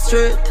fire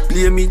straight.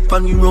 Play me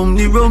pan the rum,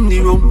 the rum,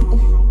 the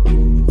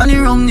rum. Pan the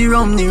rum, the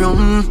rum, the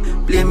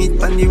rum. Play me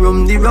pan the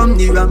rum, the rum,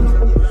 the rum.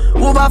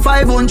 Over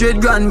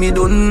 500 grand me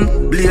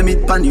done. Blame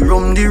it pan the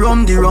rum, the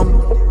rum, the rum.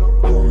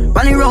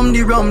 Pan the rum,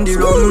 the rum, the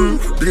rum.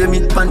 Blame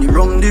it pan the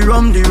rum, the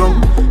rum, the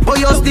rum. But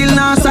you still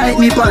not sight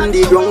me pan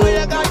the rum.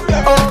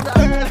 Oh,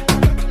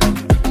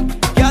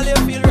 girl, you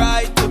feel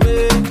right to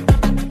me.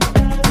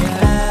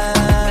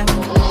 Yeah.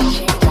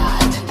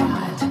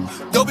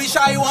 Don't be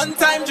shy one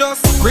time,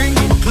 just bring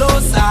it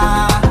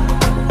closer.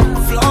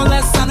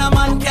 Flawless and a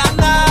man can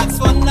ask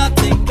for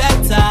nothing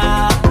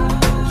better.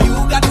 You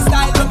got the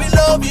style of me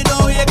love, you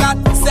know you got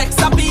sex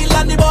appeal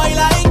and the boy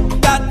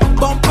like that.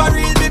 Bumper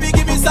real, baby,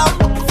 give me some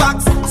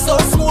facts. So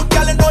smooth,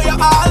 girl, you know you're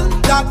all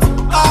that,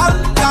 all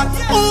that.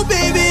 Oh,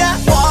 baby, I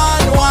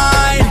want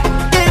wine.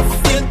 If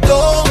you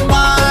don't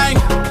mind,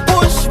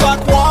 push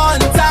back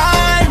one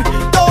time.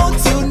 Don't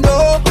you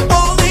know,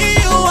 only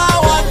you I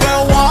want,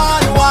 girl,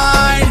 one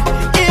wine.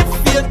 If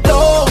you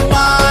don't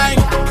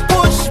mind,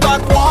 push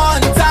back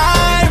one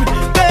time.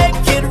 Make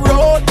it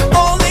roll,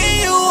 only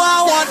you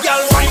I want,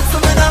 girl. Wine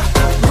for me now,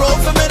 roll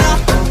for me now.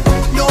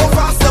 No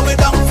faster, we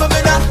down for me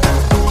now.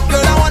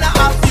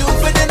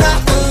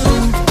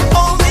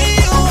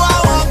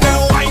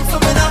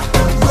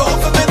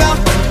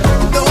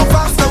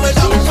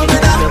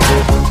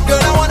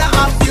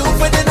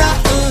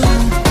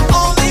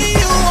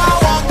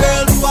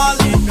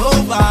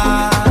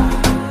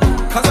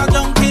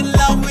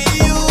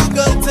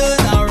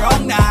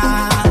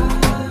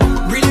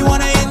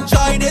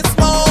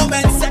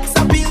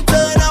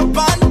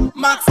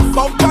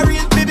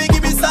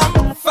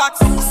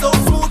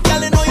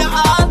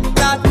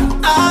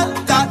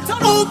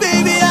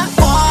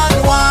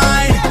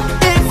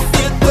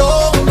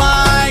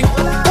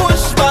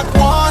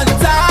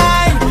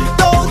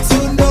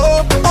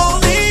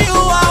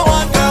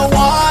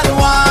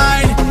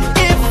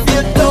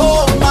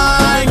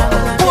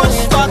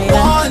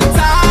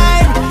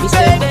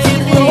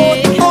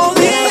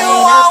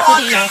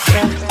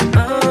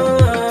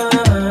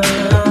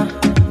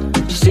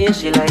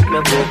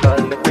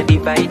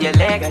 divide your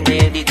leg and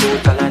lay the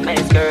total. A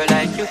nice girl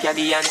like you can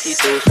be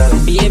antisocial.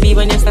 Baby,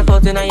 when you step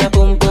out in your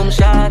boom boom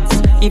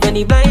shots, even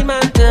the blind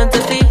man turn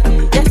to see.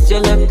 Yes, you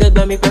look good,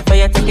 but me prefer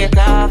you to get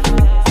off.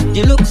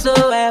 You look so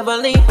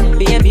heavenly.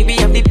 Baby, we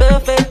have the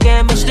perfect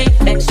chemistry.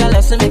 Extra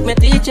lesson make me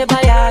teach you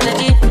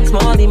biology.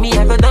 Small in me,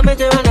 I could damage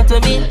your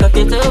anatomy. Cut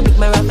it up, make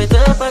me wrap it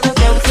up, I don't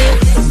count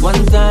it.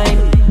 One time,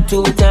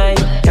 two time,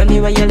 tell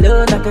me where you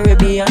love that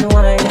Caribbean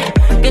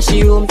wine. Get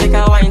she room, take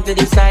a wine to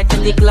the side, to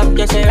the club,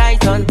 get she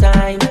right on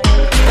time.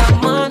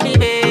 Come on, me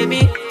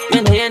baby,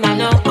 you know you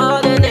know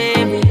all the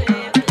name.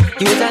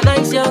 You's a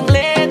nice young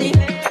lady,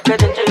 I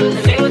could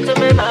introduce you to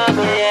me,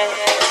 mama, yeah.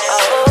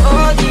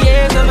 All the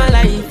years of my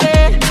life,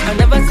 yeah, I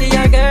never see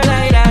a girl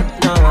like that,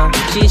 no.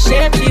 She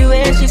shapes you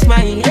and she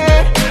smile,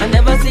 yeah, I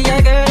never see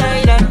a girl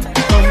like that.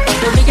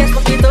 So me get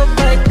fuck it up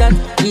like that.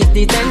 Ease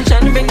the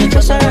tension, bring the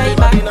pressure right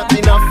back.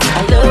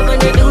 I love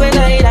when you do it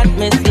like that,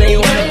 Miss Lady.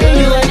 You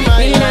and the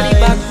queen and the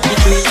back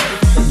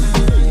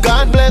between.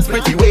 God bless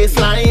pretty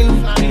waistline.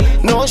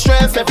 No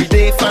stress, every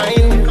day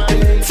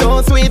fine.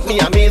 So sweet, me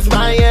amazed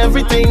by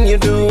everything you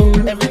do.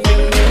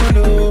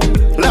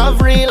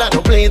 Love real, I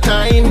don't play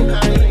time.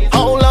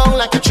 How long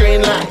like a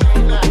train line?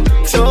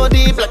 So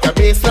deep like a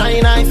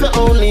baseline, I feel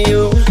only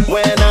you.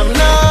 When I'm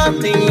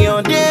not in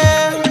your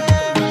day,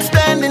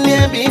 standing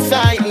there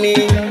beside me,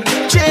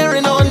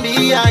 cheering on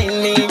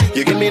behind me.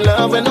 You give me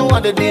love when no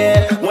other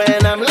there.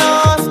 When I'm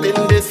lost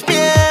in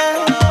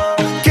despair,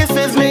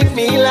 kisses make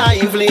me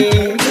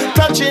lively.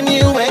 Touching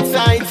you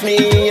excites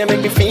me. You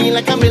make me feel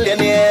like a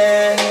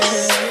millionaire.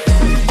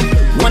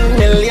 1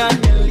 million,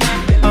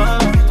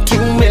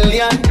 2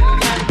 million,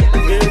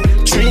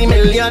 3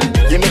 million.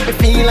 You make me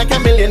feel like a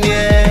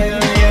millionaire.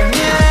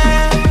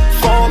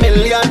 4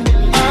 million,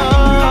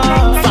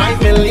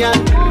 5 million,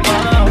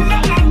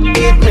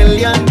 8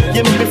 million.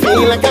 You make me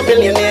feel like a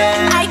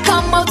millionaire. I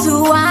come out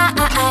to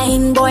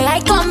wine, boy,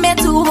 I come here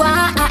to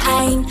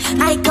wine.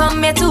 I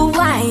come here to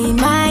wine,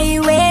 my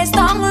waist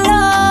down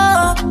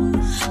low.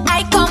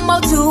 I come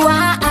out to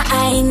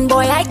wine,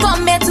 boy, I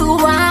come here to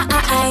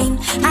wine.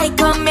 I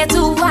come here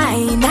to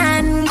wine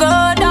and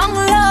go down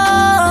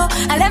low.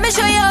 And let me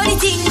show you how the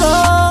thing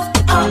go.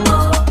 And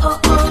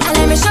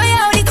let me show you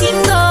how the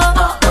thing go.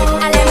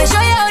 And let me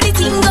show you how the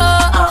thing go.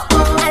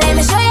 And let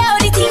me show you how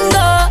the thing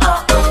go.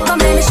 Come,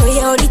 let me show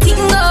you how the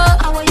thing go.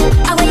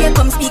 I want you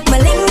come speak my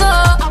lingo.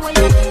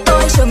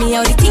 Boy, show me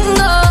how the thing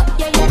go.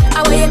 I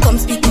want you come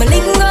speak my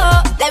lingo.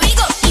 There we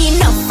go.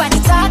 Enough for the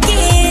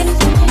talking.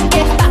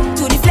 Get back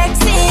to the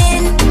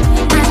flexing.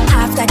 And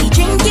after the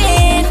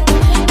drinking,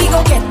 we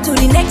go get to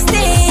the next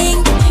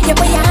thing. You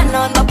put your hand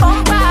on the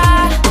bumper.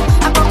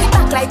 I pump it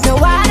back like no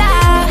water.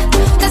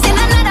 Cause in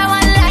another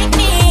one like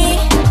me.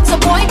 So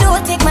boy,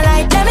 don't take my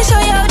life. Let me show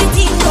you how the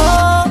thing go.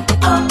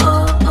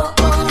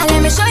 And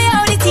let me show you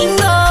how the thing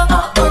go.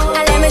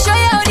 And let me show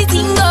you how the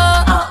thing go.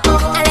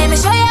 And let me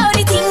show you how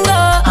the thing go.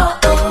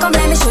 Come,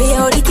 let me show you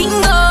how the thing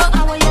go.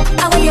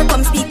 I want you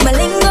come speak my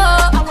lingo.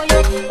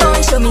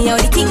 Boy, show me how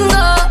the thing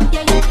go.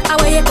 I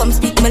want you come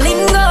speak my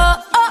lingo.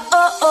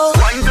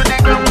 Wine to the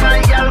ground, my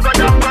girl, go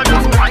down, go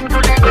down. Wine to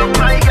the ground,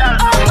 my girl.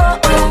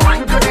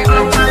 Wine to the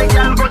ground, my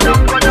girl, go down,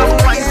 go down.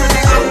 Wine to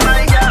the ground,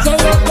 my girl.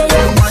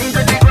 Wine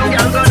to the ground,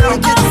 girl, go down.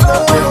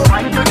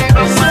 Wine to the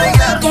ground, my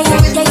girl.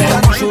 Wine to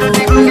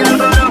the ground, girl,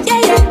 go down.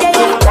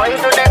 Wine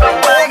to the ground,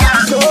 my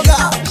girl.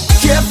 Sugar,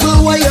 careful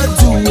what you're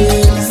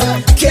doing.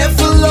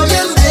 Careful how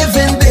you're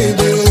living,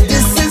 baby.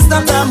 This is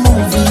not a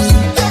movie.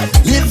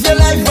 Live your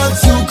life, but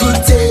you could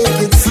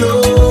take it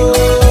slow.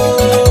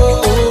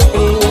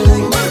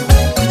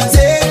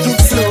 Take it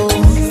slow.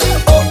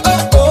 Oh, oh,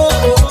 oh,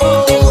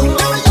 oh, oh.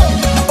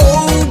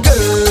 Oh,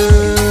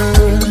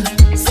 girl.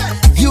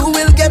 You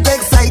will get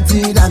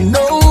excited, I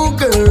know,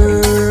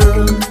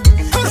 girl.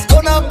 It's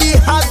gonna be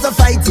hard to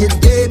fight it,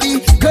 baby.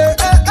 Girl,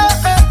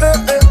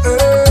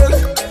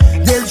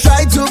 they'll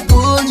try to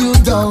pull you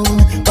down,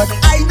 but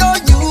I know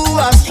you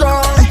are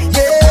strong.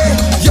 Yeah,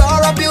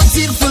 you're a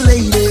beautiful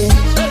lady.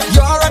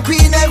 You're a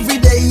queen every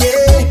day.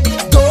 Yeah,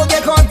 don't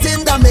get caught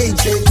in the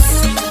matrix.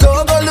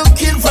 Don't go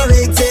looking for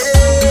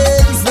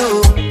ratings.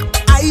 No,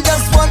 I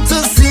just want to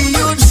see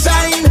you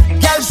shine.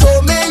 Girl,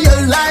 show me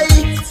your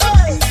light.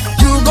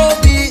 You gon'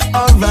 be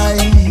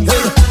alright.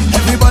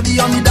 Everybody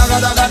on the daga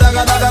daga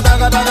daga daga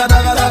daga daga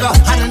daga daga.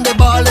 Hand in the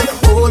ball,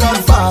 hold on,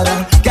 father.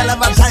 Girl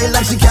have a child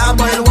like she can't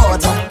boil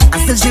water,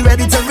 and still she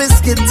ready to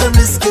risk it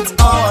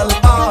all.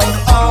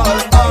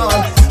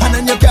 And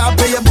then you can't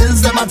pay your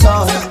bills them at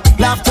all.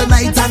 Laugh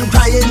tonight and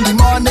cry in the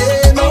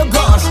morning. Oh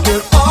gosh,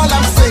 girl, all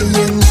I'm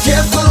saying,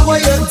 careful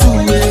what you're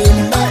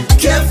doing.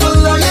 Careful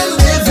how you're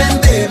living,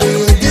 baby.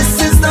 This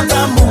is not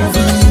a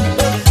movie.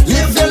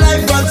 Live your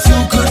life, but you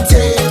could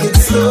take it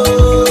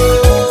slow.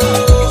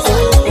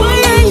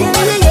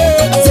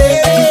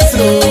 Take it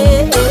slow.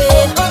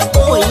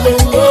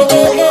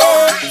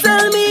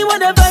 Tell me what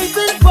they're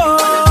fighting for,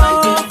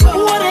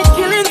 what they're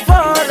killing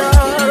for.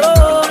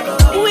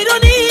 We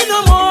don't need no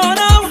more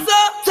now, so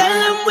tell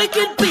them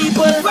wicked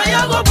people.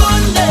 Fire go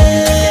burn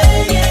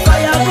them,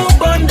 fire go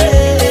burn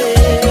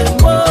them.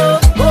 Oh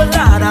Lord,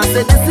 I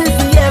said this is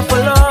the year for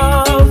Lord.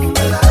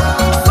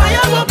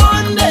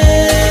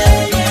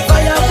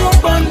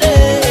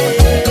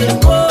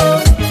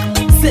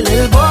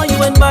 boy,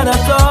 you ain't bad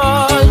at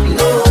all.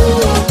 No,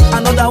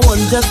 another one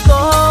just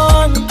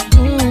gone.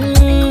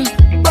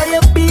 But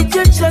you beat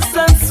your chest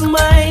and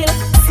smile.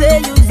 Say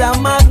you's a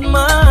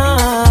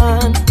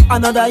madman.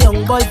 Another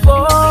young boy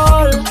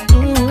fall.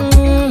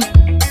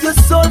 Your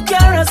soul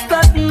can't rest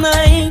at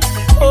night.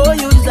 Oh,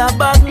 you's a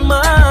bad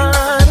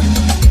man.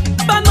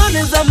 Bad man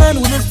is a man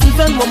who will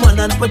defend woman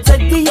and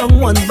protect the young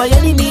ones by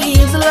any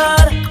means,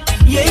 Lord.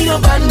 You ain't no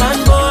bad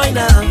man, boy,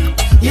 now.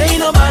 You ain't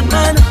no bad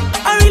man.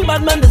 A real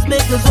bad man just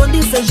make his own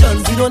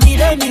decisions. He don't need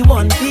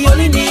anyone, he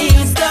only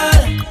needs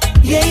God.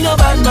 You ain't no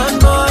bad man,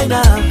 boy,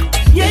 now.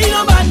 You ain't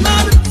no bad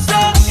man.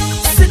 So,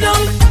 sit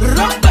down,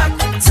 rock back.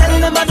 Tell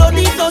them I don't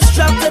need no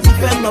strap to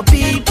defend my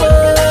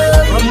people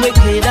from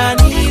wicked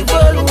and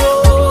evil.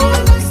 Whoa.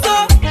 So,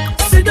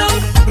 sit down,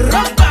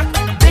 rock back.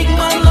 Big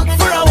man, look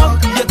for a walk.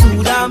 You're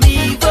too damn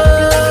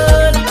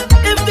evil.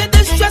 If they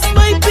distress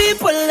my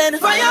people, then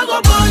fire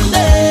go burn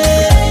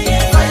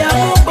them. Fire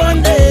go burn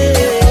them.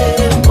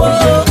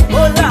 Oh,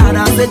 Lord, I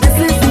say this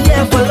is the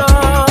air for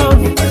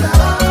love.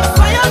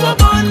 Fire go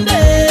burn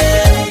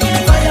them.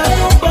 Fire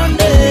go burn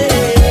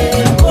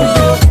them. Oh,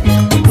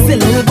 say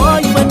little boy,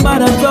 you ain't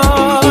bad at all.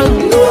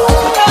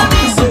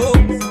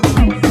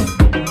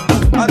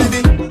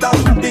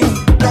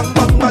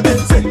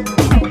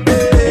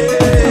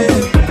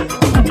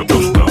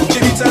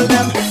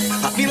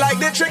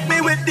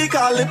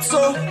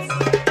 Calypso,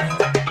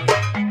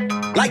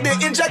 like they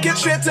inject it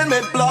straight in my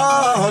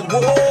blood.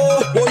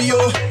 Whoa, whoa,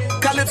 yo.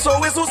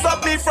 Calypso is who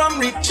stop me from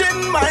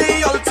reaching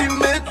my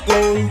ultimate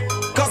goal.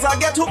 Cause I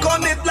get hooked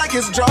on it like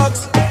it's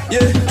drugs.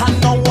 Yeah, I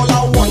know all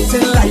I want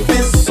in life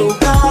is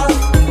soca.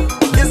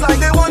 It's like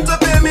they want to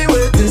pay me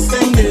with this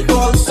thing they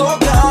call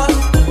soca.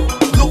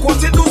 Look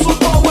what it do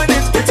soca when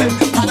it's hitting.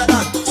 Harder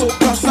than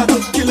soca start to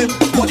kill him.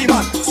 Body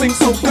man, sing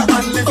soca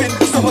and live in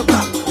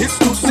soca. It's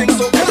to sing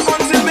soca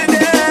until me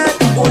dead.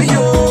 Oh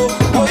yo,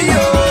 oh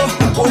yo,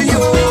 oh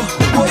yo,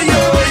 oh yo,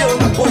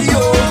 oh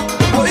yo,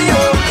 oh yo,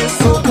 it's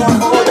soca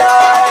all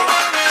night.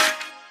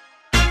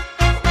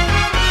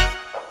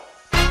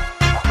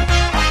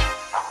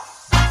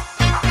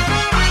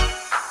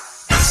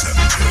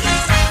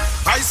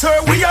 I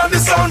swear we are the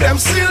sound them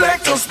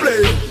selectors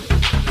play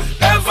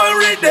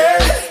every day,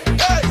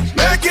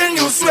 making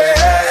you sway.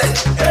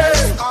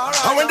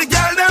 And when the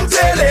girl them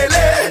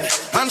telele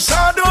and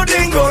shadow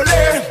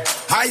dingole,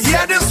 I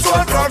hear this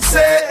one crowd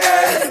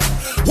say,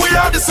 we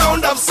are the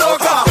sound of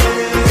soca.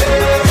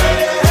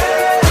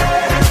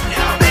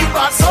 Big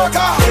bad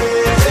soca.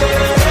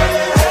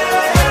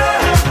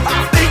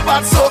 Big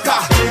bad soca.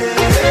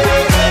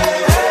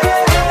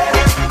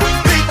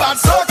 Big bad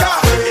soca.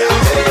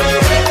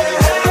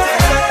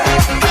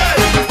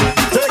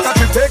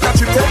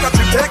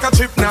 Take a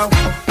trip now.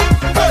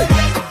 Hey,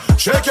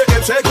 shake your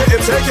hip, shake your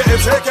hip, shake your hip,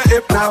 shake your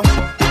hip now.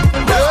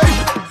 Hey,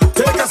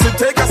 take a sip,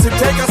 take a sip,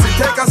 take a sip,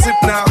 take a sip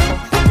now.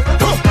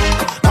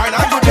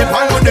 Hang good dip,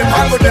 hang good dip,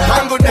 hang good dip,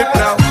 hang good dip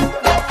now.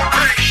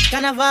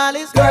 Carnival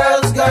is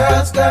girls,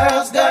 girls,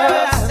 girls,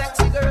 girls.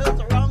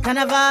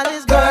 Carnival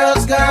is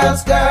girls,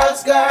 girls,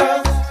 girls,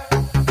 girls.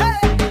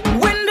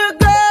 When the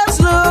girls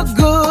look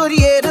good,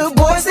 yeah, the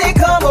boys they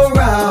come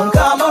around,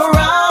 come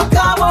around,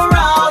 come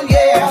around,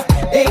 yeah,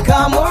 they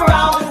come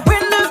around.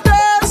 When the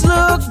girls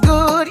look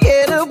good,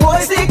 yeah, the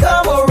boys they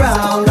come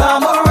around,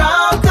 come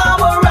around,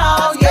 come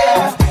around,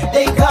 yeah,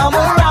 they come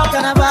around.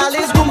 Carnival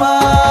is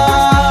woman,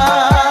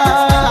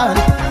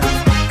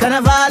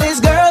 carnival is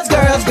girls,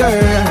 girls,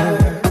 girls.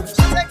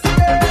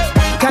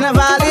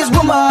 Carnival is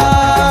woman.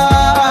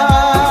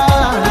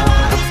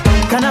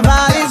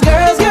 Carnival is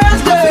girls,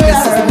 girls, girls.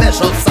 This is a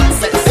measure of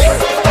success.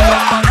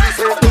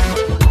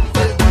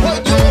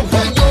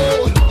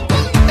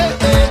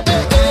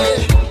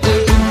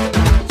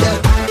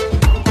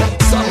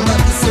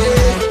 Somebody say,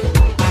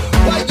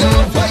 why yo,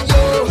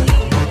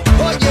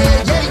 oh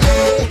yeah, yeah,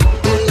 yeah.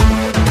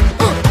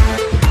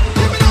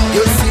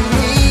 You see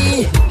me,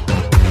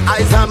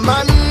 I's a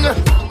man,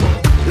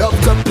 love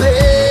to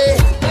play,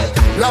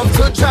 love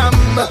to jam.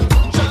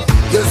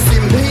 You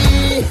see me,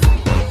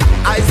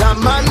 I's a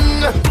man,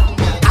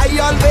 I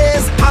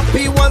always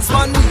happy once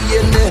money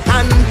in the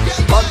hand.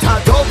 But I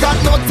don't got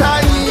no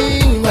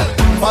time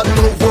for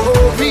no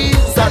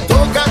worries. I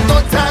don't got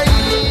no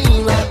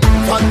time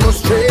for no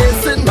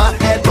stress in my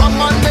head.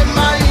 I'm on my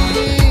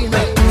mind,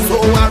 so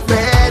I'm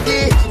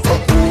ready to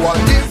go on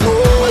the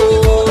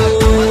road.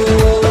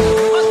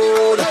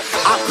 I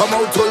come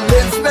out to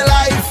live my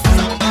life,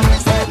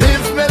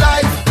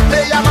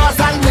 play a mass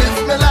and live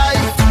my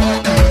life.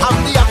 I'm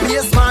the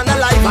happiest man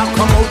alive. I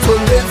come out to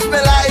live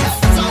my life,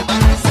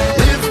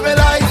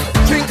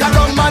 drink a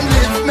rum and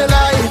live my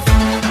life.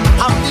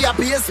 I'm the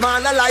happiest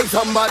man alive.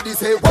 Somebody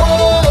say, whoa, oh,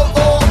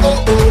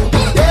 oh, oh,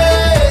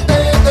 yeah,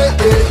 yeah, yeah,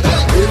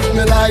 yeah. Live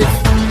my life,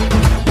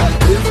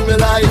 live my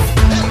life.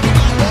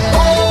 Oh,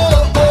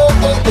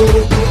 oh, oh, oh,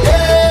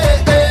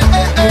 yeah, yeah,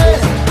 yeah, yeah.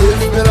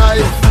 Live my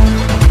life,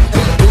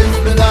 live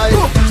my life.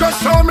 Just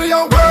show me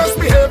your worst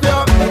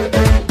behavior.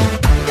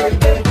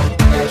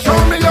 Show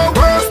me your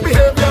worst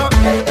behavior.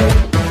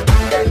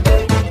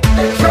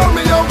 Show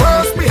me your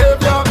worst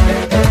behavior.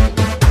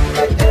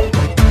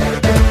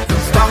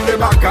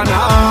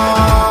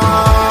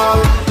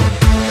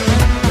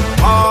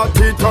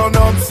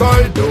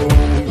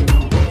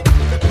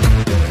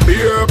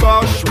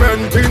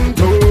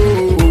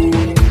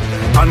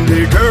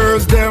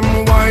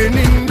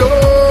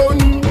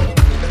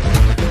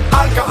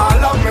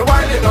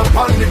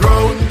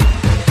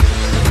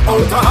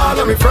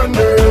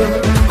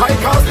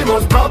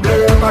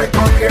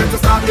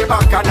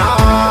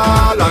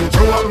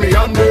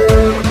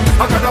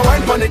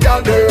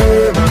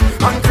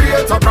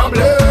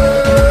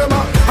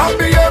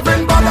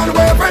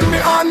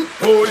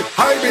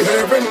 I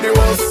behave in the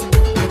worst.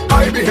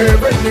 I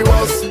behave in the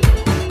worst.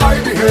 I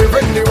behave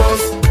in the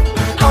worst.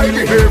 I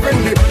behave in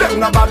the. Them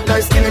not bad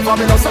like skinny for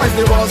me no size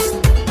the worst.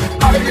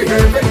 I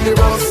behave in the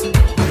worst.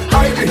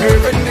 I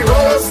behave in the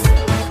worst.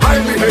 I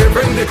behave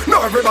in the.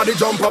 Now everybody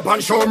jump up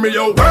and show me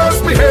your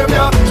worst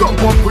behavior.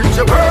 Jump up with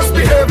your worst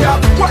behavior.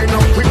 Wind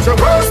up with your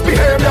worst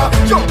behavior.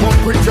 Jump up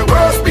with your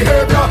worst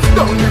behavior.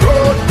 Down the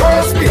road,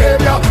 worst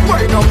behavior.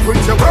 Wind up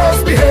with your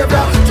worst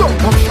behavior.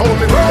 Jump up, show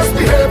me worst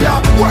behavior.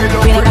 Wind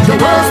up with your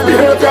worst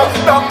behavior.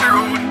 Down the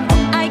road.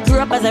 Grew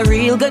up as a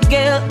real good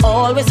girl,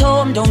 always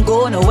home, don't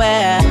go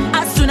nowhere.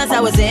 As soon as I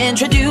was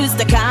introduced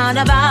to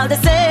carnival, they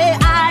say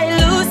I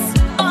lose,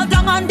 all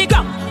down on the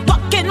ground.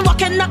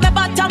 Walking up my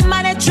bottom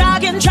and it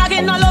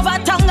dragging all over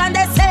tongue, and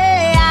they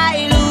say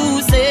I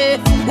lose it.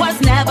 Was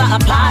never a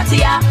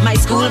party at my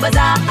school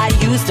bazaar I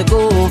used to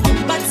go,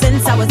 but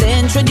since I was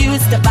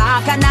introduced to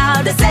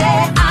Bacchanal, they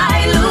say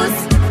I lose.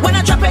 When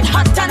I drop it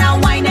hot and I'm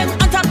whining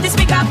on top the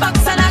speaker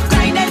box and I'm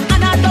grinding,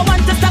 and I don't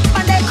want to stop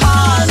and they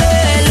call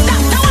me lose.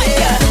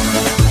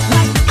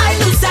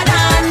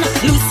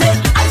 Lose it,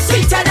 I'm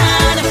sweeter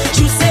than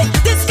juice it.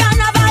 This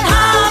carnival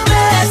have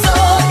me so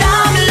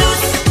damn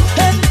loose.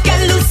 Get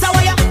loose, how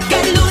ya?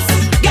 Get loose,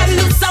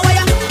 how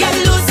ya? Get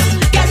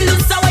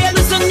loose, how ya?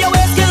 Loosen your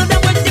waist, kill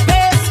them with the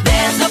pace.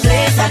 There's no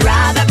place I'd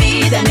rather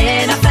be than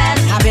in a flat,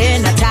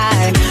 having a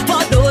time.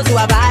 For those who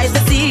have eyes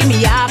to see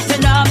me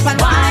acting up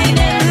and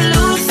whining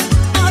loose.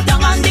 All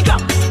down on the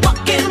ground,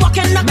 walking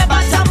up my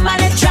bottom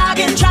and it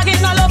dragging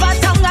all over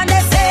tongue, and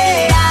they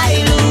say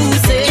I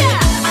lose it.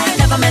 Yeah, I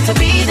never meant to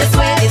be this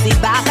way.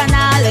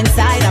 Bacchanal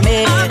inside of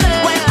me.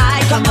 When I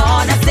come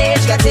on a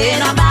stage,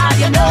 getting on bad,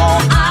 you know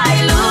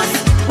I lose.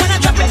 When I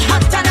drop it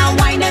hot and I'm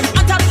whining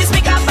on top the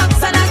speaker box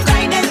and I'm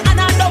grinding,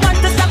 and I don't want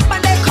to stop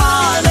and they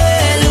call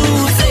me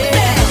Lucy.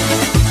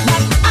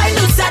 But I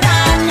looser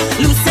than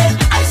Lucy,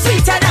 I'm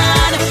sweeter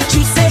than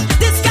juicy.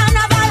 This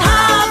carnival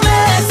have me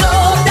so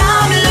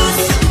damn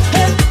loose.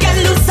 Get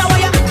loose, how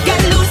ya?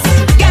 Get loose,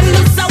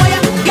 how ya?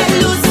 Get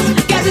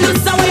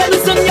loose, how ya?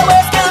 Loosen your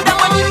waist, girl, that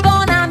one you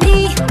gonna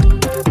be.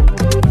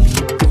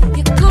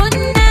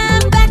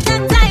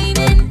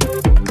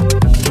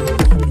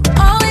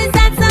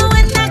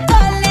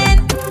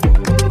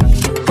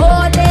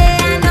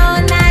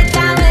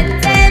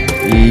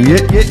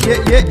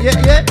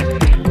 Yeah.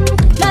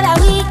 Not a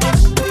week.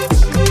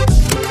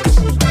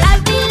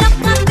 I've been up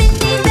in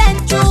the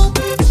bedroom.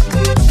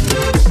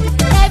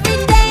 Every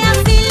day I'm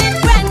feeling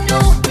brand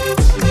new.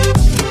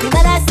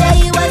 But I say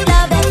it was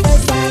love at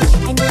first sight,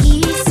 and he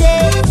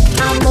said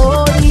I'm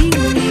all he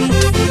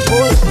needs.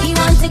 He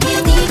wants to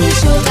give me the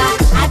sugar.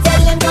 I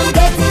tell him come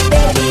get it,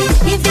 baby.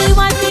 If he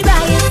wants me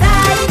by his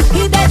side,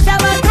 he better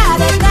work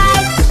hard at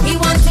night. He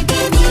wants to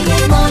give me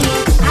his money.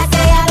 I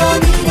say I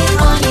don't need his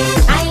money.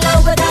 I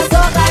love with a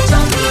soca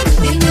junkie.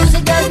 The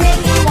music does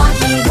make me want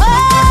me. Whoa,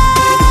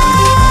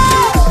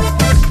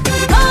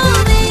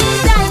 hold me,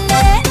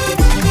 darling.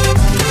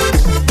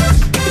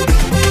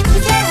 He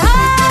said,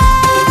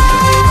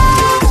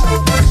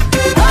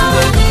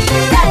 hold me,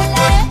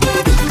 darling.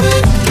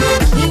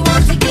 He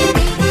wants to give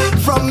me.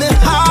 From the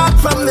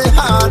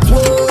heart,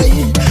 boy,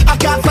 I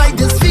can't fight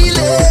this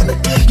feeling.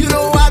 You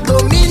know I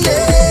don't mean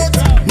it.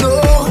 No,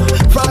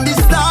 from the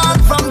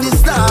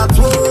start,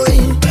 boy.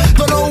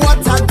 Don't know what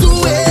I'm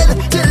doing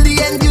till the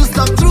end. You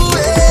stuck through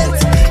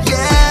it,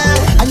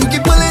 yeah. And you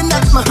keep pulling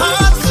at my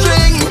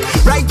heartstring,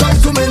 right down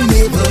to my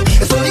navel.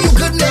 It's only you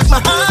could make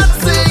my heart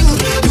sing.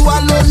 You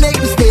alone make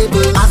me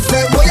stable. I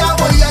say, woya,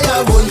 woya,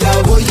 ya, woya,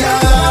 woya.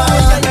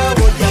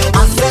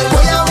 I say,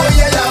 woya,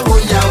 woya, ya,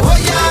 woya,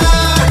 woya.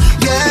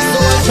 Yeah.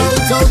 So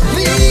shout out,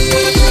 please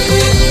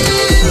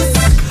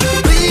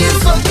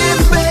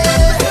forgive me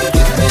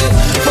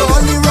for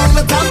all the wrong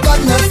that I've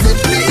done. I say,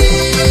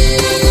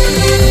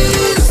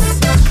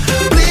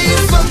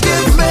 please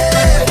forgive me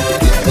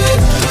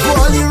for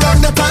all the wrong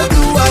that I'll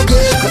do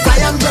again. 'Cause I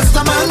am just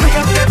a man,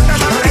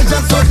 and I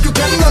just hope you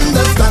can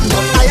understand.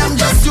 But I am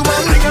just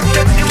human.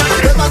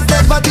 There must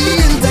never be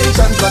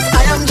intention, 'cause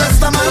I am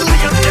just a man,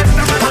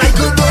 and I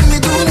could only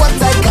do what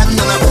I can,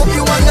 and I hope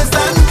you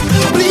understand.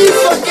 Please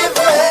forgive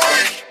me.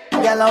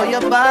 Girl, how you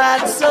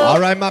bad so? All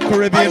right, my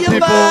Caribbean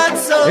people,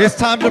 it's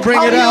time to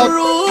bring it out.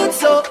 Rude,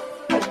 so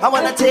I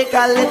wanna take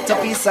a little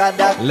piece of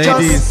that.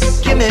 Ladies,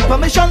 just give me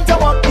permission to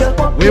walk you.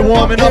 We're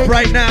warming up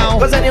right now.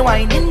 'Cause any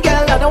whining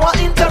girl, I don't want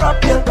to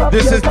interrupt you.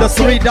 This is the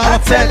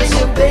 $3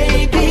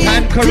 Fete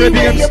and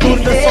Caribbean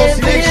Student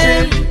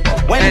Association.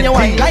 When you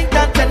whine like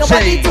that, tell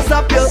nobody to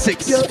stop you.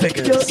 6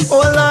 figures.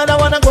 Oh Lord, I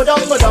wanna go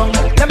down, go down.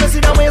 Let me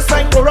see the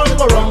waistline go wrong,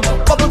 go wrong.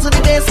 Bubble to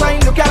the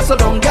baseline, you can't sit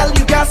down. Girl,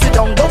 you can't sit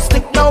down. Don't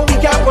stick now, we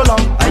can't go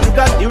long. And you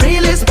got the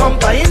realest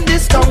bumper in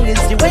this tongue.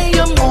 It's the way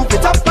you move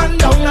it up and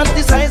down. And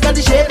the size and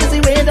the shape is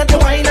the way that you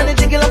whine and the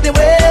jiggle of the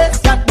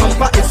waist. That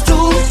bumper is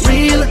too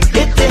real,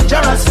 it's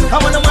dangerous. I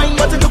wanna whine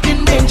but it's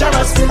looking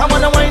dangerous. I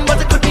wanna whine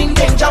but it could be in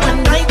danger.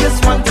 When I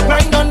just want to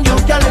grind on you,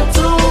 girl, it's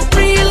too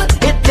real,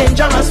 it's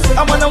dangerous.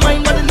 I wanna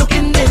whine but it's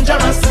looking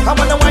dangerous. I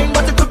wanna whine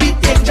but it could be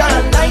danger.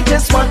 And I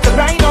just want to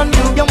grind on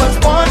you. You must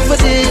want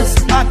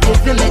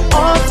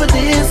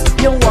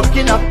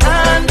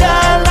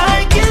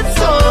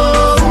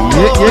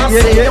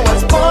say you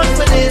was born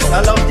for this.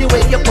 I love the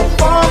way you're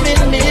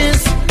performing,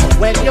 miss.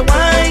 When you're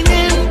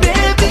whining,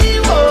 baby,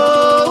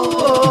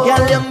 whoa.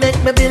 Girl, you make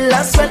me be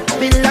last sweat,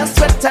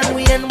 and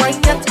we ain't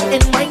wine yet,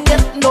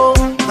 no.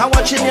 I'm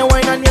watching you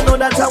wine and you know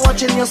that I'm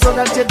watching you, so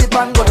that you dip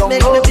and go down.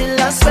 Make me be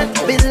last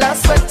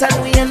sweat,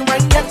 and we ain't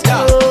wine yet,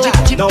 no.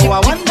 No, I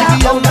wonder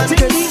how that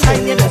thing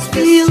and you just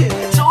feel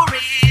so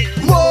real.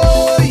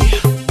 Whoa,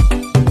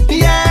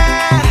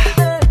 yeah,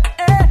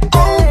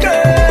 oh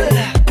girl,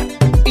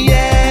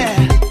 yeah,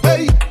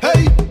 hey,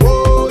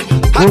 whoa.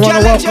 We want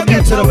to welcome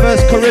you to the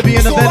first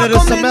Caribbean event of the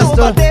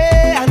semester,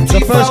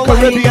 the first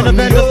Caribbean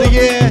event of the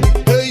year.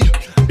 Hey,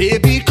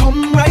 baby,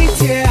 come right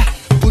here,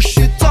 push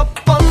it up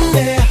on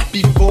there.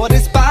 Before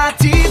this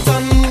party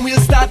done, we'll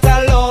start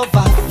a love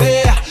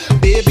affair.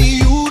 Baby,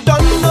 you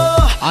don't know.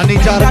 I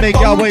need y'all to make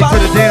y'all way to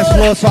the dance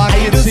floor so I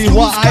can see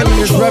what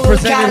island is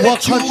represented,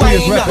 what country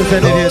is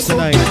represented here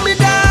tonight. Give me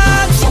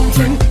that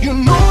something, you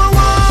know I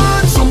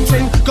want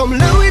something. Come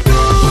let me do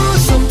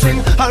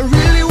something, I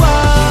really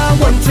want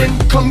one thing.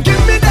 Come give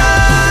me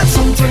that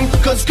something,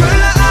 cause girl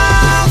I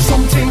have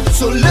something.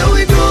 So let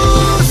me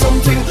do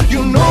something,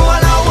 you know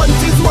all I want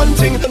is one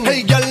thing.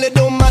 Hey girl, it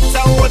don't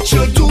matter what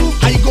you do,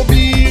 I go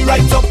be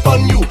right up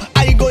on you.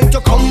 I going to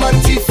come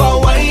and teeth a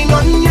wine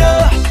on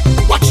ya.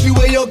 Watch the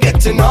way you're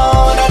getting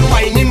on and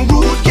whining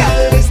rude,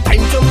 girl. It's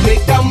time to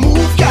make that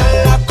move,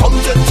 girl. I come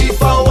to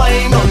teeth a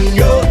wine on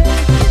ya.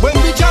 When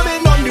we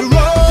jamming on the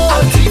road,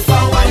 I'll teeth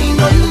a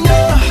wine on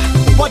ya.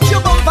 Watch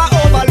your bumper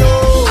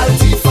overload, I'll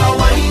teeth a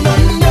wine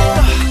on ya.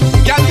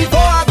 Girl,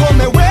 before I go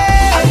my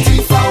way, I'll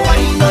teeth a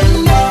wine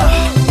on ya.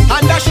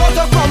 And I short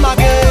to come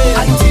again,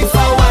 I'll teeth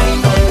a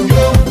wine on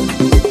ya.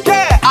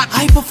 Yeah,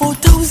 Hyper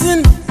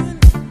 4000.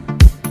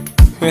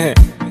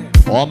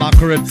 All my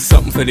Caribbean.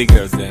 Something for the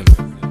girls them.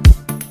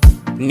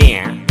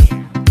 Yeah.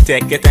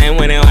 Take your time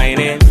when you're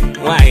whining.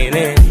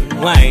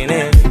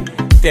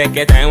 Take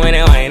your time when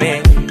you're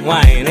whining.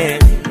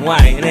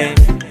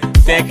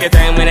 Take your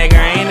time when you're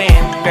grinding.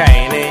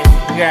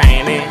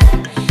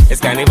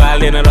 It's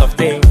carnival in a love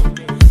thing.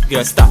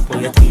 Girl, stop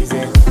when you're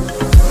teasing.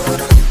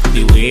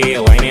 The way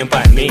you're whining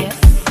past me,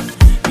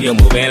 you're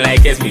moving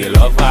like it's me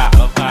lover.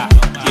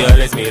 Girl,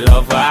 it's me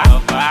lover.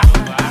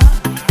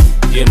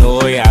 You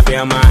know you have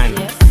your man,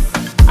 and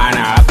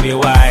I have your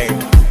wife.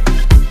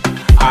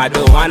 I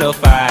don't wanna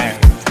fight.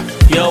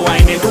 You're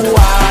whining too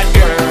hard,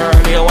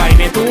 girl. You're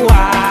whining too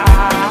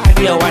hard.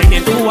 You're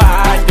whining too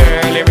hard,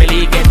 girl. You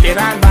really get it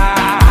on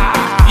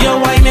bad. You're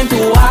whining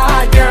too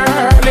hard,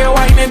 girl. You're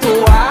whining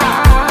too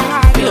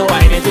hard. You're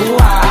whining too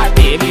hard,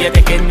 baby. You're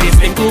taking this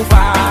thing too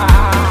far.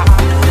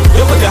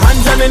 You put your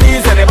hands on the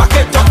knees and you back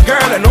it up,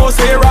 girl. I know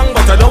say wrong,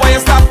 but I know why you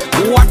stop.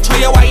 Watch how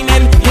you're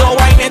whining. You're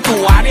whining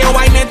too hard. You're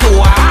whining too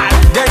hard.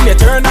 Then you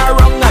turn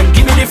around and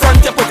give me the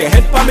front. You put your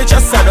head on me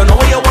chest. I don't know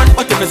what you want,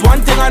 but if it's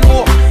one thing I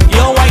know,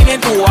 you're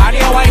whining too hard.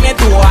 You're whining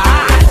too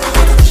hard.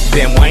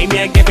 Them whine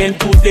you're getting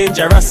too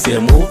dangerous.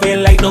 You're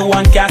moving like no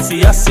one can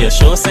see us. Your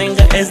show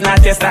singer is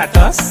not your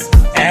status,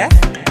 eh?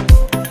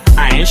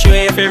 I ain't sure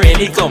if you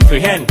really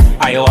comprehend.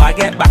 I wanna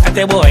get back at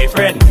your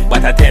boyfriend,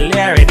 but I tell you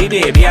already,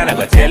 baby, and I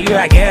go tell you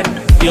again.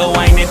 You're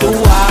whining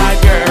too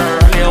hard, girl.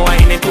 You're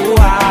whining too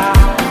hard.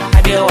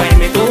 You're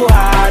whining too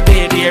hard,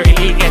 baby. You're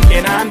really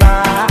getting on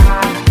bad.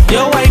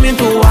 You're whining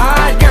too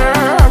hard,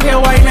 girl. You're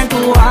whining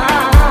too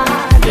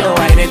hard. You're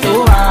whining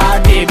too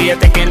hard, baby. You're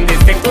taking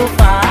this thing too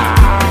far.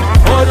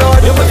 Oh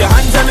Lord, you put your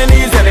hands on the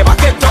knees and you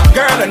back it up,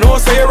 girl. I know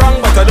say you're wrong,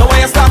 but I know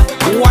why you stop.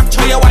 Watch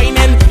how you're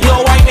whining.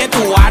 You're whining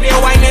too hard.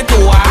 You're whining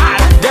too hard.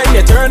 Then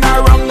you turn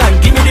around and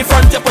give me the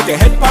front. You put your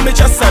head on me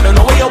chest. I don't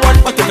know what you want,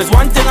 but if it's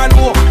one thing I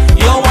know,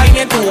 you're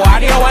whining too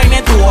hard. You're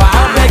whining too hard.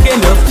 I'm begging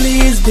you,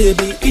 please,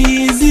 baby,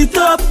 ease it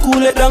up.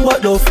 Cool it down,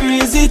 but don't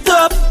freeze it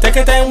up. Take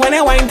your time when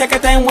I whine, take your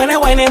time when I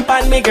whine and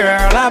pan me,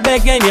 girl. I'm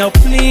begging you,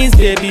 please,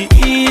 baby,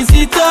 ease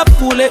it up.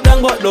 Cool it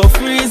down, but don't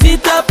freeze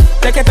it up.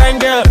 Take your time,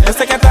 girl, just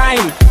take your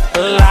time.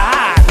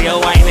 Lord, you're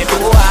whining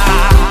too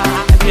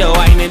hard. You're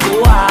whining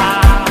too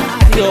hard.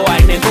 You're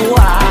whining too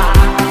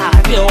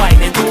hard. You're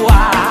whining too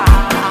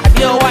hard.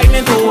 You're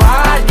whining too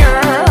hard,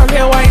 girl.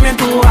 You're whining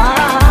too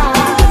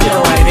hard.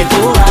 You're whining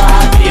too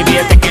hard. Baby,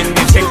 you're taking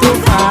this thing too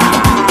far.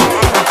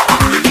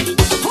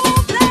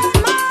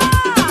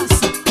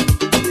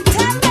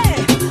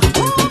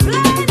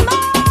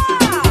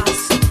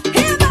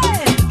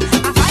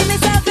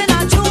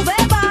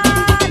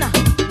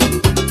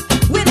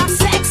 With a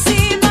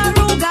sexy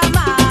Maruga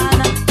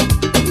man,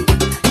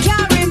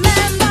 carry me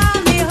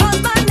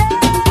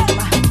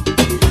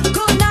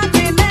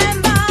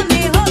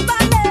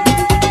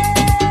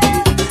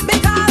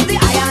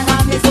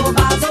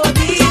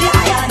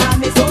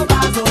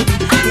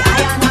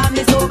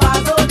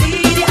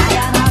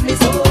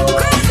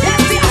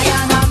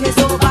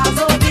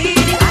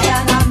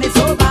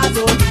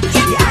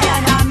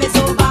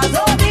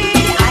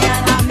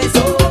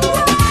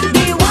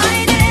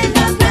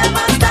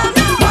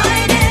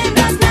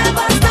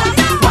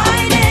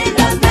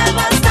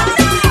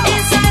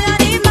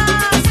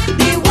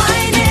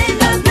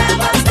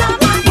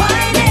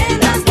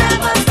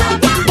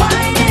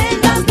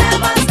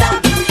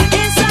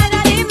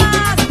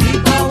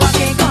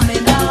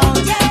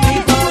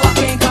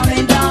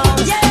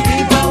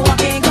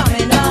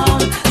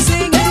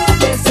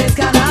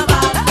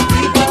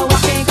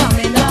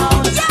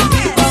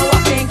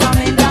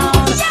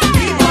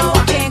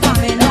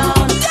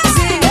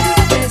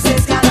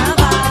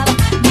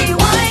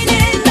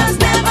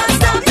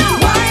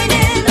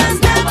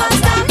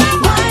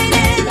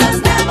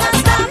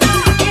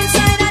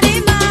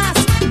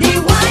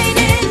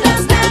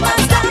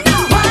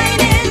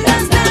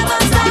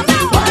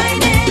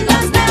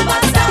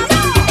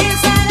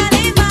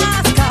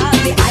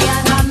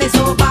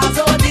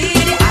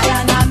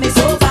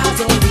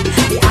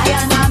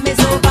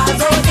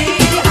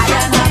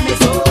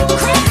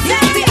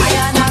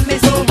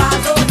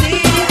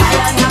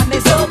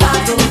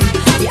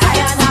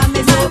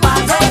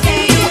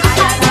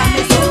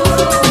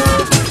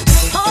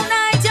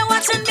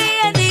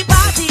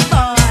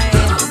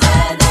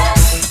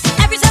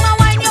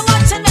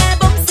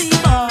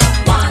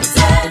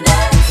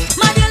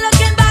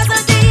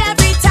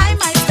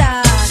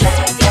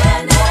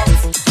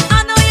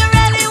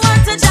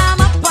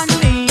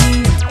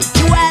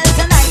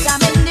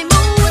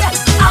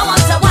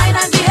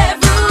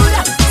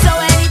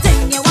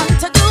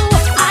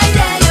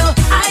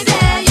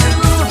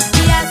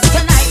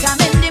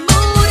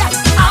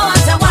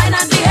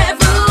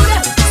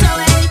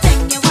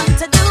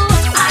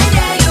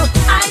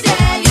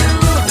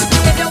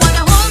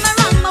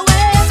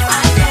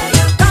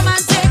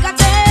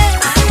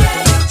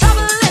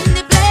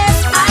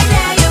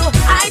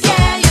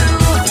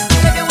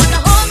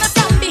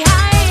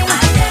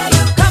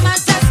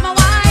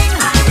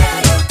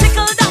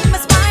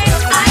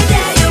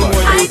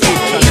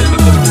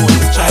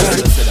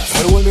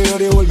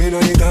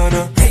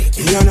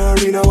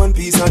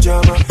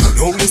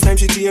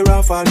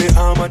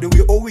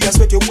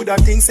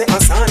that thing say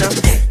Asana.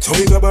 So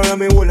me grab her and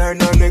me hold her in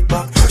her neck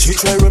back. She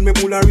try run me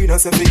pull her in and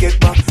say me get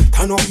back.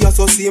 Turn up here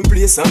so same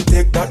place and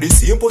take that. The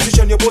same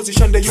position, your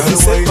position that you can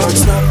say back.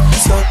 Stop,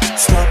 stop,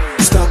 stop,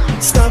 stop,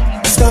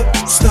 stop, stop,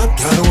 stop.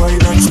 Can't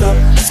wine and stop,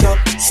 stop,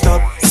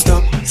 stop,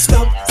 stop,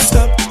 stop,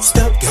 stop,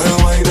 stop.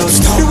 Can't wine and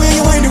stop. The way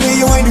you wine, the way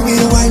you wine, the way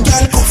you wine,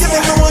 girl.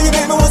 You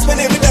make me want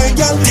spend every day,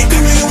 girl. The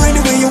way you wine,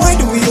 the way you wine,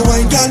 the way you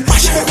wine, girl.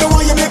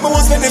 You make me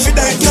want spend every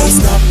day, girl.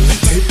 Stop,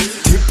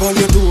 tip on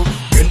your toe.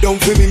 Bend down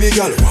for me,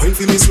 girl. Wine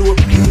for me slow.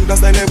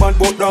 That's like bad,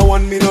 but that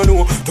one me no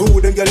know.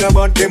 Two them girl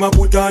about them a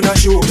put on a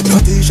show. The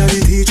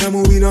teacher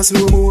moving a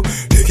slow mo.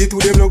 Take it to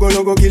them, no go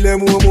kill them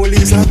more.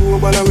 Lisa go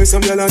ball away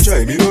some girl and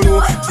try me no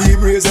know.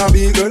 Keep raise a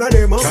big girl and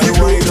them a can't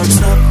wine and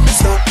stop,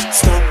 stop,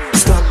 stop,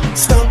 stop,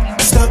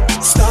 stop, stop,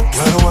 stop.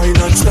 Can't wine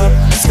and stop,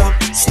 stop,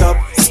 stop,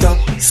 stop,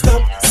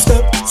 stop,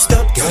 stop,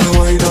 stop. Can't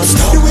wine and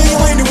stop. The way you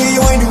wine, the way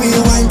you wine, the way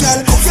you wine, girl.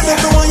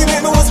 You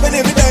make me want spend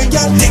every day,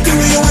 girl. The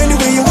way you wine, the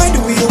way you wine, the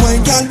way you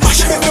wine, girl.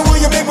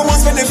 You make me want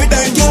spend every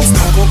day, girl.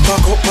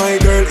 Cock up, my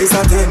girl is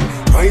a 10.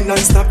 Wine and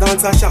stop,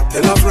 dance a shot,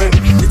 tell a friend.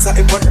 It's a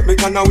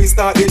epidemic and now we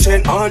start the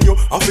trend. All you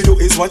have to do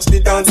is watch the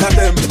dance of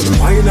them.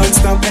 Wine and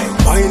stop,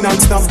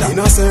 in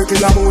a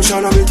circular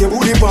motion and make your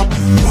booty pop.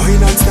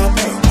 Wine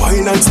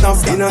and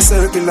stop, in a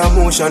circular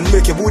motion,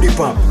 make your booty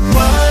pop.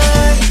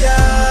 Wine,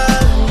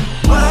 girl,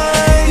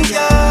 wine,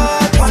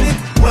 girl, pon it,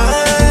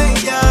 wine,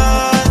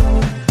 girl,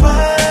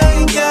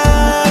 wine,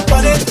 girl,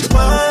 pon it,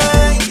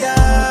 wine,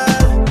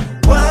 girl,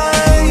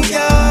 wine,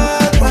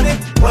 girl, pon it,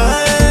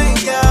 wine,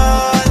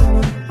 girl,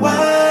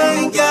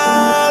 wine,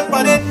 girl,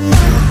 pon it.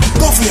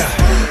 Go for ya,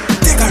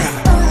 take her out,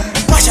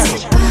 mash her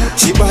up,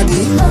 she body.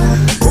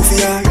 Go for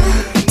ya,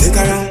 take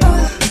her out,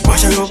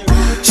 mash her up,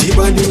 she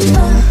body.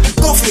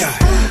 Go for ya,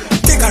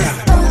 take her out,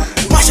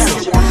 mash her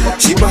up,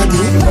 she body.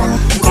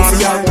 Go for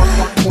ya,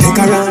 take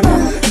her out,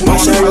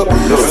 mash her up,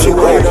 she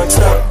body. Don't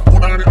stop.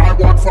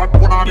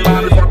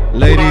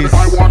 Ladies,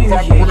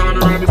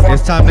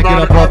 it's time to get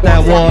up off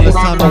that wall. It's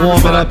time to warm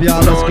it up,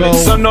 y'all. Let's go.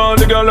 So now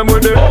the girl I'm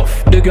with it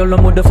off. The girl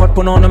I'm with the fat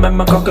put on them and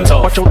my cock it.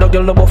 Watch out the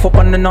girl I'm off up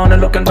and on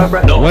and looking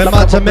vibrant. Where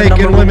my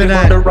Jamaican women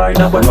at?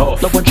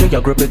 Love when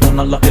you grip it and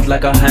I lock it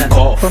like a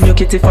hand. From your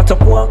kitty fat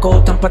up, walk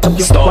out and pat up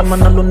your stuff. One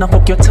man alone and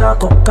fuck your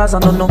taco. Cause I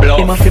don't know.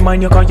 Him off your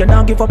mind, you can't, you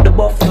now give up the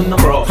buff to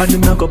no. And you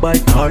now go by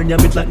car and you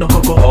bit like no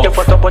cocoa. You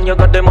fat up when you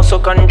got them muscle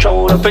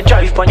control. If you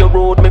drive on your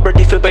road, me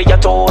ready for pay your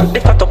toll. The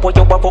fat up when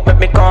you walk up, make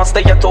me can't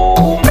stay at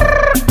home.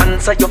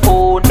 Answer your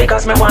phone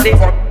because me want it.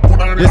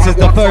 This is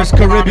the first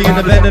Caribbean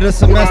event of the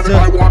semester.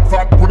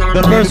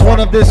 The first one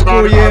of this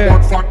school year.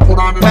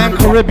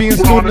 Pan-Caribbean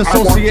Student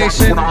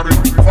Association.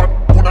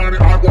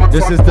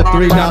 This is the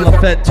 $3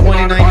 Fete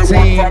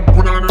 2019.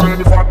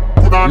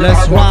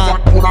 Let's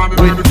rock with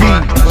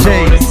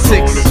DJ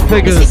Six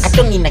Figures.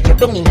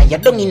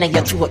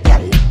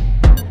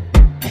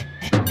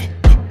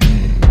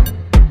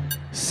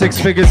 Six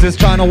Figures is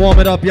trying to warm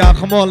it up, y'all.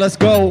 Come on, let's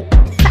go.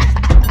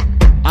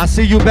 I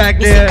see you back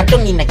there.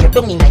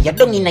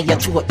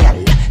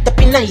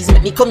 Nice,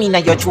 make me come in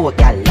at your throat,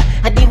 gal.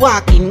 I be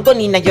walking, gun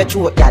in at your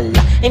throat, gal.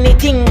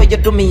 Anything where you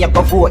do me, I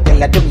go vote, gal.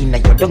 Dung in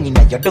at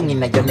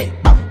your neck.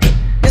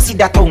 You see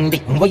that tongue,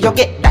 dick, where you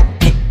get that?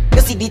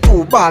 You see the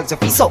two balls,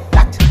 if you suck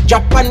that.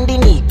 Drop on the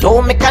knee,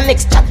 don't make a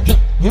next chat.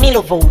 Me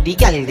love how the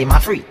gal, they my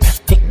free.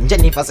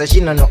 Jennifer says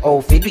she no know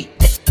how to do it.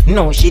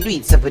 No, she do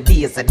it 7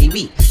 days of the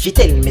week. She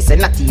tell me say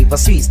not even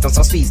Swiss, not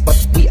so Swiss,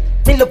 but we.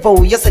 Me love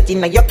how you set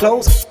in your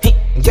clothes.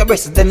 Your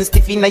breasts them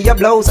stiff in your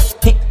blouse.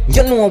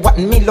 You know what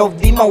me love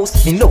the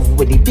most. Me love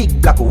with the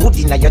big black hood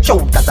in your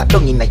throat. Cause I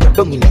dung in your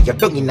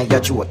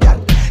throat, gal.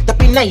 That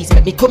be nice,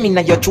 make me come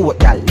in your throat,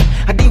 gal.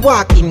 I be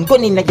walking,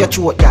 gun in your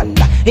throat, gal.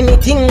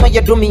 Anything where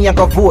you do me, I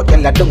go vote,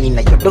 gal. Dung in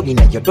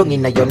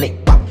your neck.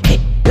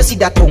 You see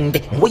that tongue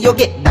there, where you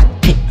get that?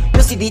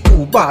 You see the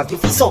two bars,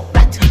 if you saw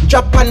that.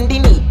 Drop on the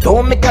knee,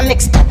 don't make a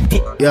next step.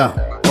 Yeah,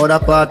 how the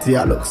party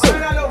I looks.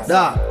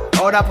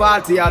 How the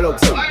party I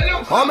looks.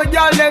 How my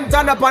girl them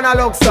turn up and I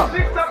looks. What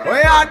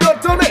you do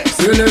to me?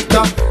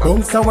 Selector,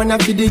 bounce when I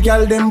feed the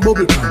girl them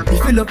bubble.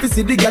 If you love to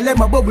see the girl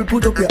them a bubble,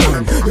 put up your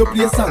hand. You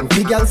play song,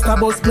 the girl star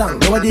bus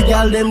blank. Now the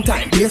girl them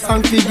time, play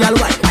song, the girl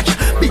white.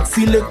 Big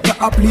selector,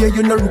 a player,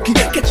 you no rookie.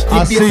 Catch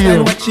the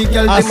baseline, watch the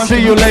girl them a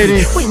see you,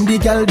 ladies. When the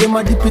girl them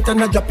a dip it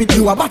and a drop it,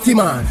 you a batty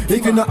man.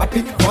 If you not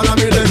happy, follow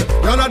me then.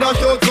 Y'all a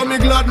dash out, so me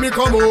glad me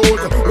come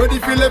out. Ready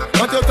Philip,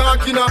 what you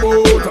talking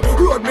about?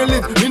 Road me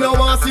live, me no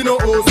want see no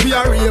house. We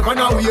a rave and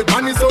a wait,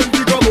 and the sun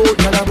to come out.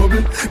 Gala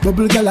bubble,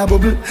 bubble gala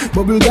bubble,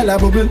 bubble gala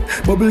bubble,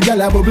 bubble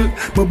gala bubble,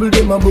 bubble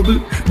dem a bubble,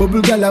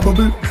 bubble gala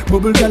bubble,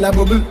 bubble gala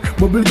bubble,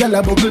 bubble gala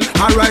bubble.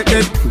 Alright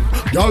then,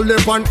 y'all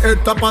live on head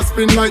top a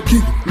spin like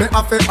it. Me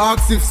have to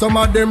ask if some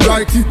of them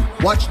right it.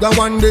 Watch the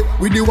one day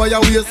with the wire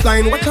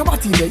waistline. Watch a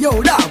body there,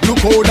 yo dog. Look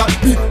how that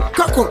beat.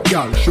 Cock up,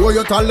 y'all. Show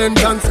your talent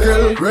and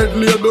skill. Red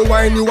label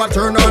wine, you a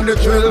turn on the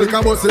trail. Like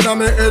a bus in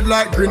my head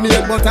like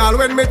grenade, but all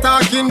when me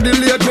talking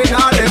delayed, me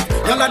not left.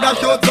 Y'all Gyal a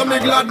dash out, so me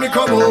glad me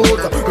come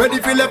out. Ready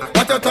for left,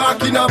 what you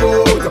talking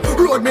about?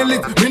 Road me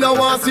lit, me no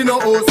want see no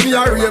house. Me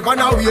a rave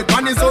and a wait,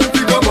 and the sun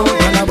fi come out.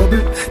 Gyal a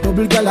bubble,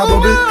 bubble gyal a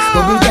bubble,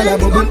 bubble gyal a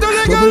bubble,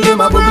 bubble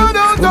dem a bubble,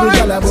 bubble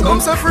gyal a bubble,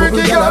 bubble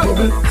gyal a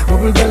bubble,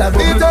 bubble gyal a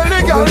bubble,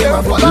 bubble dem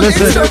a bubble.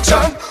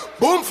 Listen.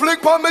 Boom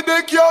flick pon me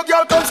dick, yo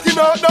girl come skin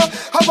out now.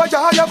 Have a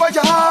ya, have a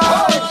ya.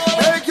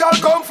 Hey girl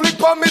come flick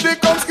pon me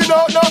dick, come skin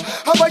out now.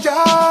 Have a ya.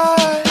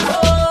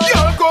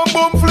 Girl come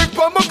boom flick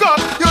pon my cock.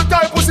 Your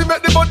tight pussy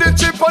make the body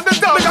chip on the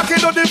top. Make a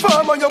kid on the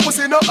farm and your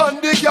pussy no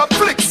handy. You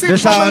flick.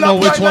 This how I know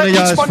which one of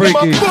y'all is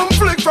freaky. Boom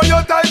flick from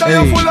your tight and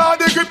you full of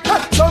the grip.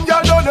 Some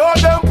girl don't know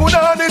them put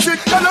on the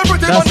sick. That's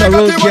a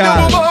rude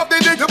girl.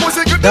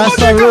 That's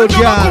a rude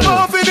girl.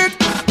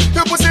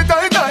 Your pussy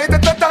tight, tight,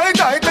 tight, tight, tight,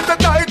 tight, tight,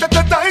 tight,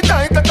 tight,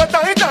 tight.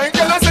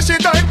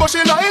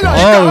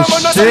 Oh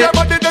shit.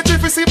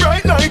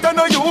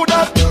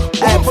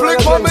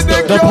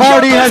 The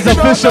party has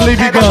officially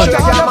begun.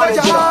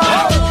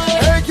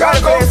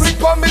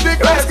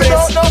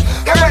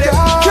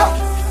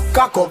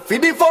 Cock up for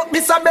the fuck,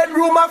 this a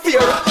bedroom affair.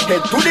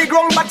 Head to the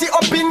ground, body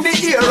up in the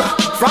air.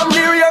 From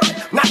the rear,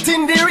 not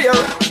in the rear.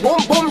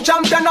 Boom boom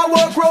champion a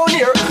walk round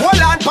here.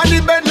 Hold on pon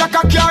the bed like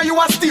a car you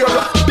a steer.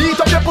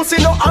 Beat up your pussy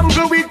no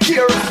angle with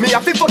care. Me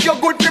have to fuck your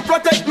good to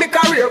protect me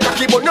career.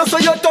 Cocky but no so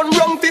you turn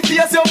wrong to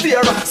face your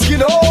fear. Skin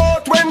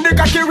out when the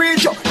cocky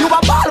reach you. You a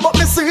ball but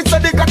me sweet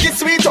so the cocky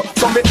sweet you.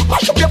 So me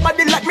mash up your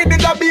body like me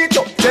did a beat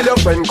you. Tell your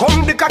friend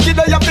come the cocky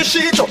that you have to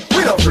sheet you.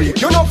 We no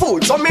freak, you no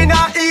food so me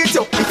nah eat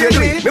you. If you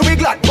do it, me we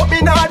glad but me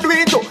nah do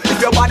it too.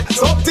 If you bad,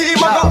 some team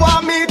I go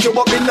want meet you.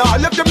 But me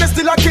nah left you, me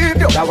still a keep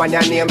you. That one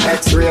your name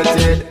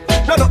X-rated.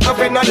 No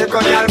nothing no little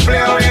girl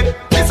play with.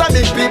 It's a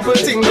big people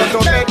thing not to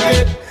get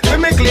it.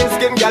 Me make clean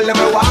skin girl let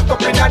me walk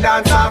up in a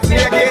dance half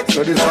naked.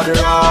 So this one the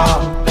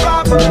raw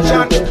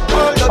version.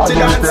 All dirty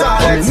dance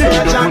all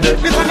excursion.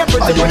 This one the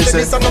pretty one,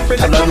 this one the feel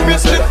like a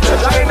mystery. So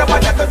line up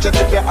and you touch it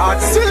if your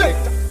heart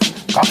select.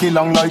 Cocky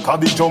long like a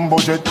big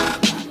jumbo jet.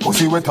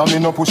 Pussy wet and me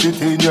no push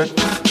it in yet.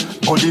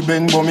 Body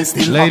bend but me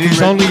still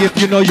ladies only if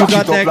you know you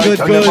got that good.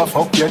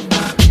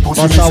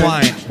 Bust a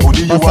wine,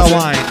 bust a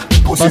wine,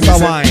 bust a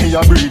wine. Me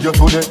a breed you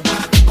today.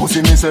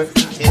 Pussy me say,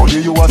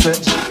 body you a say.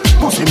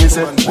 Pussy me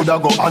say, coulda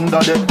go under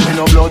there. Me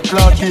no blood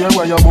clot here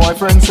where your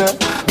boyfriend say.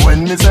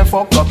 When me say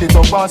fuck, lock it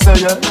up and say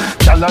yeah.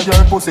 Tell her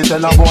your pussy,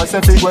 tell her boy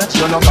say fig wet.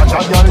 You no catch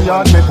a girl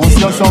yard, me pussy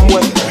you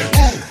somewhere.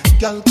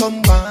 Girl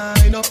come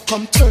wine up,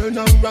 come turn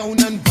around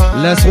and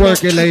wine. Let's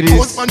work it,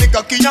 ladies. If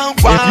you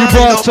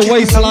brought to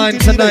waistline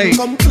tonight,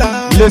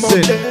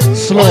 listen.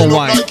 Slow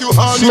wine,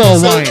 slow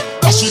wine,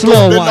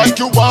 slow wine,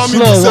 slow wine,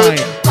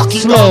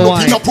 slow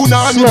wine,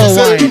 slow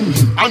wine.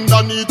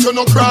 Underneath you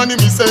no cranny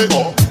me say.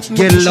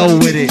 Get low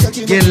with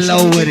it, get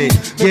low with it,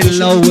 get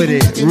low with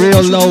it,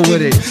 real low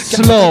with it.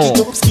 Slow,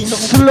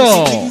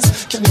 slow.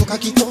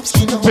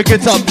 Pick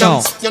it up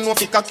now. You know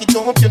if you cock it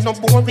up, you're not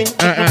boring.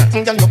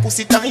 Girl, your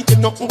pussy tight, you're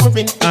not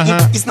boring.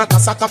 It's not a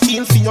soccer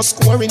field for your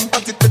scoring.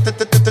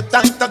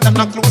 Tighter than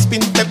a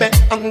clothespin, baby.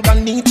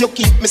 Underneath you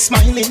keep me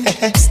smiling.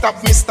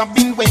 Stop me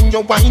stopping when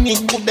you're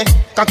whining. Good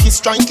cocky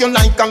strike you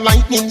like a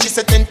lightning. She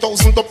said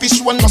 10,000 up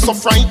each one, not so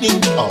frightening.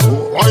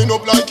 Wind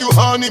up like you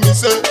honey, me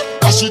say.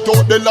 Dash it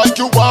out there like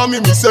you want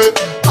me say.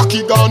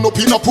 Cocky gone up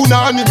in a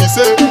punani, me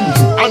say.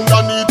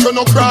 Underneath you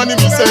no cranny,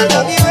 me say.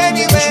 Love you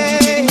anyway.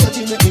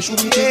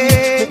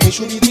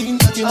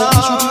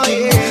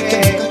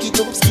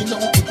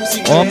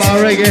 All my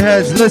reggae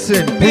heads,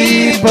 listen,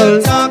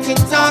 people. Talking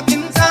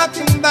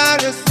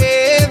about us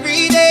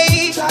every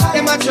day.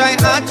 Them a try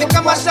hard to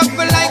come mash up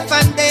for life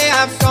and they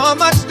have so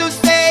much to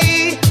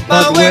say.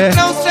 But we're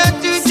closer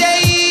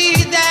today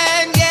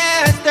than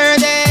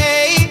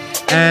yesterday.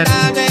 And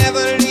I'll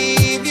never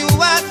leave you,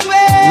 I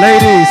swear.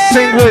 Ladies,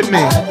 sing with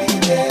me.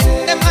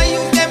 Them I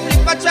use them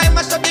lip a try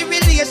mash up the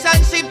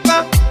relationship.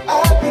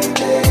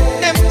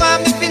 Them want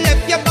me feel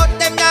left you but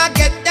them not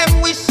get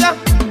them wish. Tell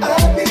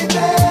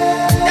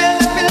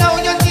them below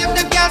your name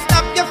them can't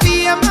stop your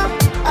fame.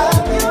 All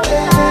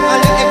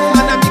the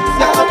ex-man a mix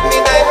you up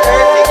in a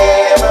dirty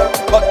game.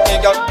 But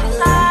nigga.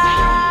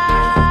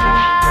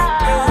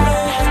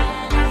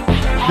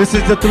 This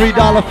is the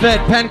 $3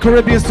 Fete, Pan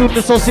Caribbean Student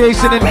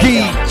Association and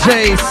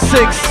DJ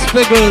 6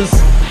 Figures.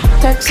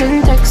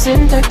 Texting,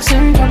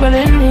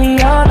 juggling me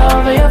all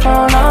over your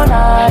phone all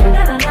night.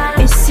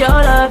 It's your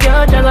love,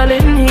 you're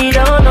juggling, he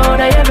don't know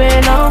that you've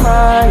been on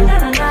mine.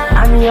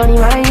 I'm the only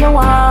one you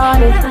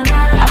wanted,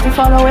 I can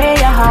follow where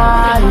your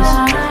heart is.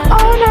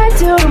 All night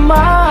till the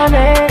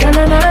morning,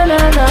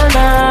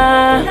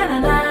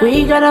 na.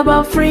 We got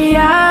about 3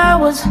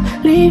 hours,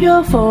 leave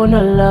your phone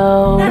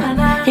alone.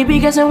 He be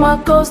guessing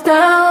what goes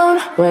down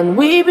when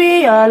we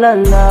be all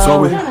alone.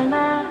 So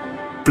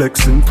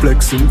flexing,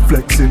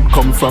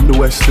 come from the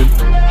western.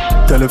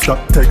 Tell him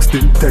stop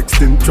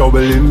texting,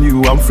 troubling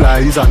you and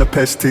flies on the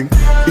pesting.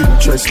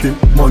 Interesting,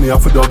 money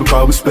off a double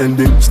car we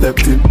spending.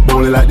 Stepped in,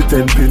 bowling like the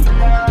 10 pin.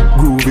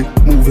 Groovy,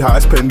 movie high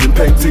spending.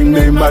 Painting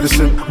name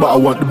Madison, but I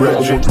want the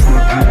bread.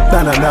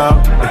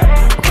 Nah.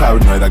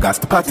 paranoid, I got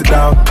to pat it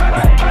down.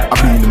 I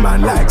be the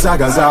man like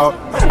Zaga's out.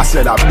 I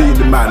said I be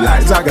the man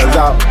like Zaga's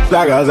out.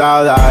 Zaga's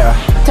out, yeah.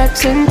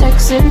 Texting,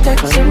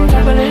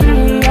 juggling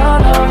me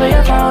all over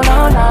your phone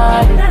all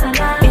night.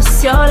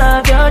 It's your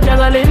love, you're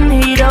juggling.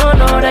 He don't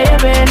know that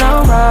you've been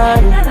on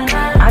mine.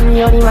 I'm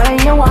the only man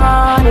you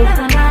wanted.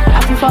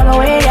 I can follow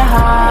where your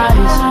heart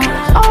is.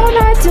 All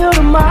night till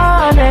the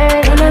morning.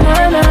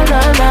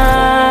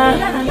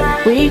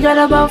 We got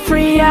about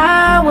 3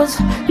 hours.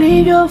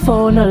 Leave your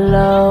phone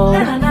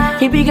alone.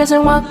 He be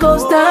guessing what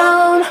goes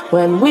down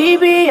when we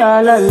be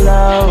all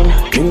alone.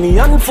 In me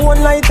on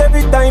phone light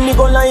every time me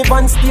go live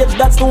on stage.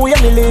 That's the way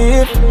me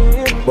live.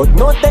 But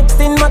no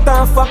texting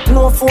matter fuck.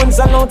 No phones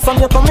allowed from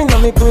you coming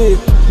on me quick.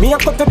 Me a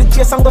cut to the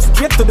chase and go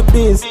straight to the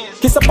biz.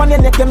 Kiss up on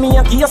your neck and me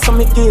a kiss on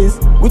me kiss.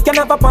 We can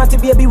have a party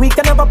baby, we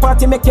can have a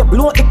party. Make you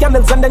blow out the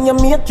candles and then you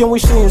make your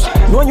wishes.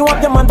 Know you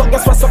have your man but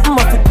guess what, something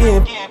must be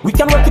game. We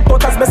can work it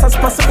out as best as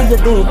possible you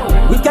do.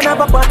 We can have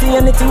a party,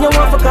 anything you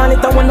want for call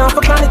it. And when I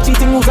for call it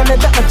cheating news and let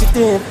that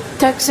agitate.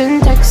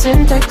 Texting,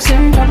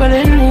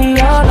 juggling me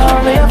all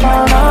over your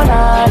phone all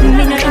night.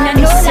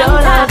 It's your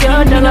love,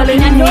 you're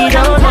juggling me,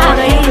 don't know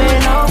that you've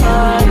been on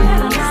mine.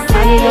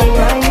 I need a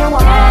friend you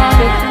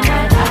want it.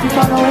 I can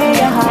follow where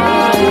your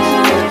heart is.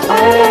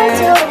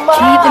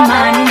 Keep the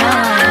money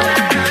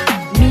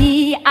now. Me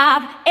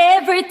have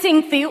everything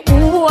for you,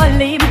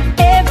 him.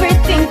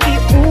 Everything for you,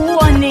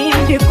 him.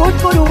 The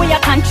good way I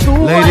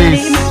control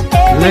him.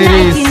 Every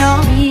night, you know.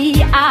 Me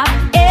have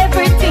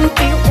everything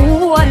for you,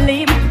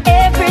 him.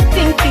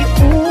 Everything for you,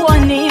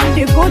 him.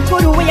 The good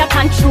way I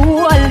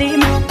control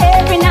him.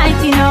 Every night,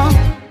 you know.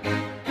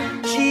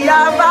 She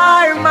have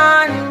her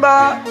man,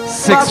 but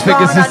 6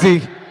 Figure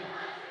City,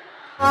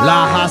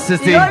 La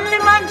City. The only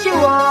man she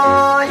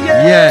want,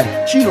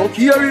 yeah. She don't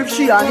care if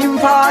she and him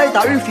fight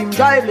or if him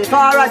drive the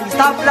car at the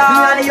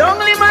stoplight. The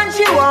only man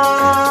she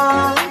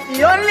want,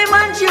 the only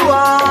man she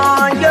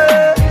want,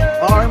 yeah.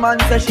 Our man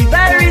says she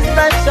very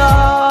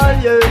special,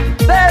 yeah,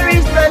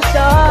 very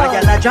special. I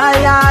get a dry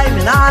eye,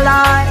 me nah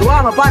lie. So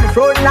I'm up on the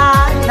front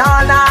line,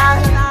 nah lie.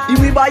 If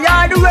we buy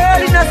her the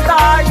world in a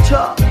starch,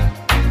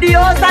 the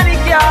house and the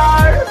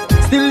car.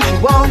 Still she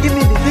won't give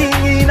me the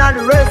thing in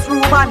the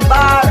restroom and the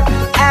bar.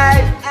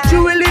 Hey, she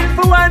willing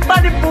for one for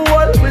the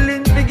pool,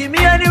 willing to give me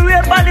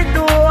anywhere for the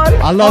door.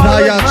 I love how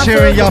y'all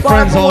cheering your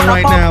friends on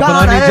right now,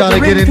 but I need y'all to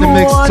get in the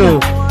mix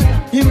too.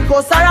 Him go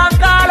and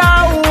call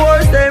her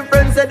horse. Them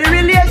friends say the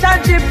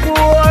relationship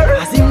poor.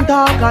 As him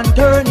talk and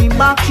turn him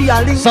back, she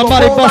a link.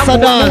 Somebody bust a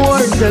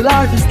dance. Tell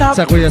her to stop.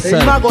 Check with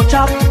yourself. Say him a go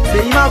chop.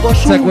 Say him a go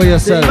shoot. Check with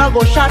yourself. Say him a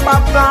go shot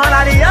popcorn.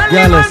 And the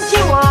only man she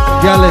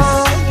want.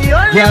 The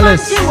only man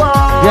she want.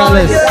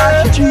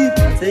 Yeah, she cheat.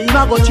 Say him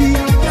a go cheat.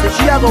 Say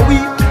she a go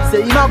weep.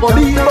 Say him a go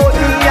beat. But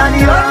he and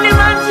the only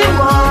man she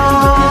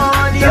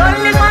want. The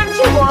only man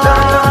she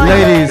want.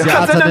 Ladies, you're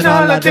hotter than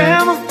all of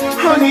them.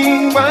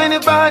 Honey, why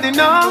anybody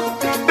know?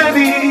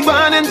 Baby,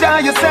 wanna enjoy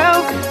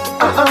yourself.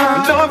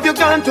 Love you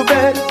gone to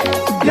bed.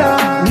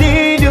 Yeah,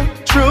 need you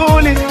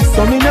truly.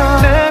 So me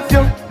not left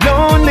you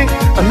lonely.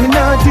 I me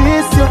not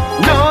diss you.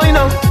 No, you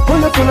know,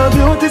 full of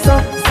beauty, so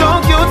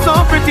cute, so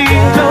pretty.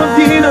 Love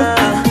Dina,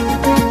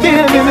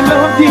 yeah, baby,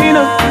 love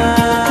Dina.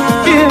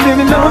 Yeah,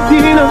 baby, love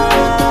Dina.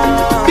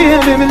 Yeah,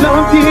 baby,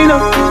 love Dina.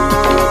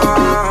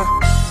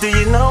 Do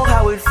you know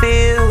how it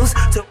feels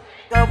to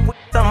wake up with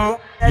someone?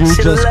 You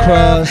just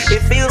crushed.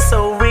 It feels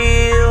so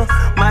real.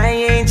 My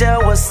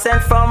angel was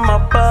sent from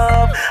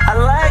above. I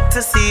like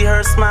to see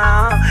her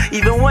smile.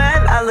 Even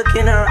when I look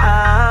in her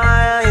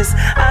eyes,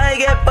 I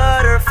get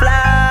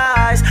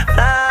butterflies.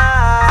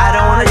 I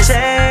don't wanna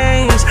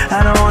change.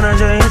 I don't wanna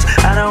change.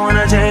 I don't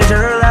wanna change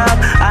her life.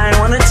 I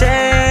wanna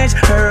change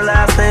her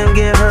life and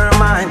give her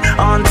mine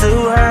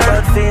onto her.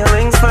 But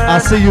feelings first. I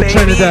see you, baby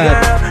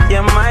Trinidad. Girl,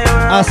 you're my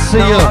world. I see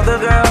no you. Other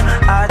girl.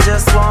 I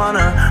just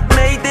wanna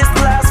make this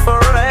last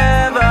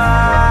forever.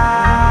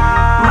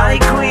 My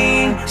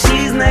queen,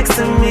 she's next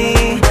to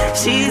me.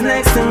 She's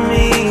next to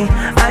me.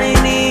 I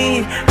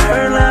need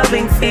her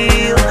loving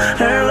feel.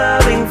 Her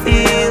loving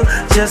feel.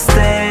 Just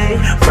stay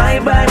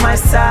right by my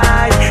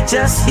side.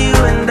 Just you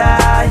and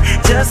I.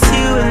 Just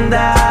you and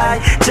I.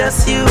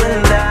 Just you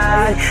and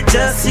I.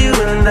 Just you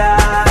and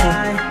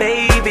I.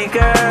 Baby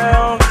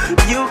girl,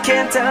 you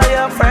can't tell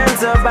your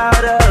friends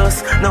about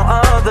us. No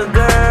other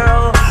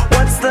girl.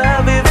 What's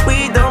love if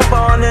we don't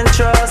bond and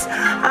trust?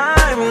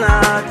 I'm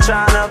not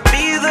trying to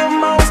be the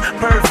most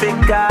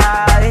perfect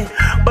guy,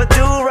 but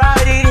do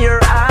right in your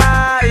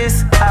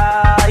eyes,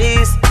 yeah.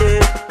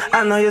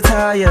 I know you're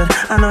tired,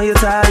 I know you're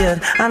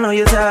tired, I know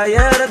you're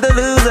tired of the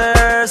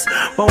losers.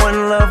 But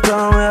when love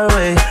comes your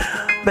way,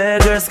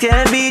 beggars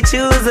can't be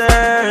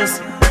choosers.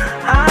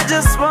 I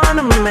just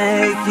wanna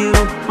make you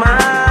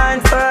mine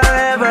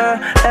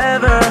forever,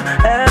 ever,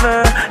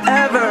 ever,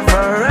 ever,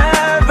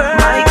 forever.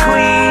 My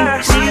queen,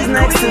 she's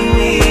next to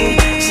me,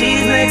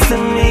 she's next to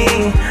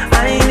me.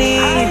 I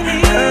need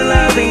her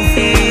loving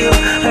feel,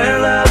 her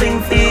loving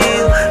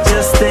feel.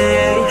 Just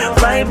stay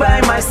right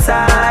by my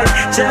side.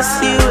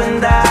 Just you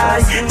and I,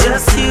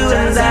 just you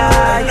and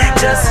I,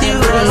 just you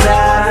and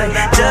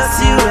I,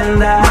 just you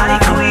and I. My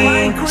queen.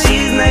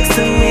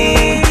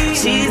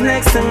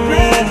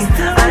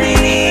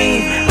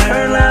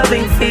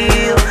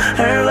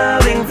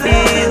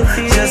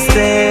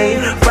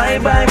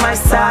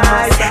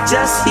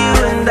 just you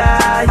and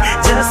I,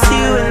 just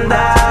you and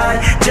I,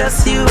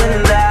 just you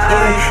and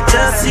I,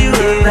 just you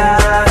and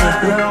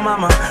I. Little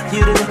mama,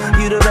 you the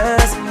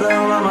best.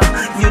 Little mama,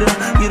 you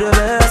the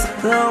best.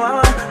 Little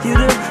mama, you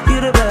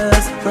the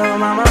best. Little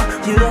mama,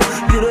 you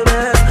the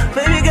best.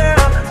 Baby girl,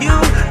 you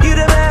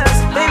the best.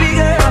 Baby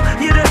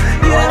girl, you the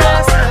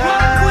best.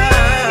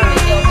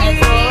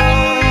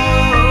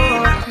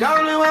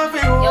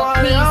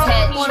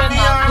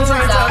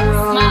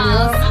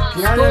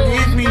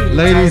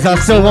 Ladies, I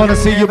still want to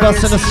see you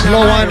busting a slow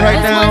one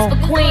right now.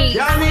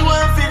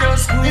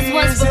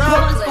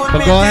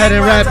 But go ahead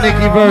and rap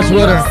Nicki verse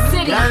with her.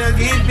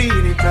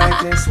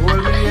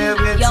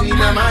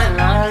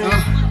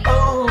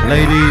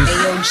 Ladies.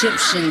 Ayo,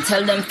 Egyptian,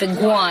 tell them for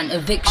guan,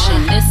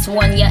 eviction. This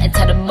one, yeah, it's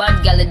had a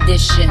bad gal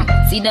edition.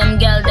 See them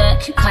gal there,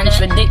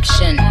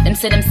 contradiction. Them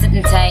say them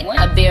sitting tight,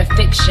 I bear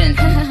fiction.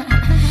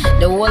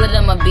 The whole of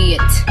them a be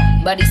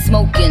it. Body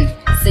smoking,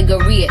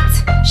 cigarette.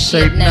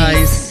 Shape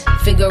nice.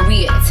 Figure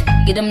it.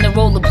 Get them the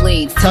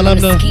rollerblades. Tell them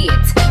to ski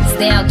it.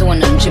 Stay out on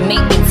them,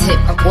 Jamaican tip.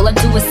 All I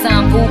do is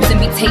sign boobs and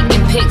be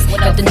taking pics.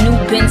 Got the new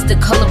Benz, the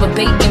color of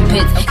bacon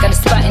pits. Got a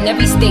spot in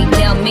every state,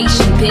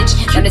 Dalmatian bitch.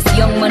 Now this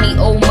young money,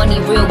 old money,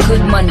 real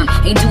good money.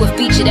 Ain't do a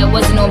feature that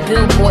wasn't on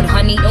Billboard,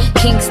 honey.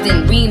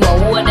 Kingston,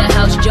 Remo,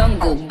 Waterhouse,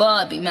 Jungle,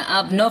 Barbie. Man,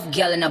 I've enough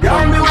gal in a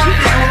bumble.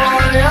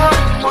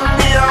 Put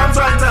me arms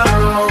right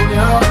around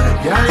you.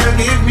 Girl, you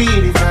give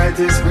me the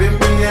tightest grip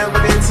me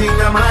everything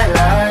in my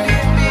life.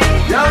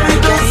 Girl, you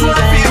just want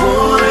me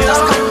more.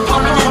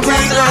 Put me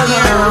arms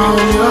around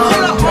you.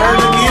 Girl,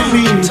 you give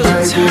me the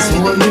tightest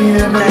hold me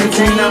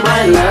everything in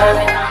my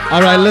life.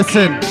 Alright,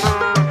 listen.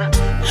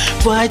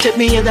 Boy, take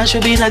me head and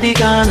should be in the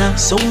corner.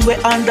 Somewhere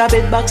under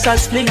bed box and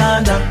spling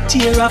under.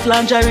 Tear off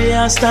lingerie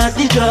and start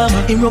the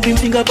drama. Him rub him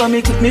finger for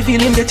me, quick me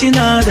feel him getting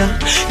harder.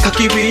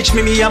 Cocky reach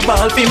me a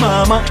ball for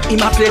mama.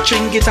 Him a play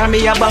string guitar,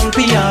 me a bang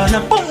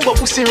piano. Bumbo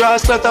pussy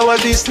rascal, that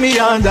was this me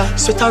under.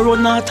 Sweater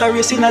run out a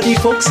race in a the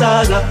folk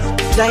saga.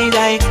 Die,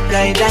 die,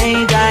 die,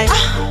 die, die.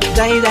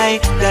 Die, die,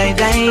 die,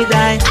 die,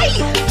 die.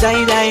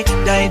 Die, die,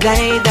 die,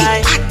 die,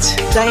 die.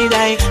 Die,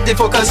 die. The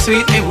fucker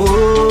sweet me,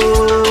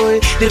 boy.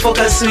 The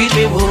fucker sweet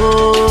me,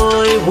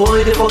 boy.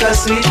 Boy, the fucker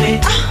sweet me.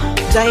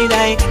 Die,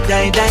 die,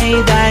 die,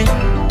 die, die.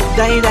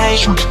 Die, die.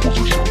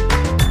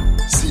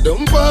 See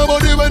them for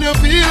body when you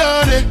feel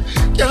on it.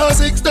 Can't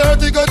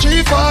 6:30 go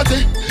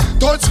 3:40.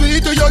 Touch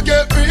sweet till you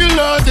get real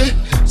naughty.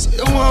 So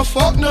you want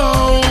fuck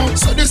now.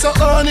 So this a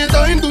honey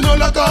time. Do not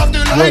lock off the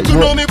light. You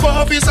know me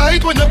puffy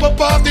sight when you pop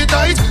off the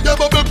tight. Your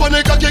bubble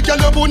panic a kick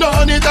and you put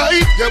on it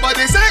tight. Your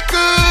body say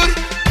good.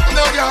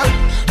 No girl.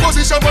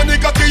 Position on the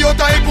cocky, your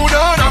type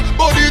banana.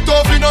 Body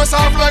tough, in a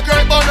soft like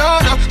ripe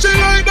banana. She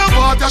like the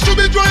water, she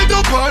be dry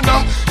to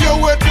panda. Your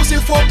wet pussy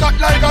fuck hot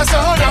like a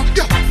sauna.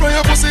 Yeah, from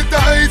your pussy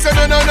tight, say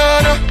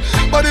na-na-na-na.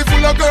 Body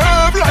full of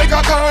curve like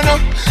a corner.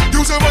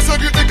 Use your muscle,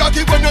 get the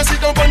cocky when you sit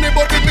down on the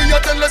body. Me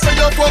a tell her say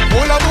you fuck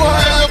all a boy.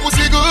 Your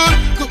pussy good,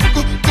 good,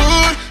 good,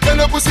 good. Tell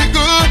your pussy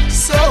good,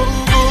 so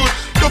good.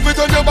 Love it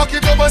on your back,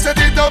 it up and set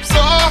it up, so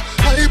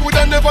I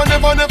woulda never,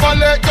 never, never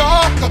let go.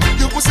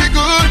 Your pussy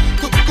good,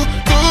 good, good,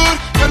 good.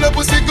 Tell your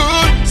pussy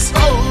good, so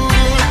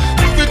good.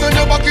 Love it on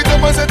your back, it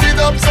up and set it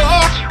up, so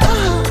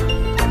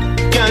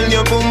Girl,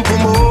 your boom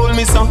boom hold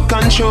me so,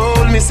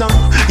 control me so.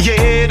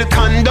 Yeah, the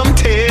condom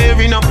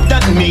tearing up.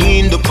 That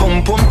mean the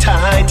pump pump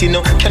tight, you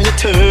know. Can you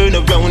turn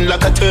around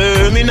like a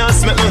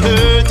terminus? Make me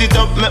hurt it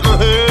up, make me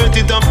hurt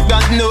it up.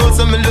 God knows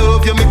I'm in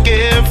love you, me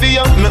care for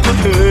you. Make me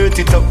hurt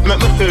it up,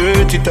 make me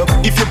hurt it up.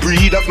 If you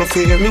breathe up, no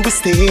fear, me will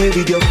stay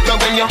with you. Now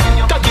when you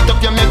tuck it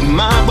up, you make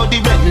my body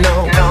red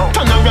now.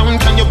 Turn around,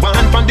 can you want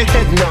from the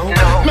head now?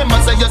 Remember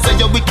say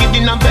you're wicked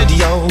in a bed,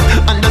 yo.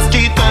 And the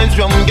street vibes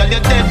wrong, girl,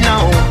 you're dead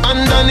now.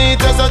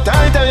 Underneath you're so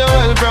tight and you're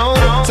well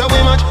proud. So we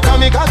match, come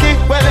me cocky,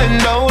 well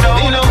endowed.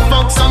 Me no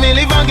fuck, so me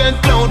live and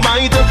get cloud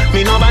bite.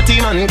 Me no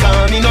batty man,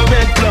 call me no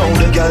red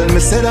cloud. Girl, me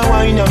say that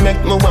wine you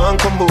make me want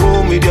come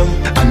home with you.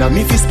 And I'm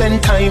if you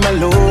spend time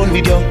alone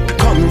with you.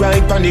 Come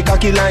right on the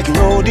cocky like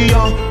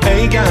rodeo.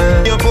 Hey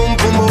girl, your boom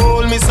boom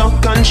hold me so,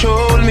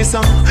 control me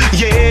so.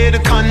 Yeah, the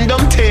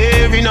condom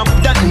tearing up.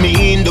 That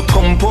mean the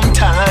pump pump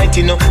tight,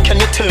 you know. Can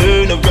you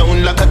turn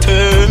around like a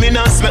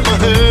terminus? Make me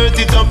hurt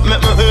it up,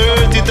 make me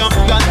hurt it up.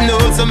 God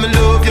knows I'm in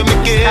love you, me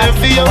care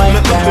for you.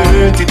 Make me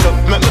hurt it up,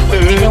 make me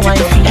hurt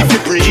it up. If you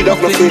breathe up,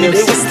 my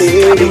feelings will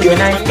stay with you.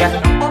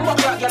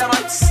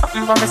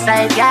 Something from the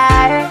side,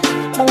 girl.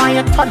 I want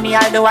you to put me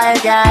all the while,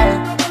 girl.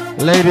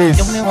 Ladies.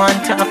 You me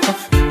want to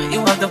you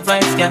have the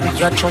vibes, girl.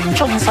 Your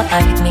chum so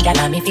tight, me girl.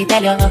 And if you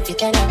tell you,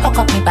 hook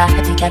up me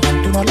body, girl.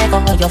 And do no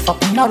lego, you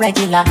fucking no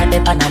regular.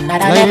 The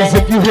banana level. Ladies,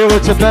 if you hear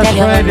with your best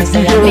friend, if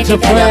you hear with your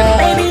friend,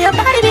 baby, your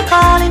body be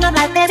calling, I'm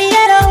like, baby,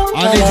 hello.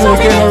 I need you to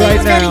get her right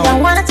now. I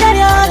wanna tell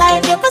you,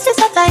 like your pussy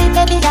so tight,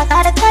 baby, I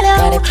gotta tell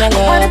you. I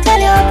wanna tell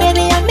you,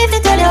 baby, I'm if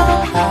you tell you.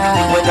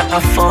 When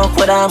I fuck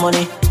with our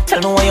money. Tell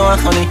me what you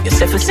want, honey. You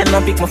say if you send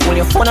a pic, my phone,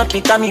 your phone a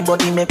pic on me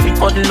body. Make me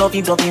cuddle love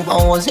you, doggy.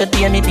 How was your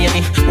day, me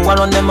baby? Who are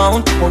on the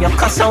mount? Who you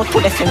cuss out to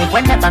the family?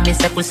 Whenever me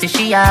say pussy,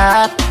 she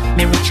up.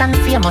 Me rich and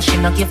famous, she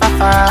no give a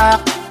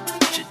fuck.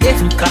 Yeah,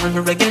 you call me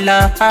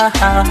regular.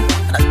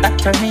 That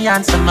turn me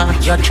on some more.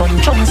 Your chum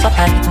so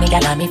tight, me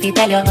gal, me fi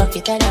tell you.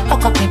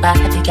 Hook up me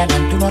body, gal,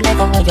 and do no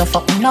lego. You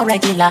fucking no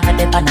regular,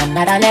 they on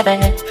another level.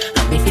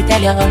 Me fi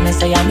tell you, me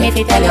say me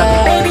fi tell you.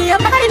 Baby, your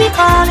body be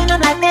calling,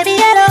 I'm like, baby,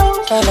 hello.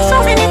 So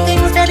many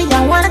things, baby,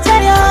 I wanna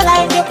tell you.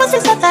 Like your pussy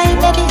so tight,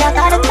 baby, I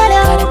gotta tell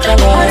you.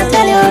 Wanna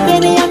tell you,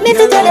 baby, I me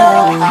fi tell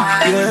you.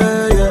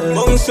 Yeah.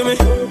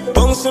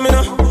 Bounce to me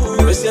now.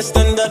 Press your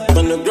stand up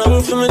on the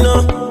ground for me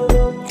now.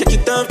 Take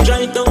it off,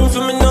 try it down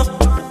for me now.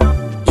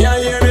 Yeah,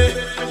 hear me.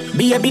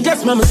 Baby,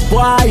 just mama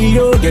spoil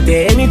you. Get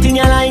anything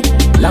you like.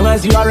 Long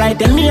as you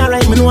alright and me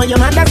alright. Me know you're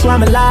mad, that's why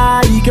me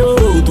like you.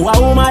 To a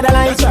woman that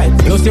likes right.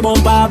 Plus you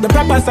bump up the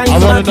proper signs. I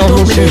wanna know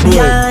who she's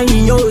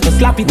with. Just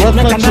slap it what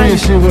like a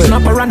knife.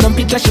 Snap a random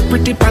picture, she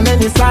pretty pan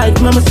any side.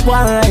 Mama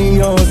spoil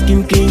you.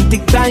 Skin clean,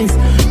 thick ties.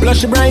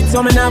 Blush bright,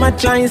 so me never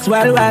choice.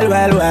 Well.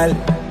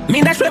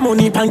 Me dash with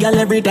money pan girl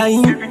every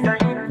time.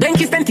 Then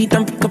kiss them teeth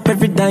and pick up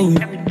every dime.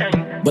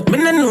 But me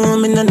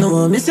no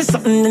know, me see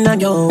something in a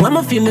yo.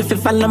 I'ma feel if you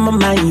fall on my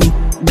mind.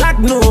 God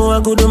know a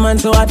good woman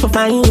so hard to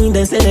find.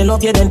 They say they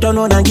love you, then turn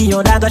on and give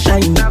your dagger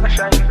shine.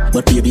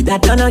 But baby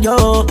that turn on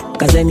yo,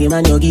 cause any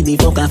man you give the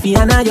fuck a fee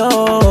and a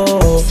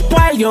yo.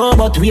 Spoil yo,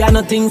 but we are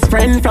nothing's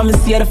friend. From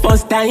see the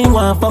first time,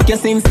 wanna fuck you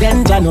since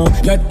then, Jano.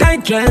 Your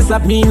tight dress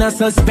up me in a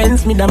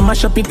suspense. Me the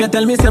mash up if you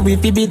tell me say we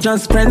fi be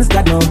just friends,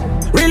 God no.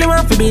 Really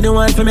want to be the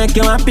one to make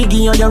you happy. Give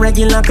you your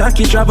regular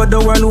cocky. Travel the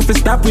world who fi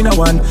stop with no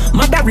one.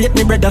 Mother rate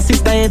me brother,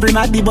 sister,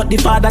 everybody. But the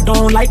father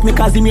don't like me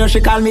cause him here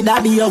she call me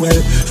daddy. Oh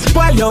well,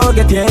 spoil you,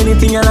 get you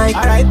anything you like.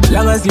 Alright,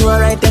 long as you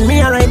alright and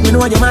me alright. Me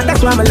know your man,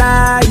 that's why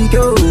I like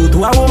you. To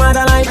a woman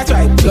that like. That's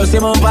right. Plus you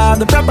bump up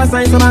the proper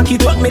signs. So I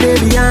keep up me there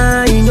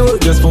behind you.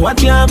 Just for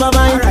what you have a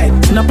mind.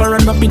 Alright, snap a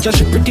random picture.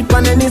 She pretty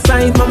on any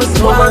side. Mama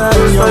smile,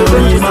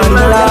 you man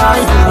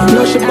alive. I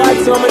know she bad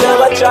so me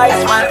never try.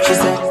 She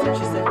said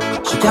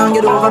she can't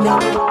get over me,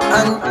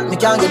 and me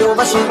can't get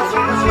over shit.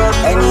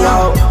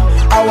 Anyhow,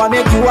 I wanna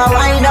make you a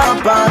wind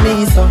up on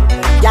me, so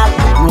yeah,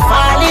 you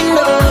fall in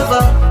love.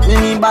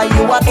 Me buy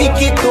you a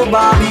ticket to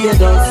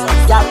Barbados.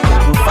 Yeah,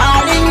 you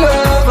fall in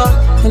love.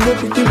 And the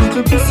pretty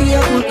little pussy,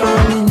 I'm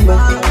coming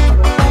back.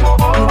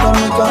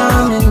 I'm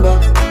coming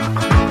back.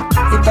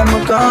 If I'm a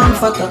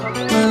comforter,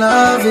 I'm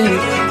loving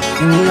it.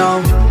 Now,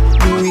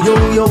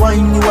 you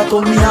wine, you a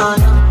turn me on.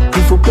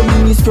 If you come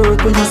in the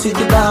skirt when you sit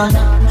it down.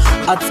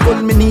 At school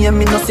me name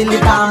me no silly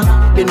down.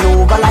 Been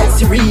over like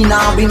Serena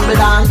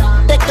Wimbledon.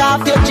 Take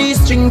off your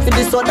G-string for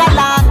the soda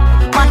land.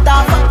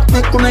 Matter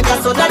fuck, make a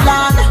soda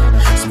land.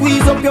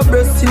 Squeeze up your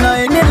breasts in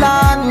any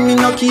land. Me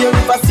no care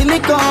if a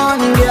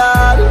silicone girl.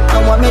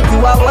 I want make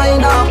you a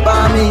wine up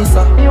on me,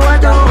 so you a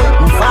down.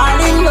 Me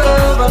fall in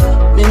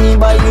love. Me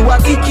buy you a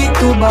ticket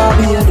to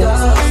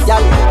Barbados.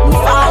 Yeah, me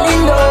fall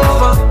in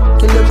love.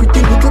 Kill your pretty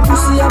little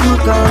pussy, I'm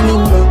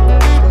coming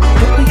back.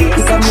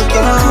 It's I'm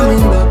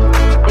coming back.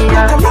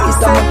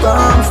 It's I'm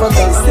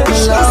comfortable.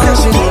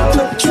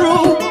 Look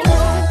true.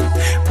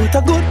 Put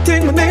a good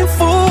thing my name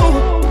for.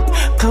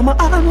 Come on,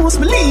 almost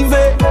believe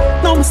it.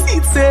 No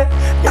mistake, say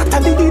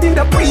Natalie did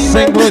a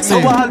pre-made. So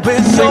I'll be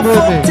so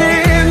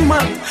 14,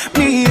 man.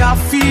 Me a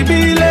feel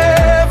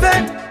believe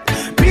it.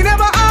 Me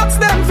never ask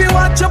them if you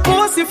watch your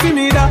pussy for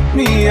me that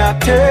me I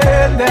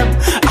tell them.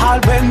 All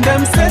when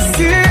them say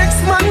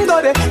 6 man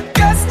got it.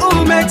 Guess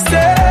who makes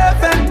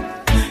 7?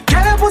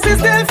 Your pussy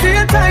still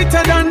feel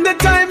tighter than the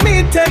time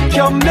me take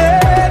your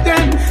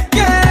maiden.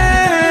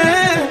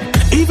 Yeah.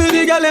 Even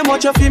the girl them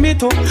watch you feel me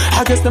too.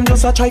 I guess them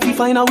just a try to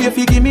find a way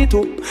to give me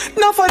too.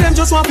 Now for them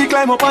just want to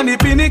climb up on the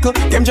pinnacle.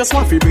 Them just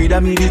want to breed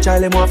and me the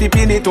child them want to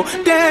pin it too.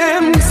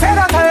 Them say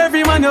that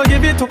every man you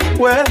give it to.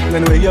 Well,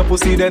 when where your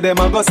pussy there them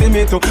a go see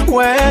me too.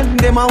 When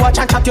them a watch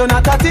and chat you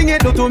not a thing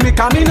it do to me.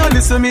 Cause me no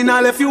listen me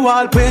not left you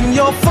all when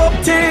you're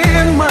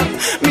 14 man.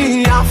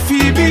 Me a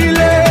feel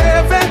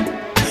believe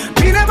it.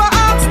 Me never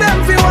ask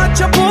them if you watch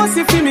your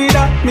pussy for me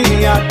that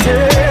me I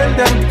tell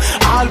them.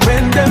 All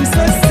when them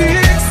say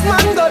 6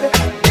 man got it.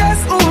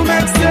 Guess who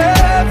makes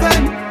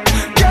 7?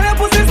 Girl your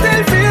pussy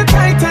still feel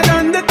tighter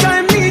than the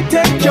time me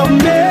take your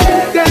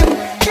maiden.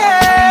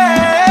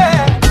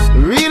 Yeah.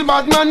 Real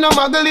bad man no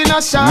muggle in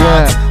a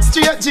shot.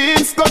 Straight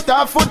jeans, cut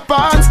off foot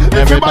pants.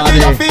 Everybody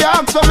have the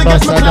arms when me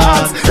get my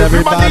clocks.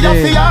 Everybody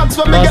have the arms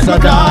when me get my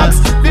clocks.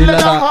 The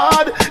leather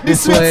hard, the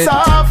sweat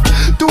soft.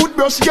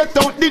 Toothbrush get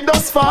out the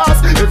dust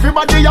fast.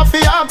 Everybody have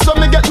the arms when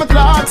me get my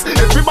clocks.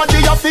 Everybody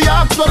have the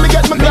arms when me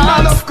get my clocks.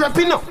 I love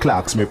creeping up.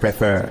 Clocks me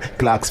prefer.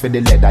 Clocks for the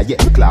leather, yeah.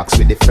 Clocks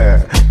with the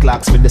fur.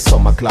 Clocks with the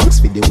summer,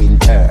 clocks for the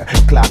winter.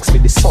 Clocks for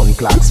the sun,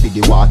 clocks for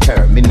the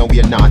water. Me know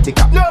we're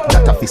nautica,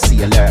 that a fi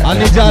sailor. I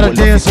need y'all to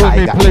dance with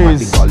me,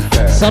 please.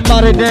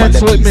 Somebody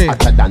dance with me.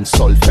 Hotter than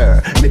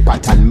sulfur. Me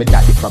pattern me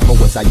daddy from I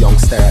was a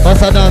youngster.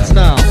 What's a dance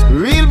now?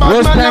 Real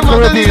bad man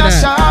never in a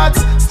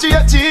shots.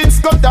 Straight jeans,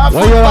 cut off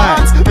foot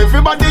pants.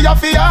 Everybody have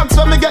the arms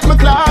when me get my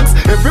clocks.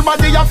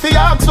 Everybody have the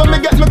arms when me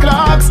get my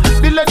clocks.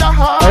 The leather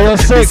hard, the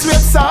sweat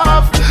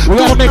soft. We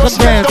gotta make them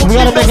dance. We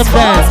gotta make them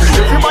dance.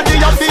 Everybody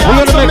have the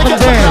arms when me get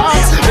my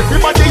clocks.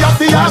 Everybody have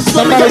the arms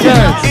when me get my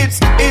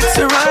clocks. It's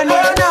a run,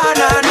 na na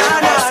na na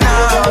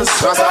na.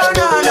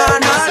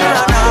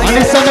 I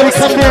need somebody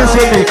come dance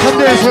with me. Come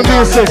dance with me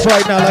in 6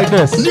 right now like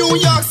this. New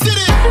York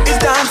City. It's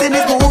dancing,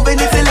 it's moving,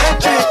 it's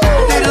electric.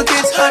 Little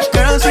kids, hot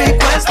girls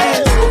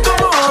requesting.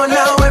 Come on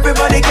now,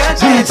 everybody catch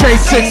it. DJ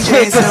 6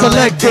 Fete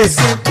selected.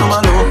 Skip to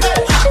my loop.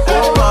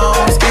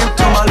 Oh, skip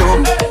to my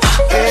loop.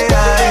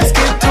 Yeah,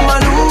 skip to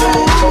my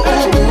loop.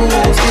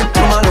 Skip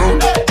to my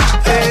loop.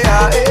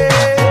 Yeah.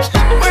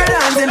 We're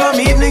dancing from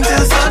evening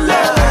till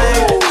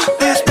sunlight.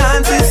 This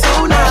dance is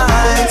so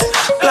nice.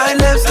 Slide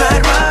left,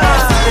 slide right.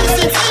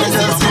 Skip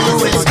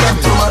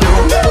to my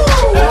loop.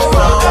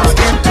 Oh,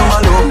 skip to my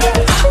loop.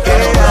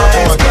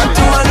 Yeah, skip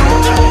to my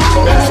loop.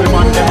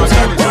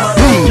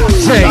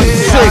 DJ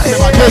 6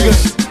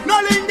 Fete.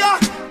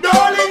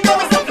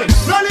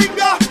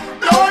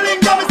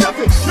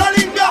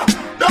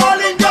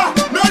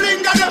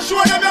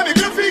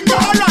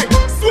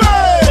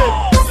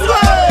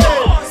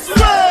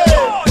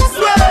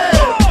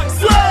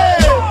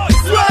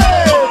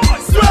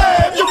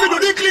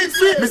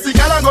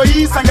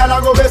 And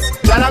y'all go west,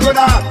 y'all go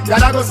down,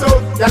 y'all go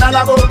south,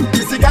 y'all go.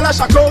 You see y'all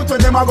shack out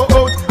when them a go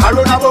out. I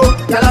run about,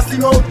 y'all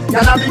sing out,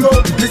 y'all big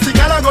out. You see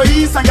y'all go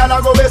east and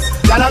y'all go west,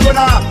 y'all go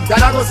down,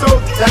 y'all go south,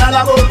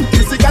 y'all go.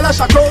 You see y'all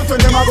shack out when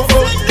them a go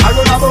out. I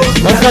run about,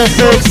 y'all big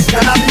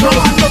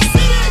out.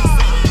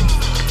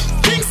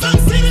 Kingston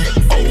City,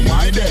 oh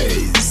my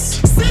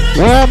days.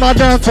 Where are my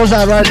dancers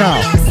at right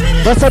now?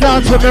 Let's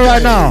dance with me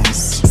right now.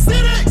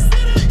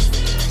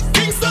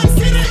 Kingston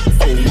City,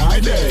 oh my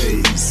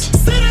days.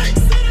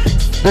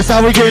 This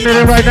how we getting it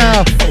in right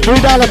now. $3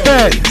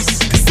 bet.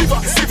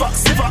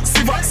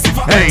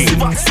 Hey.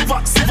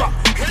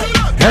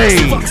 Hey.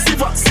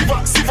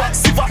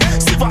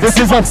 This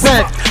is a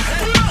Fete.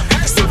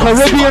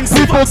 Caribbean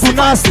people do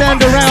not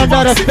stand around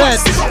at a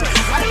Fete.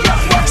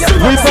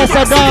 We bust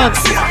a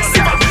dance.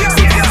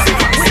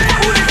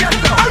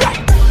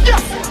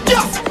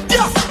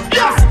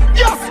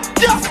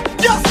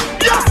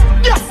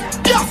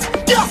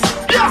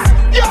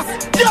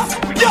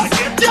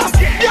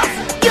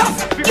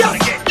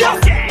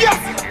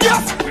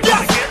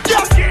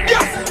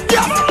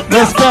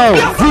 Let's go,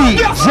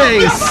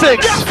 DJ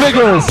 6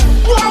 Figures.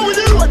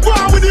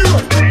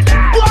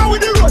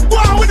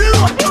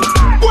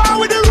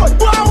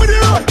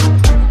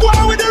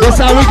 That's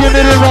how we getting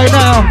it in right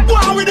now.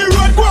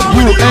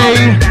 You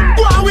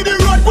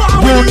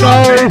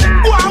know.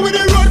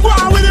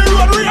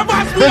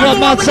 Big up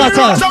my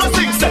Chata.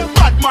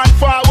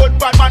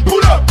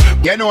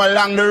 You know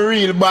along the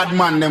real bad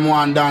man them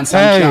want dance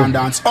and can't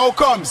dance. How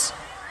comes?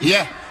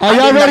 Yeah. Are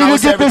y'all ready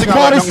to get this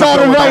party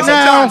started right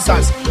now?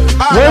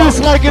 What it's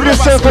like in this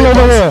circle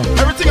over here?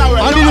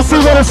 I need to see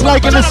what it's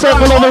like in this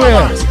circle over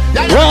here.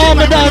 Where are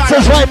the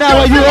dancers right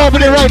now? Are you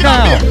opening right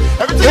now?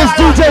 It's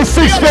DJ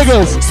 6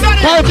 Figures.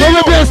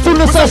 Caribbean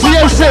Student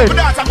Association.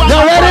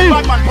 Y'all ready?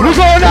 We're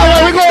going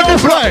now. We're going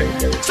this way.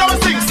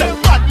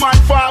 Bad man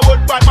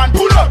forward, bad man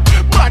pull up.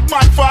 Bad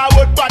man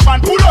forward, bad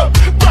man pull up.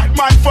 Bad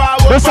man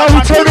forward. That's how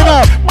we turn it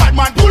up. Bad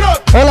man pull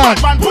up. Hold on.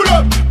 Bad man pull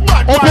up.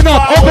 Open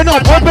up, open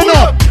up, open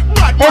up.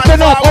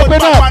 Open up,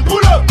 open up.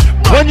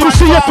 When you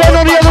see your friend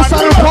on the other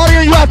side of the party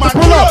and you have to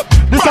pull up,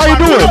 this how you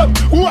do it.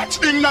 Watch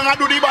thing now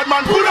do the bad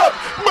man pull up.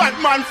 Bad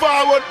man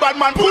forward, bad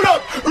man pull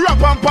up.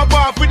 Rap and pop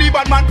off with the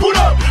bad man pull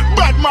up.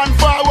 Bad man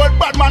forward,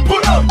 bad man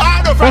pull up.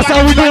 That's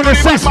how we doing it,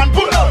 6.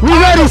 We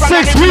ready,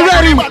 6, we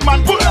ready. Bad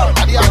man pull up.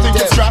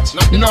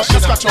 No,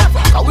 scratch up.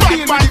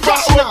 Bad man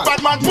forward,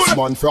 bad man pull up. This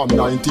man from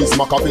 90s,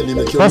 Machiavelli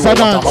make you know what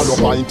a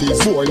 90s.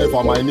 Boy,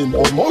 never mind him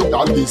on more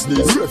than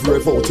business.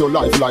 Rev out your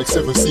life like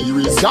 7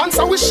 series.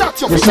 Dancer, we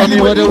shot your tell me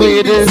what the way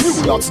it is.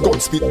 New lads gun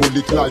spit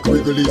bullet like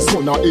Wrigley's.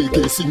 Son of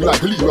AK sing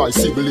like Leroy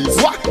Sibbles.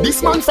 What?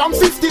 This man from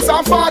 50s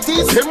and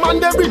 40s. Them man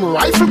they bring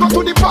rifle go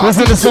to the party. Who's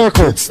in the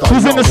circle?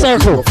 Who's in the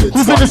circle?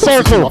 Who's in the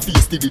circle?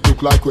 Did it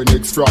look like when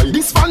eggs fry?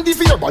 This fan the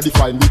fear body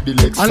fine with the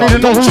legs. I need to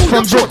know who's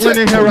from Brooklyn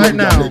in here right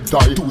now.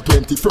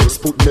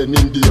 221st put men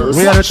in the earth.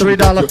 We had a $3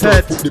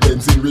 Fete. Put the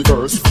Benz in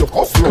reverse.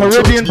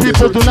 Caribbean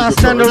people do not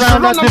stand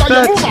around at the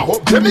Fete.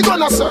 Then we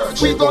gonna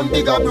search. We gon'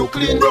 dig a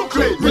Brooklyn.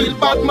 Real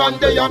bad man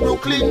they are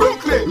Brooklyn.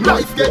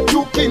 Life get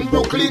you king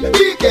Brooklyn.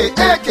 BK,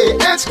 AK,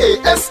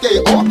 HK, SK,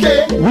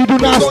 OK. We do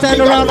not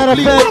stand around at a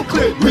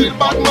Fete. Real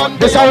bad man.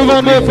 That's how we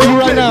gonna do it for you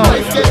right now.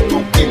 Life get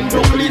you king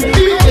Brooklyn.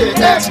 BK,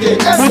 HK,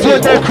 SK. Who's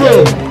with their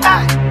crew?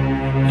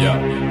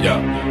 Yeah.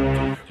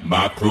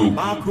 My crew,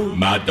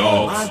 my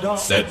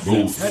dogs, set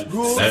rules, set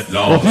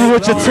laws. If you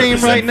with your team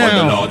right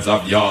now, if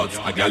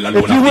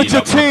you with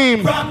your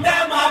team, from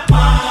them a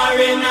par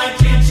in a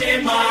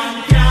chichi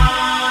man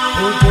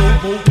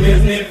car.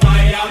 Give me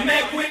fire,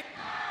 make we.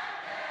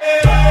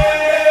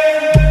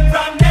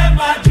 From them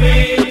a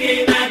drink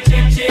in a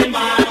chichi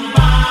man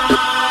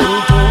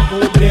bar.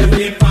 Give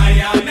me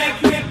fire, make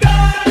we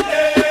dance.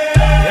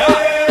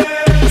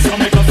 So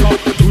make us up.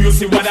 Do you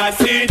see what I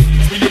see?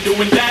 Really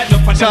doing that?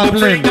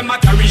 Chaplin.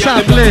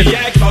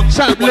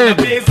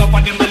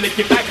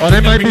 Oh,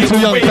 they might be too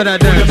young for that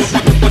dance.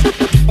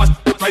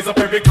 Rise up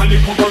every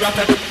calico,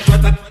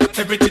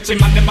 every teaching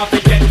man, them have to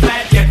get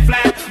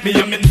flat. Me,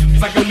 I'm in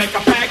I can make a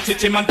pack,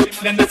 chichi man,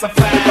 then that's a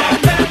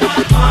fact.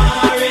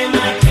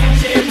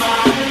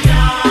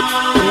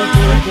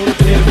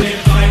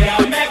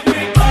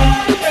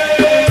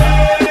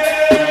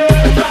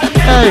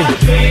 Hey,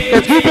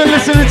 if you've been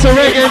listening to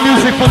reggae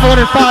music for more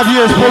than 5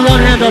 years, put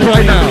one hand up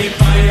right now.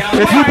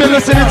 If you've been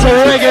listening to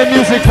reggae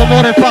music for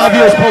more than 5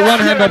 years, put one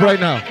hand up right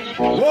now.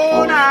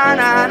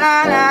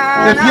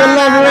 If you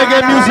love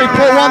reggae music,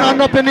 put one hand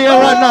up in the air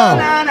right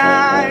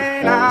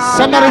now.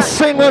 Somebody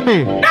sing with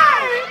me.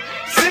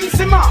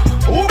 Simma,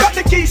 who got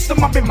the keys to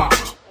my bimmer?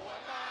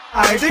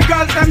 I the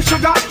girls them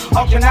sugar.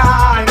 How can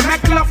I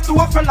make love to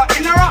a fella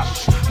in a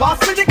rush? Pass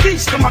me the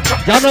keys to my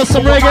cup. Y'all know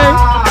some reggae?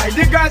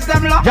 The girls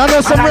them love. Y'all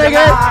know some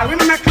reggae? We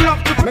make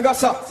love to me go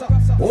so.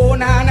 Oh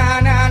na na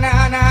na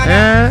na na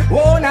na.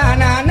 Oh na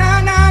na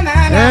na na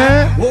na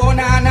na. Oh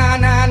na na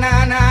na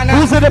na na na.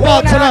 Who's it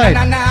about tonight?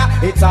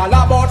 It's all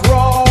about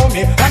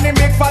Romy and the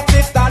big fat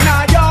sister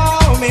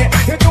Naomi.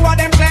 You two of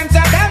them claims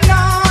that them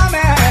know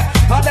me.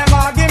 All them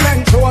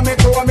arguments throw me.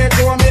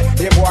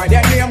 The boy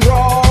their name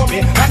Romy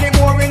and the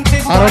more in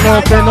this. I don't know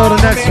if they know the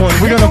next one.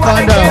 We're gonna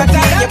find out.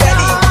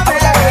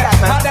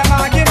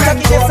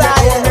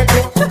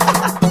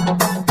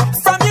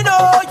 From you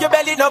know your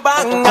belly no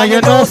bang, and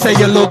you know say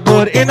you look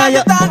good in a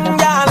your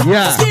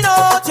yeah. You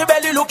know your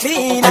belly look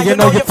clean, and you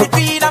know you fit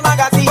in a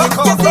magazine.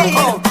 You see,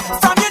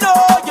 from you know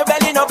your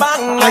belly no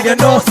bang, and you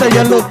know say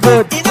you look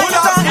good.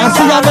 I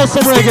see y'all know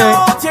some reggae. You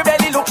know your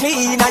belly look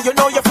clean, and you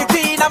know you fit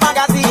in a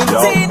magazine.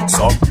 Yo,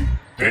 so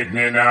pick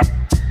me now.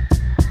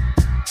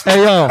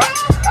 Hey yo,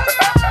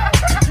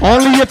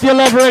 only if you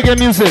love reggae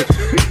music.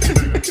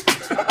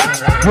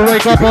 You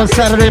wake up on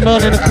Saturday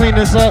morning to clean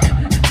this up.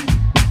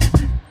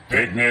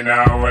 Pick me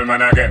now, old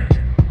man again.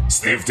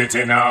 Stiff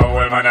titty now,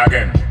 old man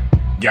again.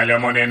 Get your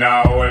money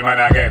now, old man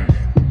again.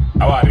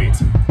 How are it?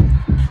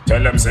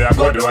 Tell them say I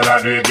go do all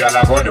I do it, girl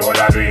I go do all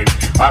I do it.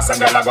 Ask them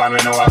girl I go and we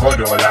know I go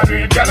do all I do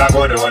it. Girl I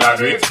go do all I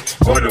do it,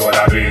 go do all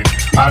I do it.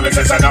 All this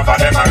is enough for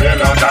them I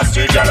real on that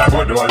street. Girl I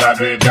go do all I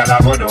do it, girl I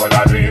go do all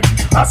I do it.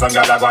 Ask them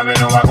girl I go and we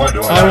know I go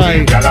do all I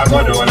do it. Girl I go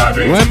do all I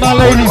do it. Where my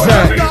ladies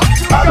at?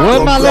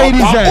 Where my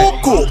ladies at?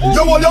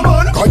 Yo, all your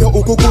man. Can you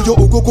uku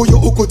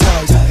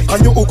tight?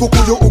 And you uku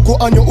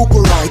and you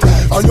uku right?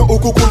 And you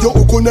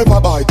uku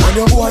never bite. And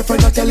your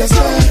boyfriend a tell us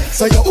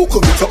say you uku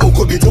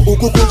bit, you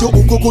uku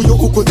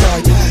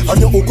tight. And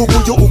you uku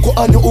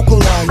and you uku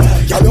right?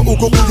 Can you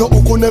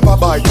uku never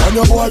bite? And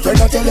your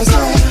boyfriend a tell us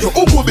you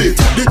uku bit.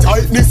 The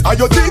tightness of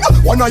your thing,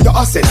 one of your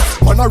assets.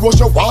 Man a rush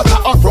your water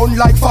and run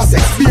like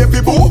faucets. Baby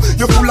boo,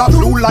 you full of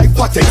blue like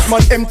patex.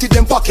 Man empty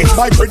them pockets,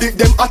 my credit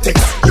them attex.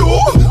 You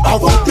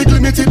want big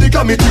limited the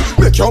glamity.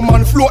 Make your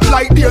man float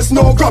like there's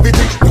no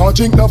gravity. Can't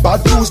drink no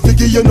bad booze,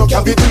 piggy you no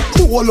cavity.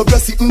 All of you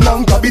sitting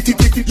down, gravity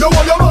tick. Yo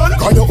all your man.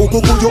 Can you uku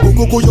tight?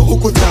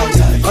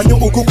 And you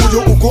uku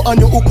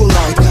and you uku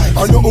right?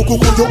 And you uku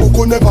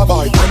never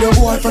bite. And your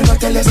boyfriend a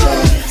tell us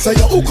say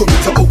you uku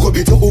bit,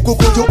 you uku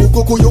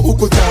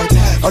tight.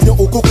 And you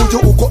uku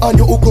and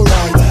you uku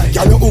right?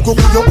 Can you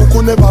uku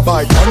never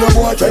bite? And your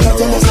boyfriend a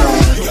tell us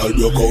girl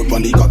broke out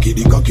on the cocky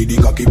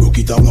broke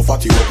it up no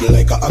fatty up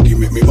like a hockey.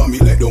 Make me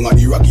vomit like down on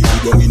the rocky.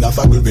 Sit down in a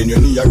saddle when you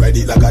knee ride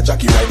it like a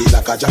jockey, rev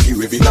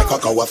it like a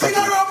Kawasaki.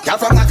 Girl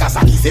from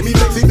Nagasaki, say me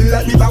flexible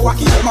like me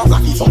Bawaki. I'm a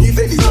blacky, so me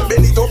belly up,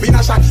 bend it up in a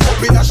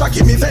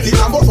shacky, me send it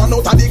and both one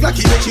out of the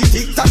glacky. Make she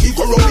tick-tacky,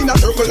 go round in a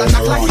circle like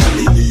a clacky.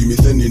 Me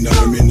sending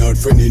her, me not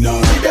friending her.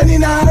 Me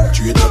bending her,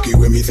 straight tacky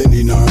when me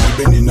sending her. Me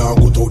bending her,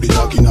 go out the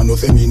talking and no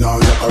seminar.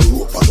 Like a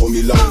rope, so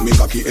me long, me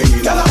cocky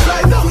hanging. Girl I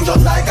fly down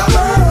just like a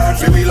bird,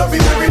 feel me love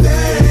it every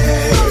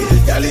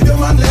day. Girl if your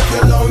man left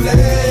you lonely,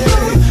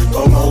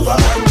 come over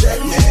and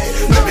check me.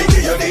 Maybe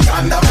give you the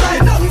kind of fly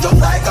down just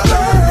like a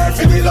bird.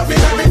 Feel me love it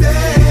every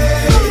day.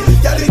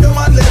 Girl if your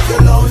man left you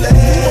lonely,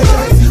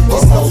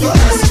 come over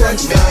and check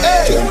me.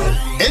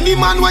 any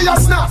man where you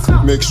snap,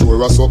 make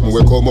sure something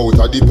will come out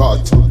of the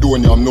pot.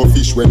 Don't have no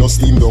fish when no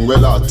steam down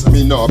well hot.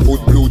 Me nah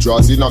put blue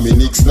jaws in a me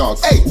Nick snack.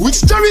 Hey,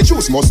 which cherry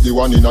juice? Must the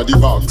one in a the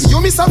box.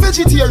 You miss a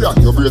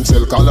vegetarian. Your brain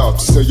cell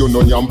collapse. Say you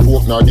no yam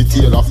pork nor the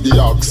tail of the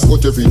ox.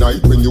 But every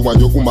night when you want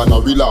your woman a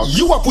relax,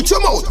 you a put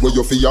your mouth where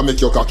you feel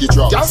make your cocky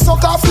trap. Just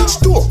suck off each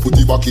toe. Put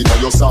it back in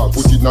your sock.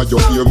 Put it in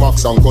your ear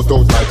max and cut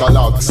out like a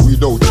lax.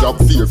 Without job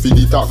fear for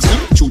the tax.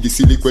 Through the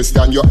silly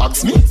question you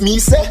ask me. Me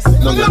say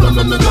no no no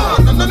no no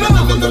no no no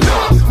no no no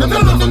no no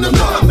no no no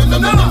no.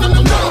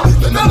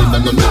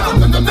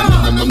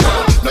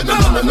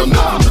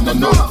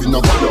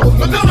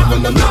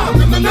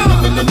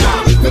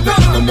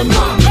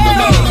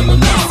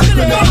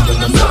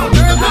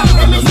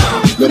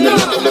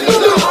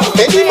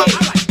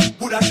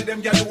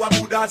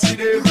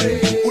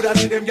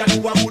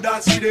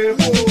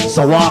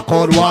 So walk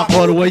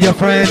on with your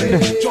friend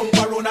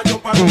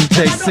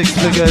DJ Six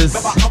Figures.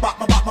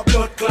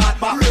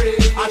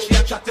 And she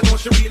a chat to know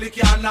she really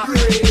can't knock.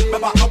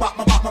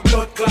 My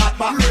blood clot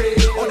back.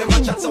 All them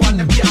a chat so one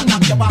them can't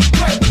knock your back.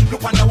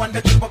 Look on the one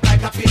that trip up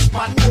like a fish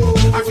pan.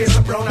 Her face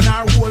a brown and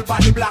her whole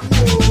body black.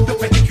 The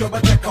pedicure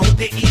but check out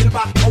the heel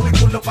back. How we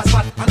pull up a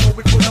spot and how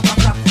we pull up a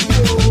crack.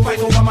 Fight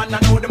over man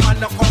and know the man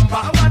no come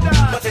back.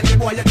 But then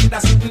boy, you need a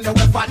sitting there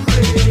with fat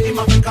play. Him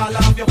a fi call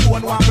off your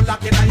phone, want to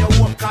lock in on your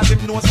home, cause him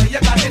know say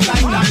you got it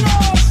like that.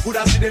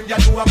 Coulda see them,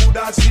 you a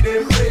coulda see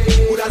them.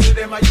 Coulda see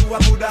them, and you a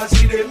coulda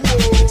see them.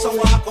 So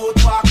walk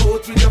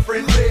out with your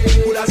friend.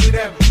 Coulda see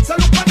them. So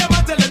look on them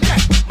and tell them, yeah.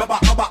 My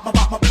back,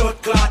 my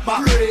blood clot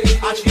back.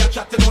 And she a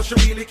chat to know she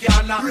really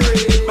can't knock.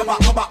 My back,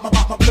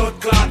 my blood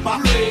clot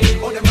back.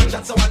 Oh, them a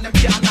chat so and them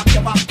can't knock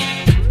your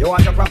back. You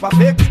want your proper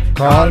fix?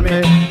 Call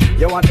me.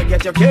 You want to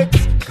get your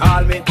kicks?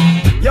 Call me.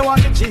 You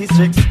want the cheese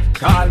chicks?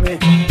 Call me.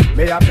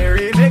 Me have the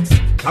remix?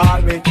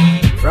 Call me.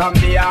 From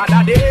the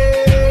other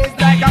days,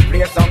 like I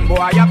play some boy,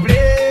 I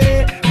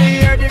play.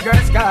 Me hear the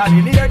girls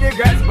calling, hear the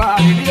girls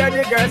bawling, hear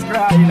the girls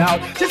crying out.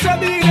 She said,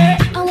 "Baby,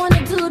 I want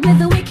a dude with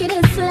the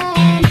wickedest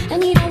slang. I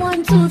need a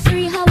 1, 2,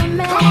 3, how a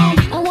man.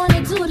 I want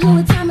a dude who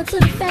would time it to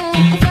the fan.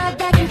 I thought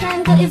that can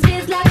handle his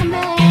biz like a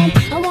man.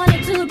 I want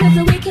a dude with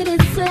the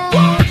wickedest slang.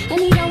 I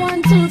need a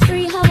 1, 2,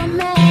 3, how a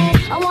man.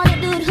 I want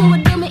a dude who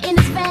would do me in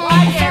his van.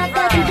 I thought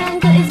that can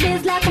handle his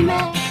biz like a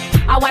man.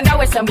 I wonder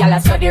where some gyal a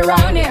study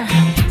round here.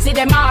 See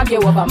them argue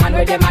over man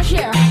where them a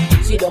share.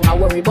 See don't a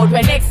worry about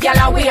when next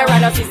gyal a wear.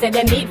 And us say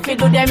they need fi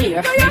do them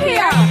here. Do you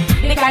hear?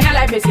 The kind of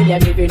life you see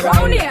them living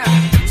round here.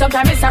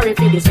 Sometimes it's sorry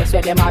for this just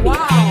where them a be.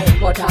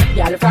 But hot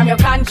gyal from your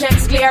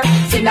conscience clear.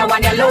 See now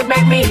when your load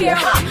make me hear.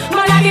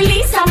 Man a the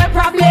least of my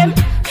problem.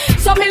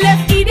 So me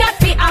left idiot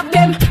fi have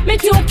them. Me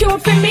too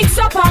cute fi mix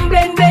up and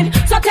blend.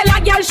 So tell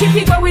a girl she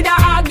fi go with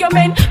her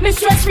argument. Me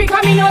stress free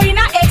cause me know in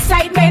a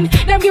excitement.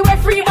 Them give a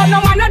free but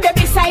no man no dey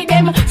beside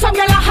them. Some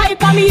girl a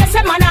hype on me, yes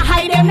a man a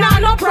hide them. Nah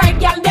no pride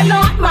girl, them no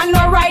hot man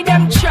no ride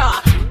them.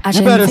 Cha.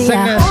 You better sing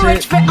that shit.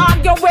 Rich fi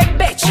argue with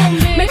bitch.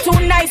 Me too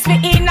nice fi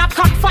in a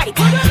cockfight.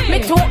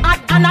 Me too hot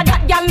and a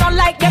that girl no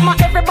like them.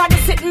 Everybody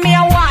sitting me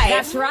a while.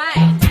 That's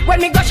right. When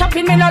me go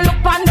shopping, me no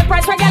look on the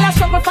price. My girl a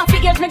struggle for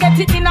figures, me get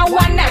it in a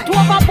one night. To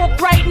overbook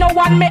right, no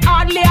one me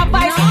hardly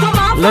advise. Come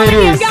on,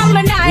 ladies, girl,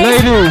 me nice.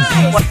 ladies.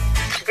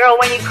 Girl,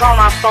 when you call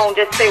my phone,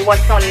 just say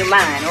what's on your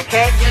mind,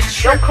 okay?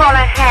 Don't call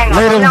and hang on.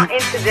 I'm not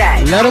into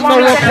that. Let them know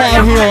what part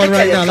he on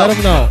right now. Let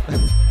them know.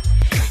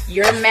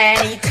 Your man,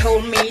 he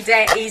told me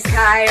that he's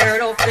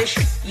tired of the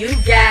shit you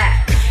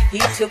got. He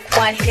took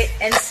one hit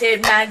and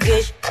said my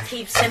good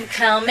keeps him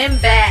coming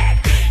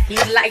back. He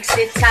likes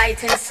it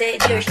tight and said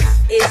your shit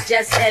is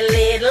just a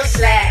little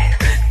slack.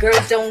 Girl,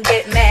 don't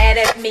get mad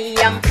at me,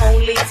 I'm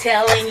only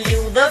telling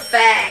you the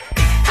fact.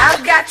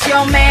 I've got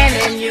your man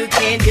and you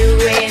can't do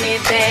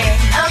anything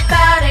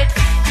about it.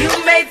 You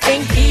may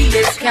think he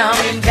is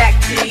coming back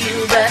to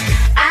you, but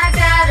I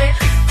doubt it.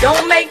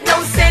 Don't make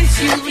no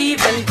sense you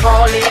even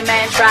call him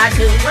and try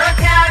to work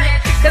out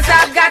it. Cause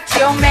I've got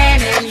your man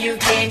and you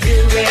can't do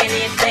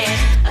anything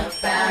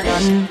about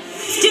it.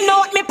 You know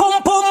what me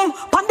pum pum,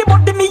 pan the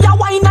body me a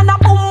wine and a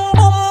boom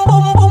boom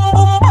boom boom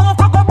boom boom,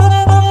 pago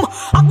boom boom.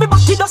 Have me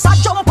body does a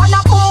jump and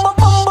a boom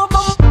boom boom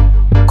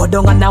boom. Go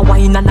down and a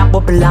wine and a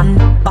bubble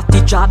and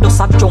body jaw does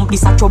a jump,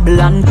 this a trouble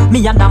and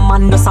me and a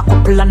man does a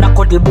couple and a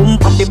cuddle boom.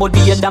 Pan the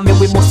body and me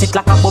we bust it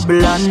like a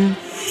bubble and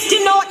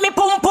you know what me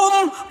pum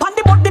pum, pan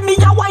the body me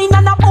a wine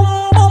and a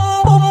boom boom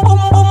boom boom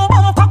boom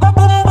boom, pago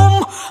boom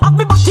boom. Have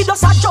me body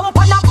does a jump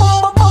and a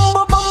boom boom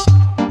boom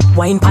boom.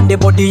 Wine pan the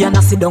body and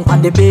I sit down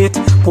pan the bait.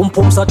 Pum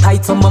pum so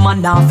tight so my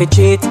man now fi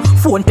cheat.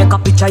 Phone take a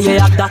picture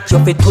yeah that you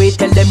fi tweet.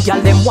 Tell them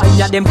y'all them wine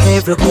ya them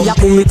careful. Me a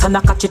pull it and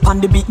I catch it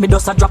pan the beat. Me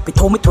just a drop it.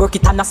 How me twerk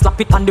it and I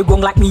slap it pan the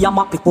gong like me a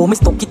map it. Oh me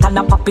stuck it and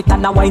I pop it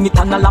and I wine it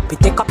and I lap it.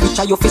 Take a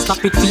picture you fi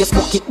snap it.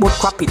 Facebook it but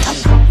crap it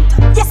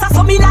and yes I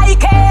saw me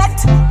like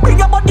it. Bring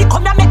your body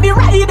come and make me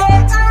ride it.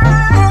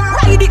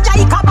 Ride it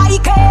like a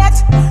bike it.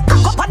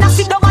 Cock up and I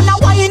sit down and I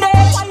wine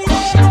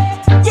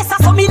it. Yes I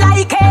saw me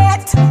like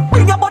it.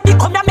 Bring your body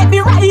come and make me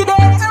ride it.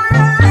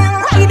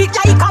 Ride it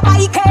like a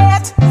bike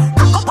it.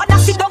 Cock up and I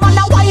sit down and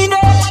I wine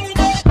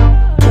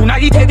it.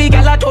 Tonight every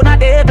girl a turn a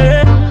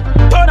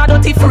devil. Turn a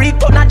dirty freak,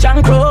 turn a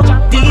jankro.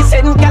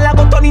 Decent girl a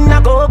go turn in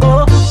a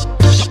go-go.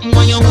 Something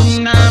when you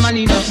wouldn't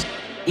normally do.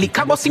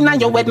 Liquor bust inna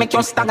your head make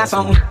you stagger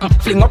song.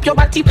 Fling up your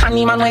body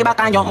panty man way back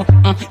on you.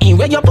 In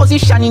where your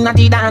position inna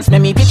the dance.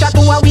 Make me picture to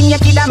a win your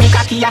kid a make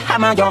a key a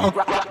hammer you.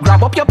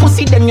 Grab up your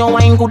pussy then you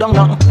wine good on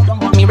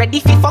you. Me ready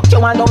fi fuck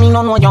you and don't me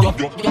no know you.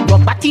 Your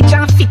body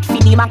jam fit fi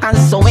the back and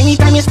so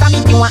anytime you stab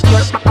it you want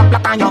your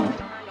black on you.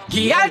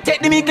 Yeah, I'll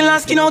take the mickle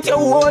and skin out your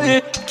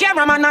hole.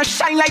 Cameraman a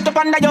shine light up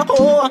under your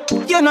hole.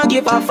 You no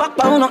give a fuck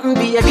about nothing,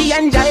 baby.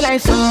 Enjoy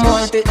life some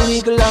more. Take the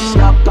mickle and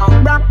rock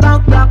out, rock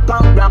out, rock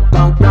out, rock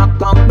out,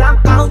 rock out,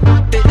 rock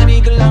out. Take the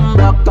mickle and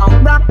rock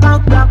out, rock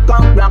out, rock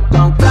out, rock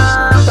out,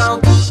 rock out.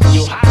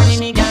 You hardy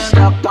me girl,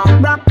 rock out,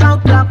 rock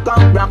out, rock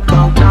out, rock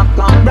out, rock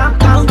out,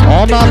 rock out.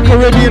 All my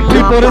Caribbean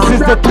people, this is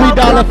the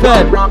 $3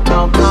 Fete.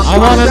 I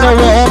wanna know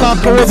where all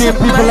my Caribbean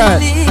people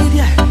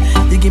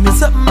at. You give me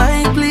something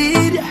I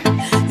bleed.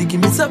 Give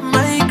me something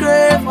I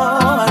crave,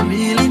 oh, I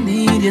really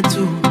need you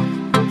too.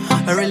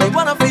 I really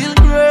wanna feel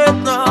great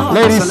now.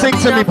 Ladies, sing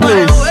to me,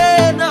 please.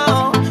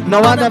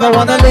 No, I never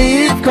wanna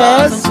leave,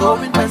 cause I'm so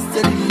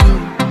invested in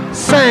you.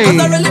 Sing.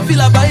 Cause I really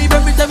feel a vibe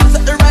every time you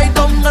set the right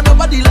tongue. And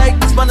nobody like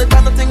this man, it's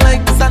nothing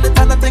like this, and it's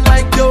nothing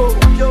like you.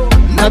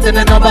 Nothing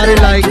and nobody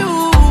like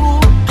you.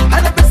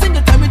 And every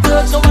single time we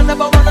touch, no one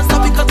ever wanna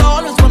stop because I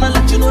always wanna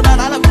let you know that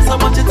I love you so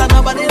much. It's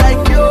nobody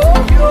like you.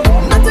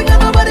 Nothing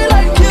and nobody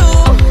like you.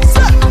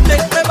 So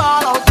take me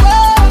ball out.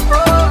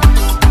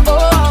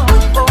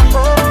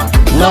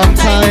 long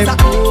time.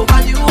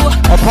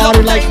 A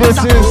party like this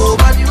is.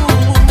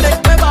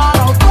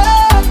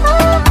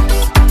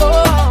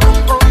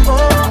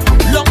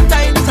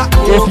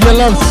 If you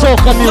love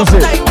soca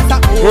music,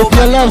 if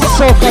you love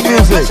soca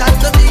music,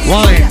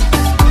 wine,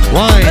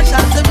 wine,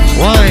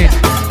 wine.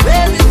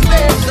 Very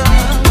special,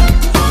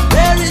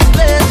 very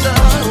special.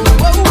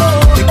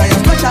 Because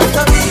you're special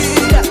to me,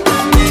 very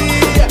special.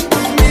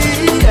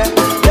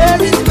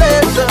 Very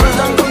special.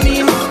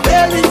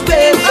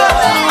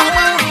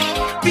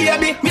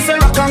 Baby, me say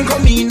rock and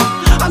come in.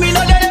 I mean, no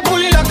let it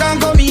pull it rock and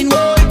come in.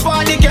 Oh, it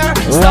party girl,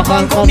 stop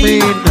and come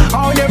in.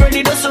 Oh, they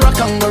ready to rock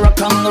and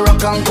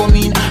come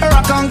in,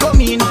 rock and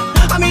come in.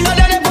 I mean, no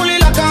let it pull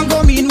it rock and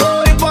come in.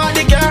 Oh, it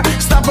party girl,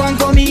 stop and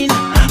come in.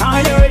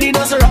 Oh, they ready to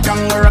rock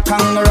and come in.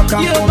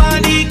 Your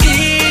body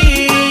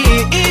clean,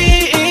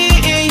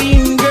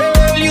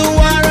 girl, you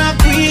are a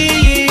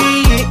queen.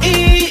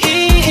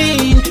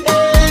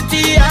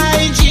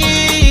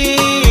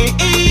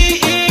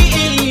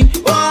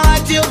 LTIG,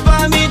 what you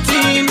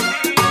permitting?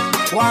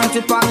 Want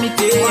you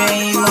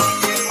permitting?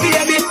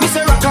 Baby, me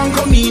say rock and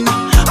come in.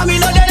 I mean,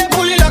 no let it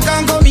pull it rock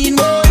and come in.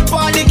 Oh, it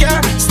party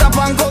girl, stop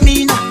and come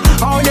in.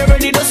 Oh, they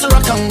ready to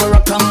rock and come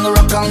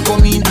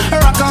in,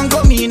 rock and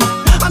come in.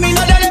 I mean,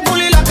 no let it pull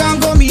it rock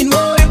and come in.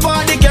 Oh, it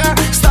party girl,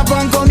 stop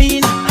and come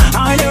in.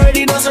 Oh, they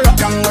ready to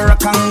rock and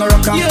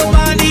your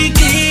body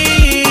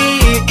clean,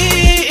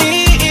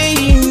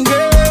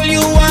 girl,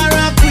 you are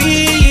a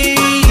queen.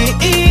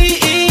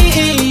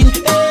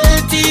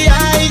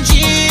 LTIG,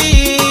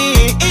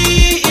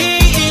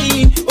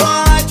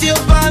 what you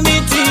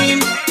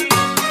permitting?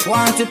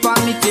 Want you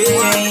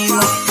permitting?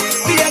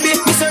 Baby,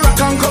 me say rock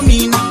and come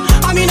in.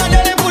 I mean, I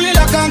let it pull it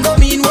rock and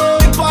come in. Oh,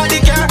 it party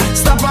girl,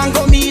 stop and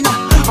come in.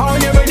 Oh,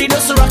 you ready to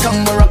rock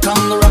and come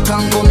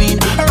in,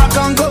 rock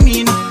and come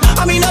in.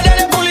 I mean, I let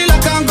it pull it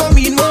rock and come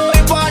in. Oh,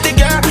 it party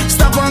girl,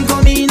 stop and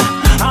come in.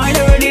 Oh,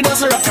 you ready to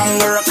rock and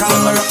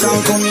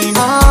come in.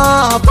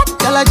 Ah, fat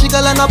girl a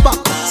jiggle and a pop,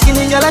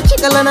 skinny girl a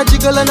jiggle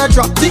and a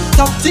drop. Tick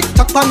tock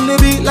on the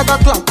beat like a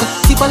clock.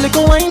 Tip a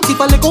little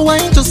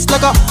wine, just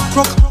like a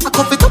rock. I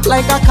cup it up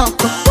like a cock.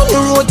 On the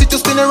road, it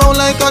just spin around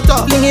like a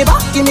top. Fling it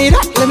back, give me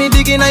that, let me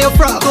dig in your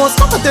frock. Don't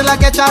stop until I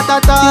get your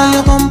tata. Feel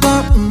your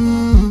bumper,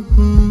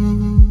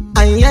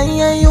 ay,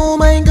 oh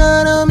my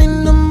God, I'm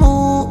in the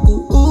mood.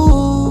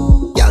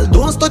 Y'all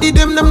don't study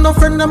them no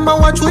friend, them a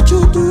watch what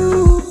you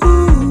do.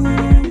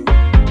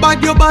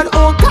 Bad you bad,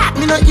 oh God,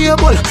 me not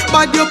able.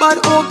 Bad you bad,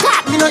 oh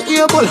God, me not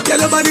able. Girl,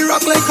 your body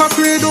rock like a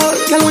cradle.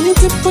 Girl, when you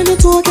tip on your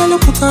toe, girl, you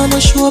put on a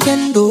show,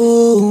 bend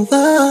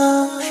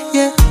over.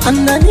 Yeah,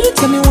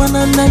 underneath, me one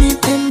underneath,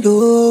 bend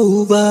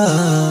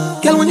over.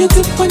 Girl, when you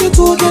tip on your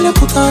toe, girl, you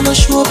put on a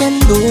show,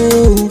 bend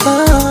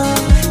over.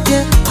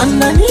 Yeah,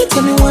 underneath,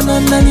 me one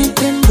underneath,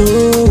 bend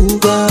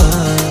over.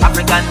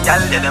 African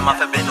gal, yeah, them have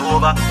to bend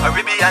over.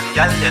 Caribbean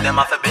gal, yeah, them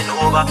have to bend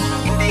over.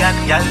 Indian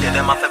gal, yeah,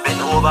 them have to bend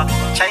over.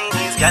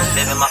 Chinese gal,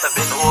 yeah, them have to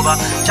bend over.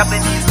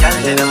 Japanese gal,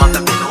 yeah, them have to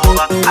bend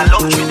over. I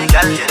love Trini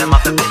gal, yeah, them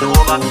have to bend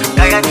over.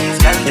 Guyanese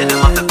gal, yeah, them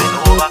have to bend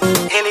over.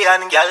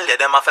 Alien gal, yeah,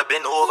 them have to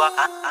bend over.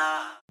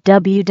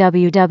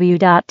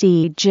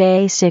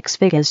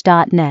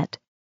 www.dj6figures.net